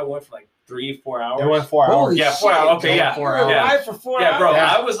 honestly, it probably went for like 3-4 hours. It went 4 Holy hours. Yeah, 4 shit, hours. Okay, dude. yeah. 4 We were Yeah. live for 4 Yeah, hours. bro.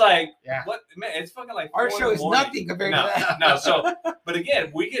 Yeah. I was like, Yeah. what, man? It's fucking like Our 4 show in the is morning. nothing compared No, to that. no. So, but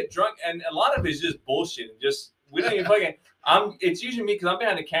again, we get drunk, and a lot of it is just bullshit. And just we don't even fucking. It's usually me because I'm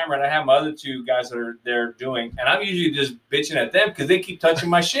behind the camera, and I have my other 2 guys that are there doing, and I'm usually just bitching at them because they keep touching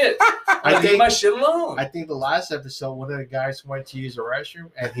my shit. I leave think- my shit alone. I think the last episode, one of the guys went to use the restroom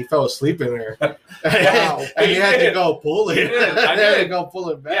and he fell asleep in there. Wow. And he He had to did. go pull it. He did. I He had to did. go pull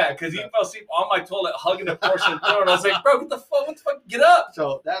it back. Yeah, because he fell asleep on my toilet, hugging the portion floor, and I was like, "Bro, what the fuck? Get up!"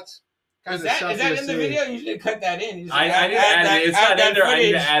 So that's kind Is of that in the video? You should cut that in. You just I need to add add that- it. It's add not in that there. I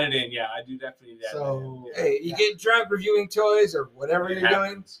need to footage. add it in. Yeah, I do definitely need to add it in. So Hey, you get drunk reviewing toys or whatever It you're doing.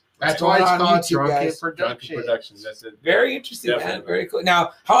 happens. that's What's why it's going on called YouTube, Drunken guys? Drunken Production. Productions. That's it. Very interesting, man. Definitely. Very cool.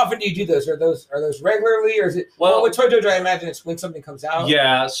 Now, how often do you do those? Are those regularly, or is it? Well- with Toy Dojo, I imagine it's when something comes out.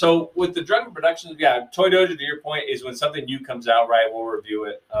 Yeah. So with the Drunken Productions, yeah, Toy Dojo, to your point, is when something new comes out, right? We'll review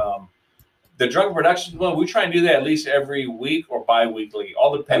it. The Drunken Productions one, we try and do that at least every week or bi-weekly,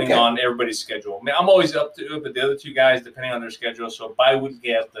 all depending Okay. on everybody's schedule. I mean, I'm always up to it, but the other 2 guys, depending on their schedule, so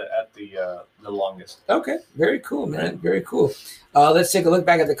bi-weekly at the longest. Okay. Very cool, man. Very cool. Let's take a look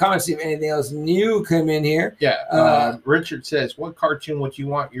back at the comments, see if anything else new come in here. Yeah. Richard says, what cartoon would you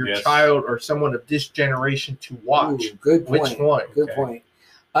want your Yes. child or someone of this generation to watch? Ooh, good point. Which one? Good Okay. point.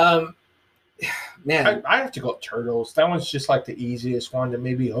 man. I have to go with Turtles. That one's just like the easiest one to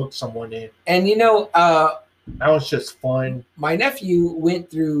maybe hook someone in. And That one's just fun. my nephew went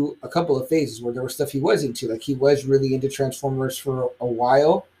through a couple of phases where there was stuff he was into. Like he was really into Transformers for a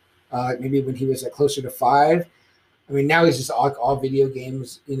while, maybe when he was like closer to 5. I mean, now he's just all video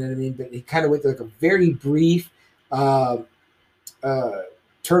games, you know what I mean? But he kind of went through like a very brief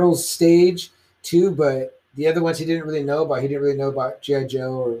Turtles stage too, but the other ones he didn't really know about. He didn't really know about G.I.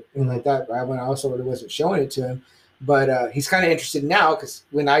 Joe or anything like that. Right? When I also really wasn't showing it to him. But he's kind of interested now because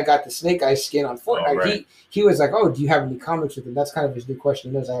when I got the Snake Eyes skin on Fortnite, right. he was like, "Oh, do you have any comics with him?" That's kind of his new question.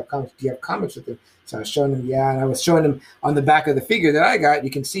 He knows I have comics. Do you have comics with him? So I was showing him, yeah, and I was showing him on the back of the figure that I got.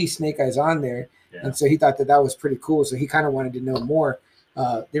 You can see Snake Eyes on there, and so he thought that was pretty cool. So he kind of wanted to know more.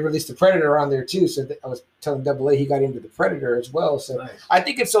 They released the Predator on there too, so I was telling AA he got into the Predator as well. So Nice. I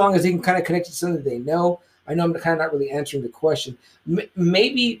think it's so long as they can kind of connect to something that they know. I know I'm kind of not really answering the question.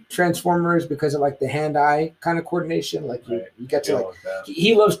 Maybe Transformers because of like the hand-eye kind of coordination. Like you get to like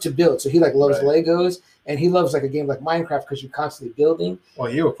he loves to build, so he like loves Legos, and he loves like a game like Minecraft because you're constantly building.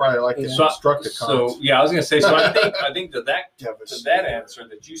 Well, you would probably like the Destructicons. So yeah, I was gonna say. So I think that answer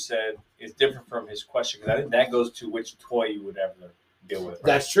that you said is different from his question because I think that goes to which toy you would ever deal with. Right?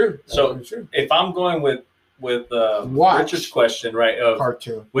 That's true. So if I'm going with Richard's question, right? Of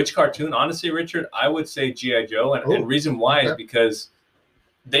cartoon. Which cartoon? Honestly, Richard, I would say G.I. Joe. And reason why is because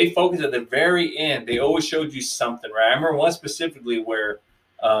they focus at the very end. They always showed you something, right? I remember one specifically where,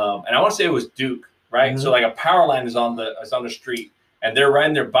 and I want to say it was Duke, right? Mm-hmm. So like a power line is on the street and they're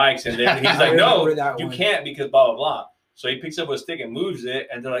riding their bikes and he's like, no, you can't because blah, blah, blah. So he picks up a stick and moves it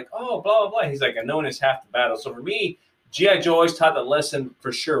and they're like, oh, blah, blah, blah. He's like, and no one is half the battle. So for me, G.I. Joe always taught the lesson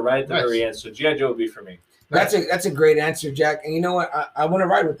for sure, right at the very end. So G.I. Joe would be for me. That's a great answer, Jack. And you know what? I want to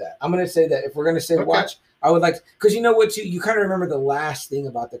ride with that. I'm going to say that if we're going to say watch, I would like because you know what? Too, you kind of remember the last thing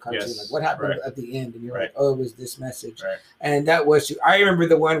about the cartoon, like what happened at the end, and you're like, oh, it was this message, and that was. I remember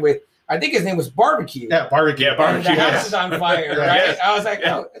the one with I think his name was Barbecue. Yeah, Barbecue. And the house is on fire, right? I was like,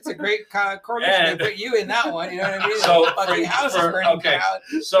 oh, it's a great correlation. They put you in that one. You know what I mean? So the house is burning down.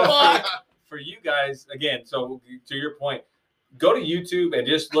 So for you guys again, so to your point. Go to YouTube and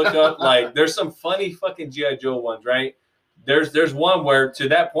just look up like there's some funny fucking G.I. Joe ones, right? There's one where to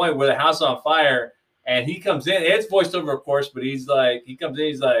that point where the house is on fire and he comes in. It's voiced over, of course, but he comes in,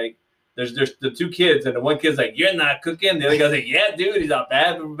 he's like, there's the two kids and the one kid's like, you're not cooking. The other guy's like, yeah, dude, he's not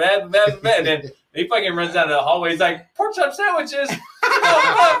bad. And then he fucking runs down the hallway. He's like, pork chop sandwiches.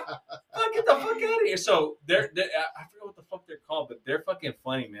 Get the fuck out of here. So they're I forget what the fuck they're called, but they're fucking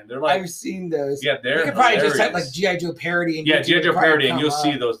funny, man. They're like I've seen those. Yeah, they're you could probably just type like G.I. Joe parody and G.I. Joe parody and you'll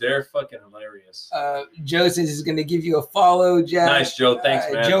see those. They're fucking hilarious. Joe says he's gonna give you a follow, Jack. Nice, Joe.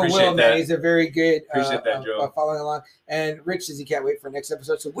 Thanks, man. Joe Appreciate will, that. man. He's a very good appreciate that, Joe. Following along. And Rich says he can't wait for next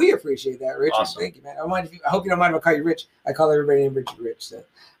episode. So we appreciate that, Rich. Awesome. Thank you, man. I hope you don't mind if I call you Rich. I call everybody named Richard Rich. So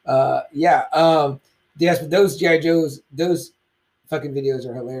yes, but those G.I. Joes, those fucking videos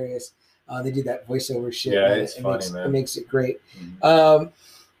are hilarious. They do that voiceover shit. Yeah, man. it's funny, man. It makes it great. Mm-hmm.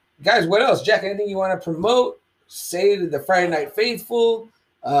 Guys, what else? Jack, anything you want to promote? Say to the Friday Night Faithful?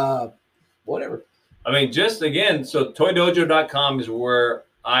 Whatever. I mean, just again, so toydojo.com is where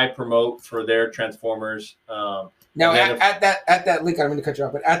I promote for their Transformers. Now, at that link, I'm going to cut you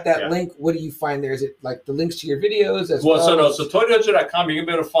off, but at that link, what do you find there? Is it like the links to your videos as well? So toydojo.com, you're going to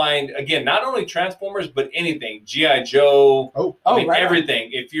be able to find, again, not only Transformers, but anything. G.I. Joe, everything.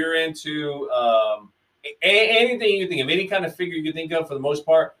 If you're into anything you think of, any kind of figure you can think of, for the most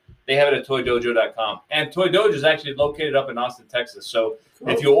part, they have it at toydojo.com. And Toy Dojo is actually located up in Austin, Texas. So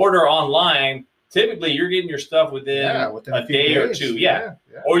if you order online, typically you're getting your stuff within a day or two. Yeah.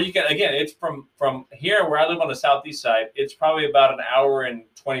 Or you can, again, it's from here where I live on the southeast side, it's probably about an hour and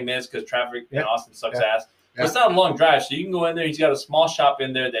 20 minutes because traffic in Austin sucks ass. But it's not a long drive, so you can go in there. He's got a small shop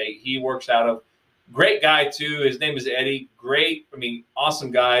in there that he works out of. Great guy, too. His name is Eddie.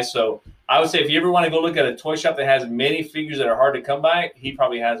 Awesome guy. So I would say if you ever want to go look at a toy shop that has many figures that are hard to come by, he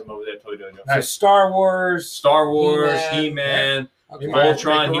probably has them over there at Toy Dojo. So Star Wars, He-Man. Okay.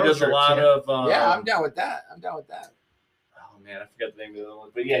 Voltron, he does a lot of. I'm down with that. Oh man, I forgot the name of the other one,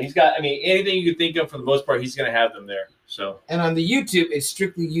 but yeah, he's got. I mean, anything you could think of for the most part, he's going to have them there. So. And on the YouTube, it's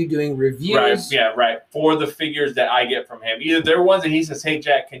strictly you doing reviews. Right. Yeah. Right. For the figures that I get from him, either they're ones that he says, "Hey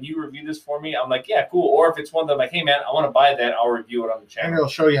Jack, can you review this for me?" I'm like, "Yeah, cool." Or if it's one that I'm like, "Hey man, I want to buy that," I'll review it on the channel. And it'll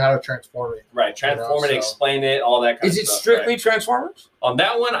show you how to transform it. Right. Transform it, explain it, all that kind of stuff. Is it strictly Transformers? On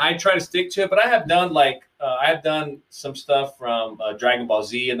that one, I try to stick to it, but I have done I've done some stuff from Dragon Ball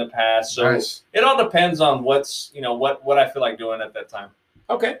Z in the past, so it all depends on what's what I feel like doing at that time.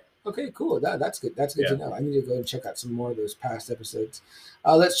 Okay, Okay, cool. That's good. That's good Yeah. to know. I need to go and check out some more of those past episodes.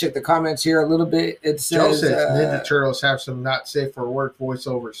 Let's check the comments here a little bit. It Joe says, says Ninja Turtles have some not safe for work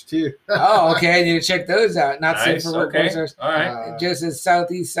voiceovers too. oh, okay. I need to check those out. Not safe Nice. for work. Okay. voiceovers. All right. Joe says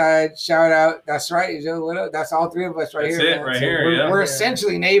Southeast Side. Shout out. That's right, Joe. What up? That's all three of us right That's here. it man. right So here, We're, yeah. we're Yeah.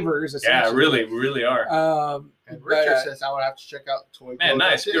 essentially neighbors. Yeah, Essentially. really, we really are. And But, Richard says I would have to check out Toy. Man, Dojo,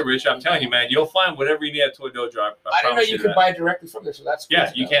 nice. too. Good, Rich. I'm telling you, man, you'll find whatever you need at Toy Dojo. I I didn't know promise you that. could buy directly from there, so that's Yeah,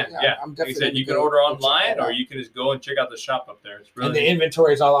 good to you know. can. Yeah. I'm He definitely said you gonna can go order and check online, that or out. you can just go and check out the shop up there. It's really And the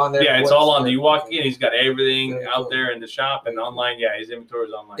inventory is all on there. yeah, it's What's all on there. there. You walk in, he's got everything Very out cool. there in the shop and online. Yeah, his inventory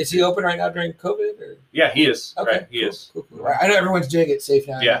is online. Is he open right now during COVID? Or? Yeah, he is. Okay, Right, he cool, is. cool, cool. Right. I know everyone's doing it safe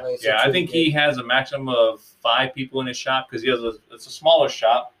now. Yeah, anyway, so yeah. it's I really think good. he has a maximum of 5 people in his shop because he has it's a smaller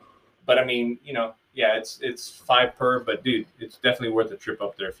shop. But I mean, you know, yeah, it's 5 per. But dude, it's definitely worth a trip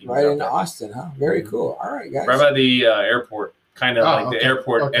up there if you can right get up in there. Austin, huh? Very cool. All right, guys. Right by the airport, kind of Oh, like the okay,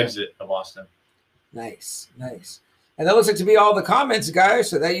 airport okay. exit of Austin. Nice. And that looks like to be all the comments, guys.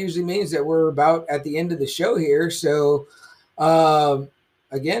 So that usually means that we're about at the end of the show here. So,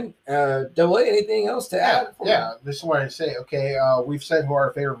 again, Double A, anything else to Yeah, add? yeah. This is what I say. Okay, we've said who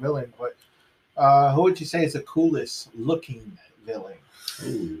our favorite villain, but who would you say is the coolest looking villain?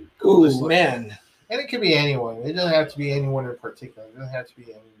 Ooh, Coolest looking. man. And it could be anyone. It doesn't have to be anyone in particular. It doesn't have to be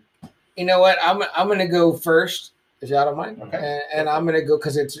any. You know what? I'm gonna go first, if you don't mind. Okay. And I'm gonna go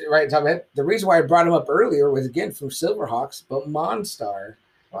because it's right on top of my head. The reason why I brought him up earlier was again from Silverhawks, but Monstar.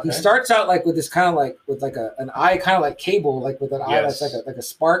 Okay. He starts out like with this kind of like with like an eye, kind of like Cable, like with an eye that's Yes. like a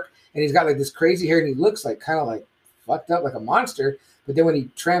spark, and he's got like this crazy hair, and he looks like kind of like fucked up, like a monster. But then when he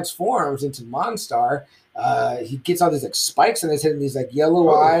transforms into Monstar, he gets all these like spikes in his head and these like yellow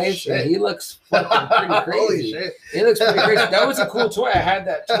Holy eyes, shit. and he looks fucking pretty Holy crazy. shit. It looks pretty crazy. That was a cool toy. I had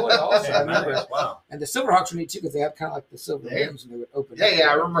that toy also. I Yeah, remember. nice. Wow. And the Silverhawks were neat too because they had kind of like the silver Yeah. wings and they would open. Yeah, up. yeah,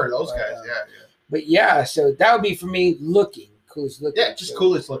 I remember those But, guys. Yeah, yeah. But yeah, so that would be for me looking coolest looking. Yeah, just So,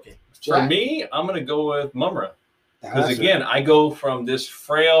 coolest looking. For Jack, me, I'm gonna go with Mumra that's because again, I go from this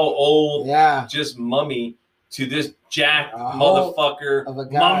frail old yeah, just mummy to this jacked A whole motherfucker, of a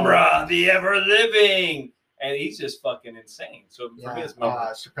guy. Mumra, the ever living, and he's just fucking insane. So for Yeah. me, it's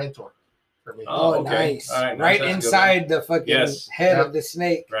Mumra. Serpentor for me. Oh, okay. nice. All right, nice. Right That's a good inside the fucking Yes. head Yep. of the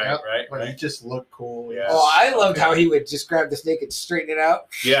snake. Right, Yep. right, But he right. just looked cool. Yes. Oh, I loved how he would just grab the snake and straighten it out.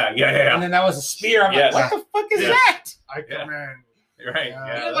 Yeah, yeah, yeah. And then that was a spear. I'm Yes. like, what the fuck is Yes. that? I Yeah. command. Right. Yeah.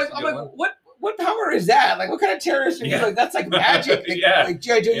 Yeah, You know, that's like, a I'm good like, one. what power is that? Like, what kind of terrorist are you? Yeah. Like, that's like magic. Like, Yeah. like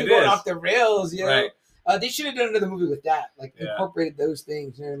G.I. Joe, you're It going is. off the rails, you know? Right. They should have done another movie with that. Like, Yeah. incorporated those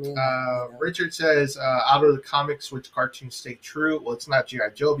things. You know what I mean? You know? Richard says, out of the comics, which cartoons stay true? Well, it's not G.I.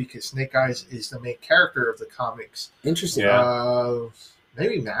 Joe because Snake Eyes is the main character of the comics. Interesting. Yeah.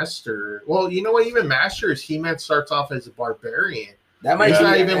 Maybe Master. Well, you know what? Even Master's He-Man starts off as a barbarian. That might He's be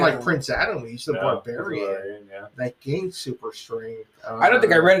not it, even yeah. like Prince Adam. He's the Yeah, barbarian yeah. that gains super strength. I don't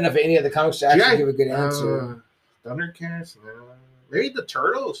think I read enough of any of the comics to actually give a good answer. Thundercats? No. Maybe the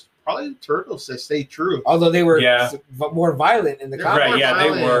Turtles. Probably the Turtles that stay true. Although they were Yeah. more violent in the They're comics. Right, yeah, they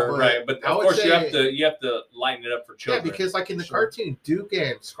violent, were but right, but I of would course you say- have to lighten it up for Yeah, children. because like in the Sure. cartoon, Duke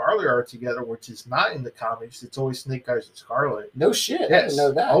and Scarlet are together, which is not in the comics. It's always Snake Eyes and Scarlet. No shit. I Yes, didn't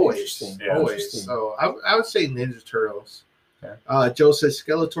know that. always, Interesting. Yeah. always. Interesting. So I would say Ninja Turtles. Okay. Joe says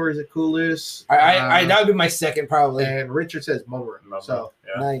Skeletor is the coolest. I that would be my second probably. And Richard says Mumra. So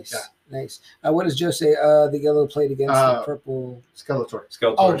yeah. Nice, Yeah. nice. What does Joe say? The yellow plate against the purple. Skeletor.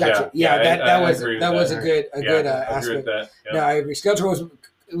 Skeletor. Oh, gotcha. Yeah, that I was agree with that was a that. good Yeah, good I agree aspect. with that. Yeah. No, I agree. Skeletor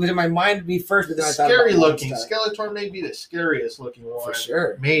was in my mind to be first, but then I thought Scary about looking. Monster. Skeletor may be the scariest looking one. For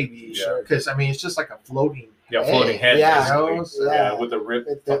sure. Maybe. Yeah. Because, I mean, it's just like a floating Yeah, floating head. Yeah. basically. Yeah. Yeah, Yeah. with a ripped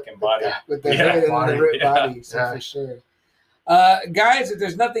With the- fucking body. with the Yeah. hood and Body, the ripped yeah. body. So Yeah. for sure. Guys, if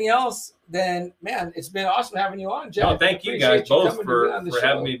there's nothing else, then man, it's been awesome having you on, Jeff. No, thank you Appreciate guys both coming to be on the for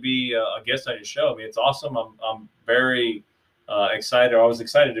having show. me be a guest on your show. I mean, it's awesome. I'm very excited. I was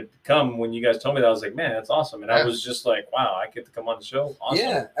excited to come when you guys told me that. I was like, man, that's awesome. And I Yeah. was just like, wow, I get to come on the show. Awesome.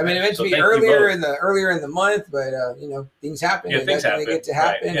 Yeah, I mean, it meant So to be thank you earlier both. earlier in the month, but you know, things happen. Yeah, and things that's when they happen. get to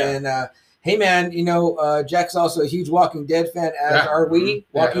Right, happen. yeah. And hey, man, you know, Jack's also a huge Walking Dead fan, as Yeah. are we. Mhm.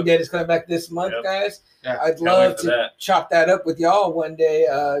 Walking Yeah. Dead is coming back this month, Yep. guys. Yeah. I'd Can't love wait for to that. chop that up with y'all one day.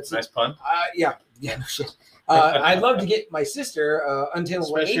 Nice pun. Yeah, no shit. I'd love to get my sister until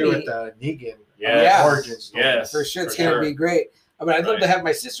Especially 80. with the Negan Yeah. origin story. Yes. For sure, it's for going sure. to be great. I mean, I'd love Right. to have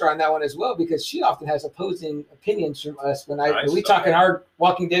my sister on that one as well because she often has opposing opinions from us when Nice. when we talk in our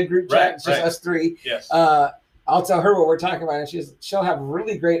Walking Dead group chat. Right, It's just right. us three. Yes. I'll tell her what we're talking about, and she'll have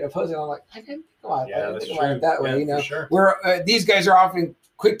really great opposing. I'm like, I didn't think about it. I yeah, didn't that's think about true. it that way. Yeah, You know, for sure. we're these guys are often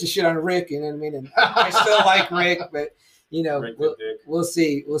quick to shit on Rick. You know what I mean? And I still like Rick, but you know, Break the dick. we'll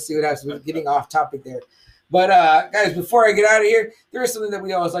see. We'll see what happens. We're getting off topic there. But guys, before I get out of here, there is something that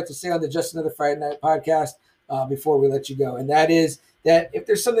we always like to say on the Just Another Friday Night podcast before we let you go. And that is that if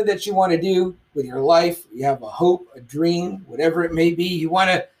there's something that you want to do with your life, you have a hope, a dream, whatever it may be, you want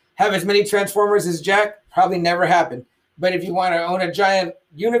to have as many Transformers as Jack, probably never happen. But if you want to own a giant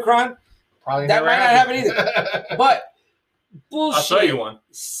Unicron, Probably that never might not happen happened. either. But bullshit. I'll show you one.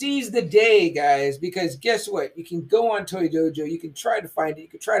 Seize the day, guys, because guess what? You can go on Toy Dojo. You can try to find it. You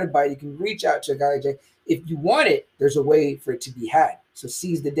can try to buy it. You can reach out to a guy like Jack. If you want it, there's a way for it to be had. So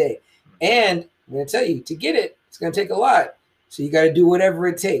seize the day. And I'm going to tell you, to get it, it's going to take a lot. So you got to do whatever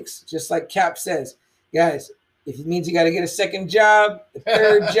it takes. Just like Cap says, guys, if it means you got to get a second job, a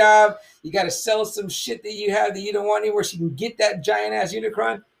third job, you got to sell some shit that you have that you don't want anymore so you can get that giant ass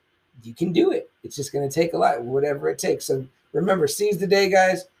Unicron, you can do it. It's just going to take a lot, whatever it takes. So remember, seize the day,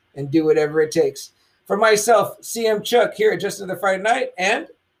 guys, and do whatever it takes. For myself, CM Chuck here at Just Another Friday Night, and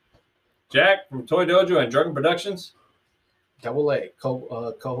Jack from Toy Dojo and Drunken Productions. Double A,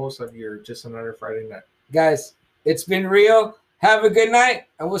 co-host of your Just Another Friday Night. guys, it's been real. Have a good night,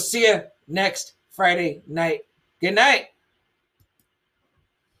 and we'll see you next Friday night. Good night.